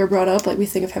the way we were brought up, like we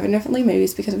think of heaven differently. Maybe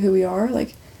it's because of who we are,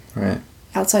 like Right.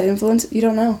 outside influence. You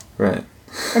don't know. Right.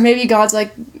 Or maybe God's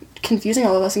like confusing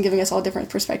all of us and giving us all different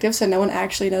perspectives, so no one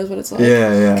actually knows what it's like.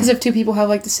 Yeah, yeah. Because if two people have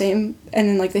like the same, and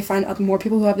then like they find out more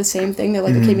people who have the same thing, they're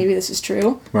like, okay, maybe this is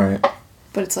true. Right.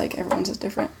 But it's like everyone's just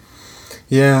different.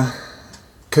 Yeah.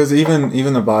 Because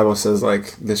even the Bible says,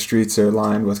 like, the streets are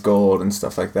lined with gold and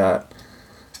stuff like that.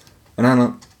 And I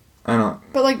don't...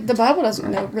 But like the Bible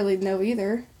doesn't really know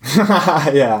either.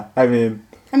 Yeah, I mean...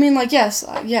 I mean, like, yes,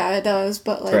 yeah, it does,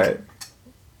 but like... Right.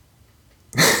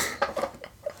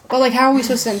 But like, how are we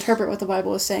supposed to interpret what the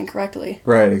Bible is saying correctly?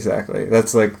 Right, exactly.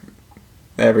 That's, like,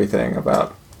 everything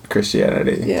about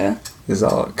Christianity. Yeah. Is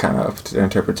all kind of up to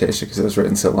interpretation because it was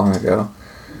written so long ago.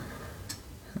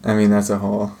 I mean, that's a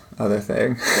whole other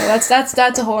thing. Yeah,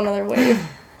 that's a whole nother wave.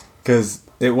 Because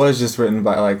it was just written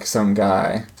by like some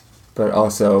guy, but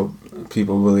also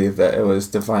people believe that it was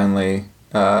divinely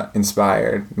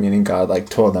inspired, meaning God like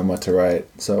told them what to write.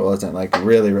 So it wasn't like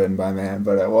really written by man,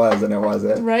 but it was, and it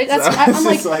wasn't. Right? That's So I'm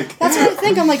it's like, just that's what I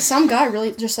think. I'm like, some guy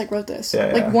really just like wrote this. Yeah,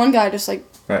 like yeah. one guy just like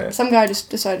right. some guy just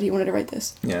decided he wanted to write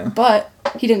this. Yeah. But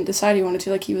he didn't decide he wanted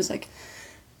to. Like he was like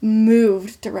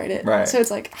moved to write it. Right. So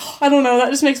it's like I don't know.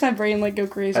 That just makes my brain like go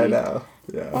crazy. I know.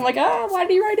 Yeah. I'm like, why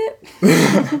did he write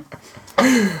it?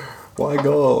 Why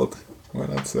gold? Why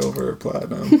not silver or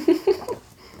platinum?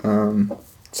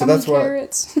 So How that's many why.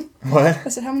 carrots? What? I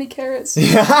said, how many carrots?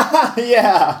 Yeah.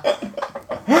 Yeah.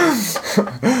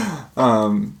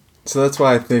 So that's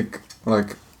why I think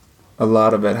like a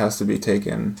lot of it has to be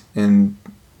taken in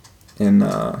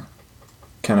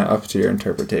kind of up to your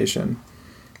interpretation.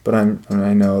 But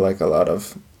I know like a lot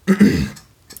of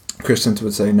Christians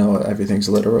would say no, everything's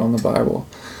literal in the Bible.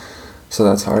 So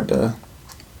that's hard to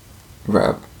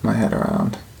wrap my head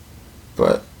around.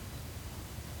 But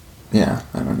yeah,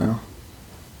 I don't know.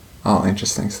 All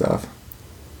interesting stuff.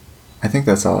 I think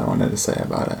that's all I wanted to say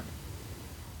about it.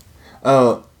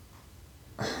 Oh,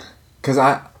 because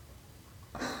I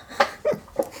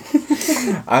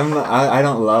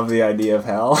don't love the idea of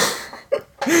hell.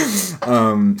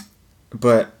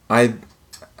 But I'm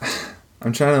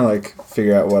trying to like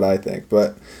figure out what I think,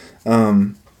 but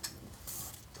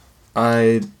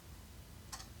I'd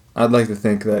like to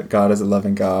think that God is a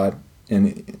loving God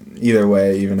in either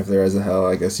way, even if there is a hell.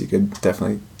 I guess you could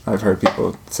definitely, I've heard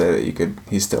people say that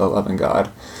he's still a loving God,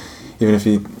 even if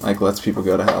he like lets people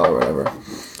go to hell or whatever.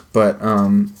 But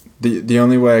the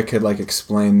only way I could like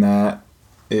explain that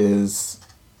is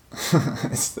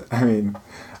I mean,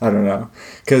 I don't know,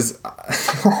 because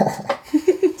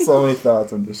so many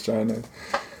thoughts. I'm just trying to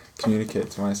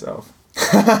communicate to myself.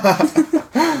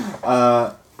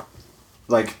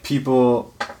 Like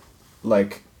people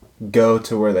like go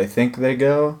to where they think they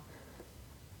go.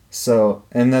 So,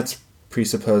 and that's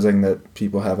presupposing that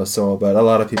people have a soul, but a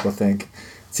lot of people think,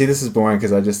 see, this is boring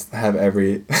because I just have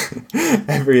every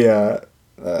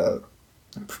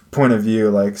point of view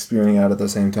like spewing out at the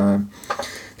same time.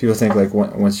 People think like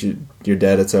once you're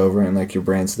dead, it's over, and like your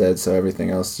brain's dead, so everything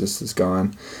else just is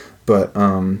gone. But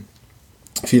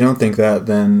if you don't think that,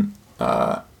 then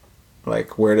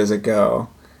like where does it go?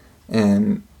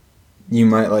 And you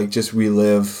might like just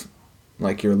relive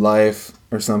like your life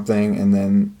or something, and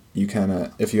then you kind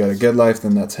of, if you had a good life,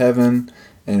 then that's heaven,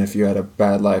 and if you had a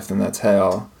bad life, then that's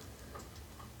hell.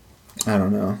 I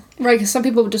don't know. Right, because some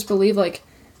people just believe like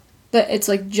that it's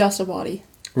like just a body.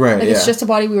 Right. Like yeah. it's just a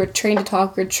body. We were trained to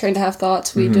talk. We were trained to have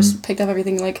thoughts. We just picked up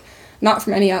everything like not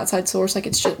from any outside source. Like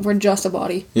it's just we're just a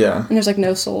body. Yeah. And there's like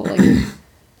no soul. Like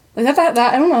like that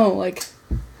I don't know. Like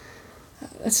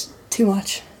that's too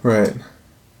much. Right.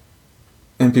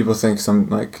 And people think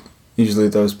usually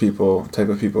those type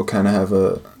of people kind of have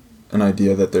an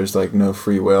idea that there's like no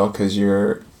free will because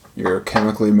you're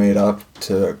chemically made up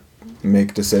to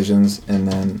make decisions, and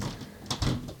then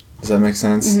does that make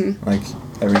sense? Mm-hmm. Like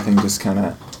everything just kind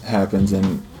of happens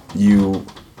and you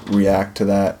react to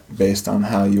that based on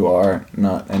how you are,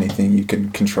 not anything you can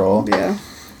control. Yeah.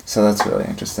 So that's really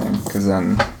interesting because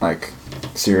then like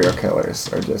serial killers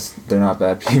are just, they're not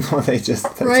bad people, that's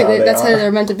Right, that's how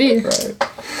they're meant to be. Right.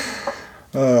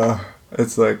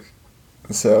 It's like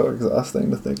so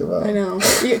exhausting to think about. I know.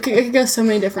 It could go so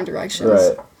many different directions.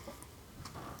 Right.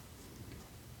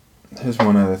 There's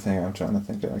one other thing I'm trying to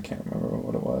think of. I can't remember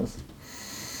what it was.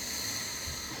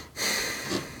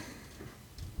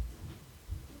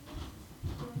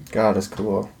 God is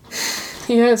cool.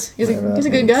 He is. He's a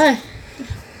good guy.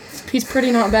 He's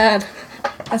pretty not bad.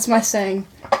 That's my saying.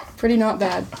 Pretty not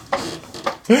bad.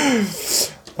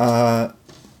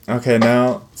 Okay,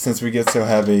 now since we get so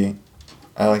heavy,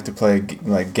 I like to play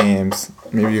like games.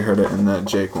 Maybe you heard it in the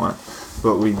Jake one,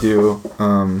 but we do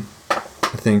a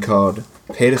thing called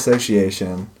paid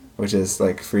association, which is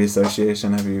like free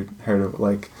association. Have you heard of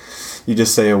like you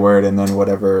just say a word and then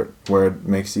whatever word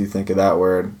makes you think of that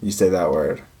word, you say that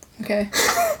word. Okay.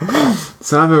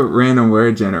 So I have a random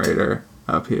word generator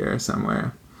up here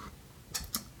somewhere.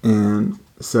 And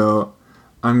so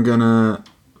I'm gonna,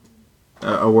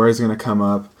 a word's gonna come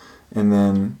up, and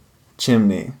then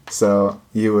chimney. So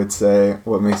you would say,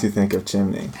 what makes you think of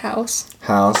chimney? House.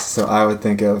 House. So I would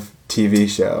think of TV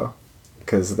show,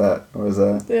 because that was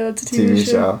a Yeah, that's a TV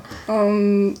show.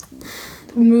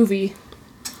 Movie.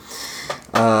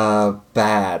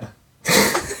 Bad.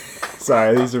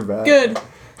 Sorry, these are bad. Good.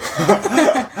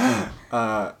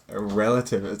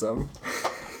 Relativism.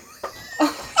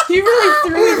 You really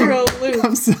threw me through a loop.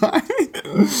 I'm sorry.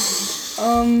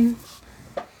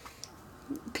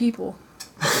 People.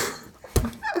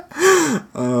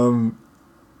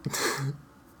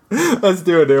 Let's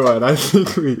do a new one. I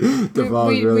think we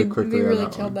devolved really quickly. We on really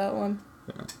that killed one. that one.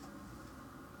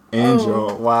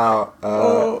 Angel. Oh. Wow.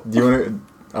 Oh. Do you want to?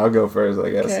 I'll go first, I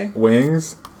guess. Okay.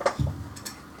 Wings.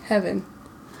 Heaven.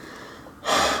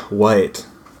 White.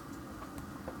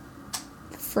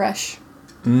 Fresh.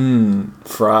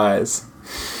 Fries.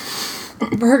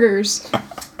 Burgers.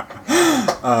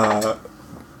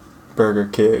 Burger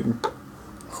King.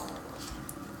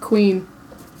 Queen.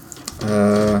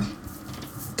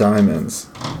 Diamonds.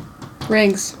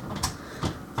 Rings.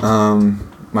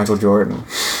 Michael Jordan.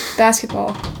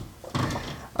 Basketball.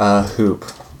 Hoop.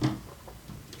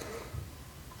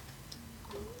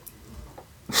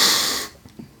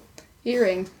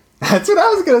 Earring. That's what I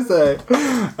was gonna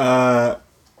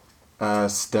say.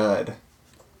 Stud.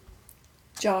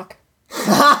 Jock.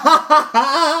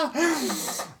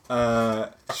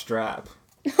 Strap.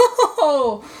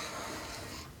 Oh.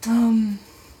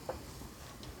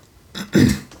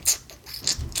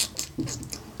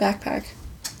 Backpack.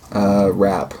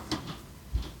 Wrap.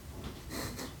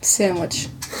 Sandwich.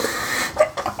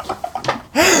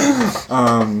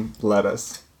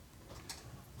 Lettuce.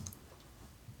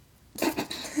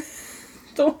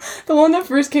 The one that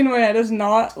first came to my head is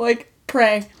not like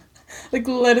pray. Like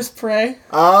lettuce pray.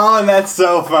 Oh, that's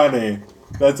so funny.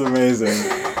 That's amazing.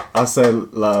 I'll say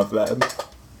love then.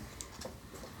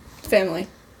 Family.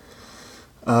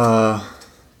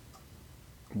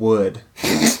 Wood.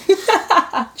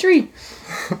 Tree.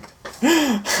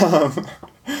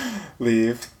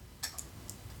 Leave.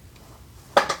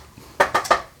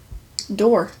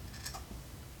 Door.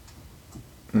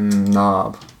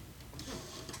 Knob.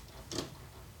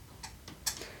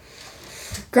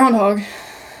 Groundhog.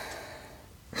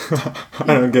 I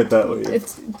don't get that leave.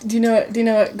 It's do you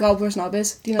know what gobbler's knob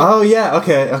is? Do you know? Oh yeah,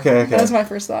 okay. That was my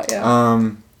first thought,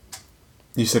 yeah.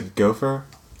 You said gopher?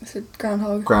 I said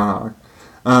groundhog. Groundhog.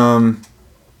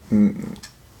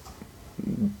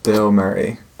 Bill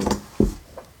Murray.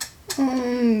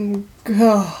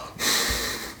 Oh.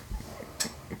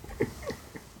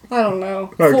 I don't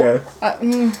know. Okay.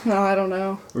 No, I don't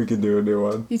know. We can do a new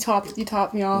one. You topped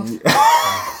me off.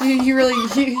 you really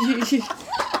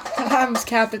I was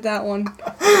capped at that one.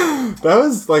 That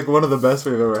was like one of the best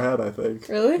we've ever had, I think.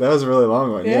 Really? That was a really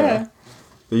long one. Yeah.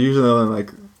 They're usually only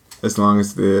like as long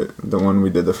as the one we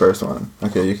did the first one.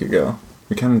 Okay, you could go.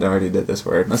 We kind of already did this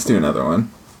word. Let's do another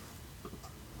one.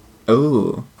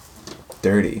 Ooh,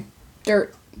 dirty.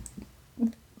 Dirt.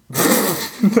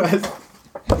 That's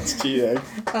cheating.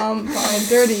 Fine.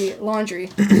 Dirty. Laundry.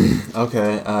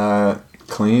 Okay.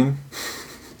 Clean.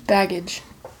 Baggage.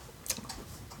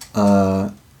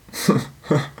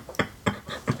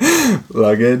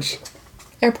 Luggage.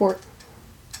 Airport.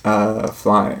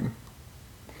 Flying.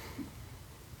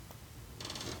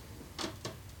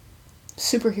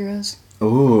 Superheroes.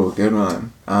 Ooh, good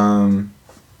one.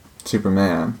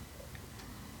 Superman.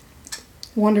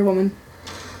 Wonder Woman.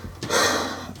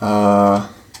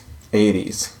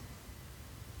 80s.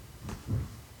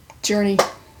 Journey.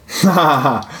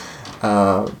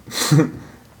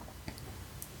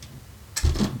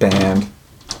 Band.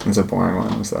 It's a boring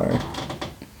one, I'm sorry.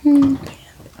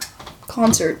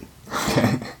 Concert.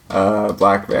 Okay.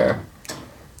 Black Bear.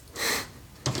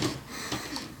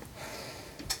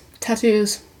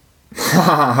 Tattoos.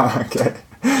 Okay.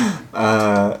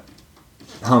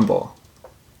 Humble.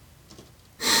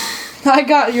 I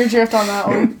got your drift on that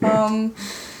one.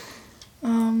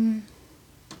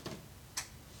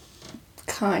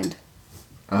 Kind.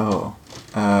 Oh.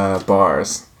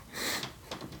 Bars.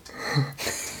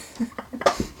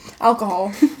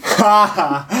 Alcohol.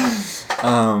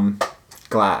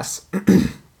 Glass.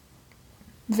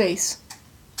 Vase.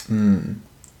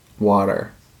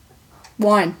 Water.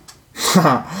 Wine.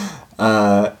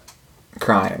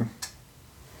 Crying.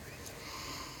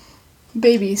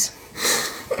 Babies.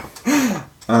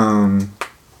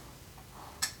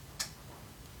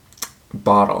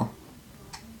 Bottle.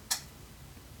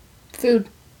 Food.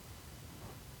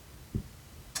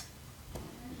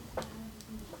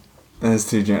 That's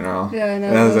too general. Yeah, I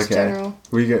know. That was That's okay. general.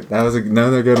 That was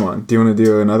another good one. Do you want to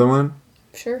do another one?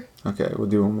 Sure. Okay, we'll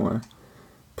do one more.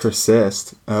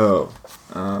 Persist. Oh.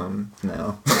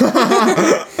 No.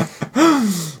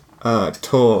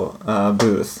 Toll.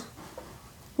 Booth.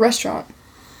 Restaurant.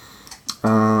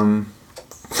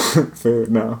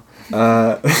 Food. No.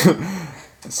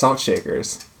 Salt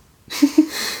shakers.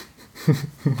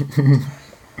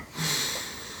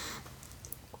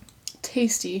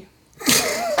 Tasty.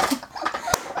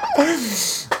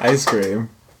 Ice cream.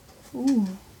 Ooh.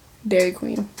 Dairy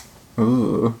Queen.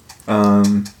 Ooh.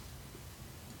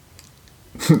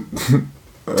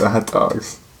 Hot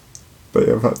dogs. They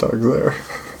have hot dogs there.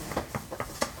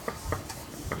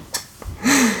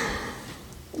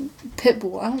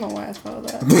 Pitbull. I don't know why I thought of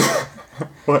that.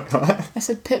 What? I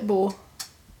said pitbull.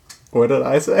 What did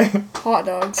I say? Hot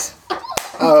dogs.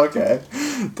 Oh, okay.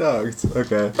 Dogs.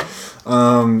 Okay.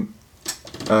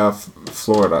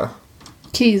 Florida.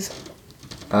 Keys.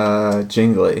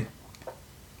 Jingly.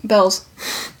 Bells.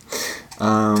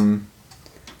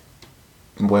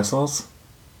 Whistles.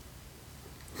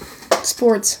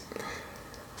 Sports.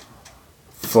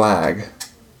 Flag.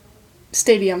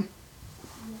 Stadium.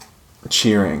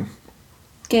 Cheering.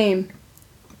 Game.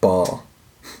 Ball.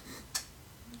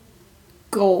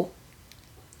 Goal.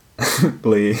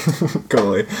 Lee.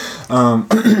 Goalie.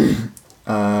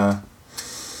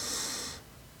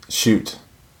 Shoot.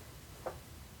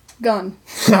 Gun.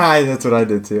 That's what I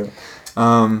did too.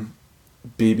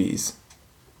 BBs.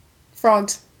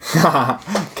 Frogs.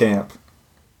 Camp.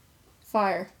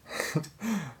 Fire.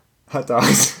 Hot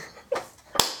dogs.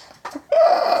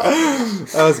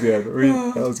 That was good.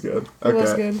 That was good. It Okay.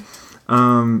 was good.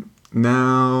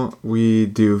 Now we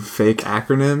do fake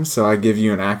acronyms. So I give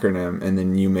you an acronym and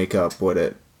then you make up what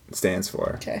it stands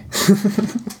for. Okay.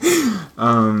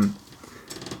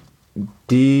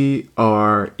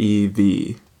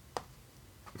 DREV.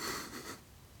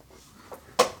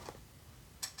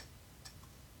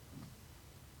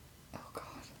 Oh God.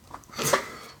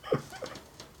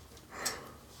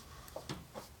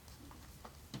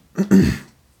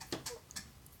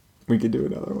 We could do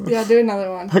another one. Yeah, do another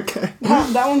one. Okay.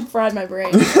 That one fried my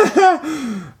brain.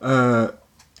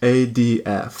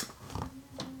 ADF.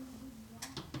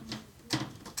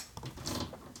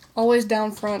 Always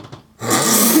down front.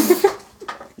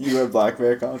 You at Black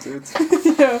Bear concerts?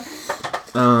 Yeah.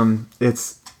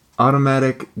 It's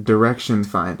automatic direction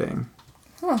finding.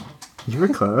 Huh. You were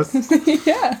close.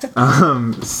 Yeah.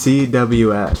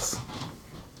 CWS.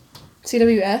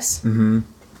 CWS. Mm-hmm.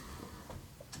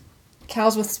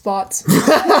 Cows with spots.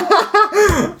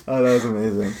 Oh, that was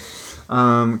amazing.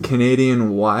 Canadian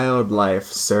Wildlife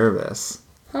Service.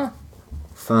 Huh.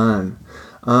 Fun.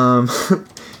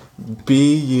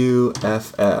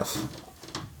 BUFF.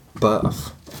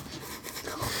 Buff.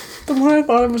 The one I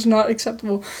thought of was not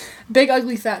acceptable. Big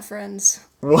ugly fat friends.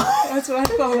 What? That's what I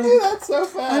thought of. That's so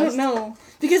fast. I don't know.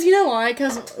 Because you know why?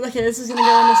 Because, okay, this is going to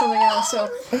go into something else. So,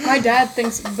 my dad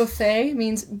thinks buffet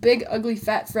means big, ugly,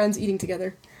 fat friends eating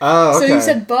together. Oh, okay. So he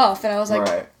said buff, and I was like,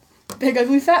 right. big,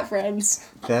 ugly, fat friends.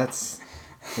 That's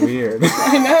weird.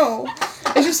 I know.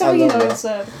 It's just something I you love know that. it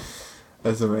said.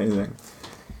 That's amazing.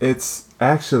 It's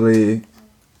actually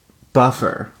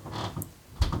buffer.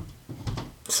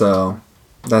 So,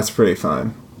 that's pretty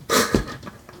fun.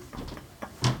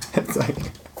 It's like...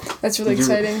 That's really Did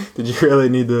you- exciting. Did you really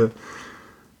need to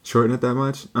shorten it that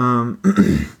much?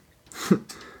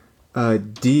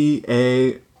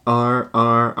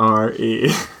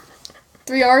 DARRRE.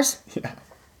 3 R's? Yeah.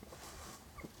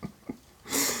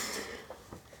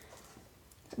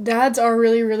 Dads are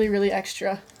really, really, really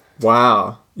extra.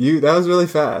 Wow. That was really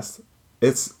fast.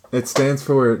 It stands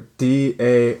for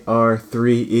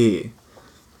DAR3E.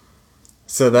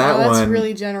 So that That's one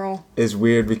really general. is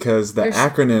weird because the There's-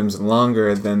 acronym's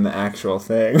longer than the actual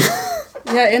thing.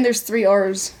 Yeah, and there's 3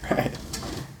 R's. Right.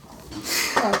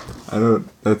 Huh.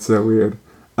 That's so weird.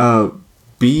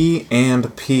 B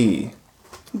and P.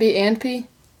 B and P?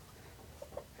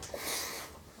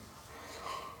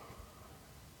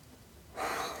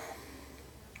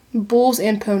 Bulls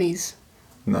and ponies.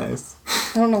 Nice.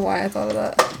 I don't know why I thought of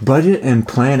that. Budget and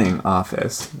Planning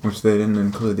Office, which they didn't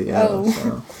include the L. Oh.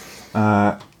 So.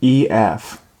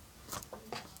 EF.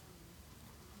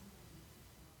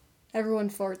 Everyone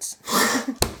farts.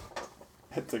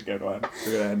 That's a good one.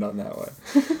 We're gonna end on that one.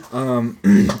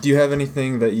 Do you have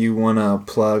anything that you wanna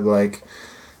plug, like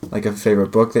a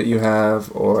favorite book that you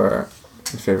have, or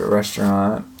a favorite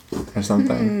restaurant, or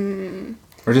something,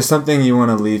 or just something you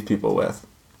want to leave people with?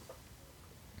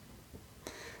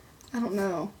 I don't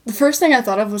know. The first thing I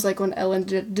thought of was like when Ellen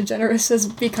DeGeneres says,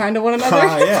 "Be kind to one another."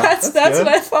 Yeah, that's good. what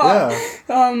I thought.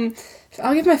 Yeah.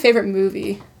 I'll give my favorite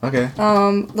movie. Okay.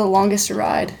 The Longest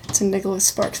Ride. It's a Nicholas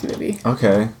Sparks movie.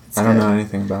 Okay. I don't good. know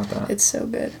anything about that. It's so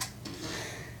good.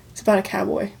 It's about a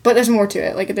cowboy, but there's more to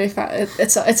it. Like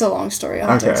it's a long story. I'll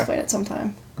have to Okay. explain it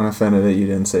sometime. I'm offended that you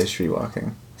didn't say Street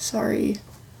Walking. Sorry.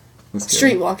 It's good.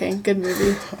 Street Walking. Good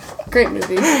movie. Great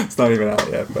movie. It's not even out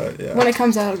yet, but yeah. When it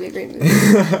comes out, it'll be a great movie.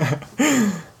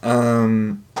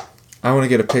 I want to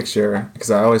get a picture because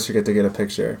I always forget to get a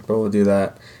picture, but we'll do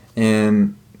that.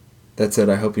 And that's it.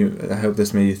 I hope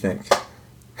this made you think.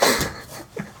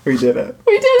 We did it.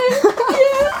 We did it.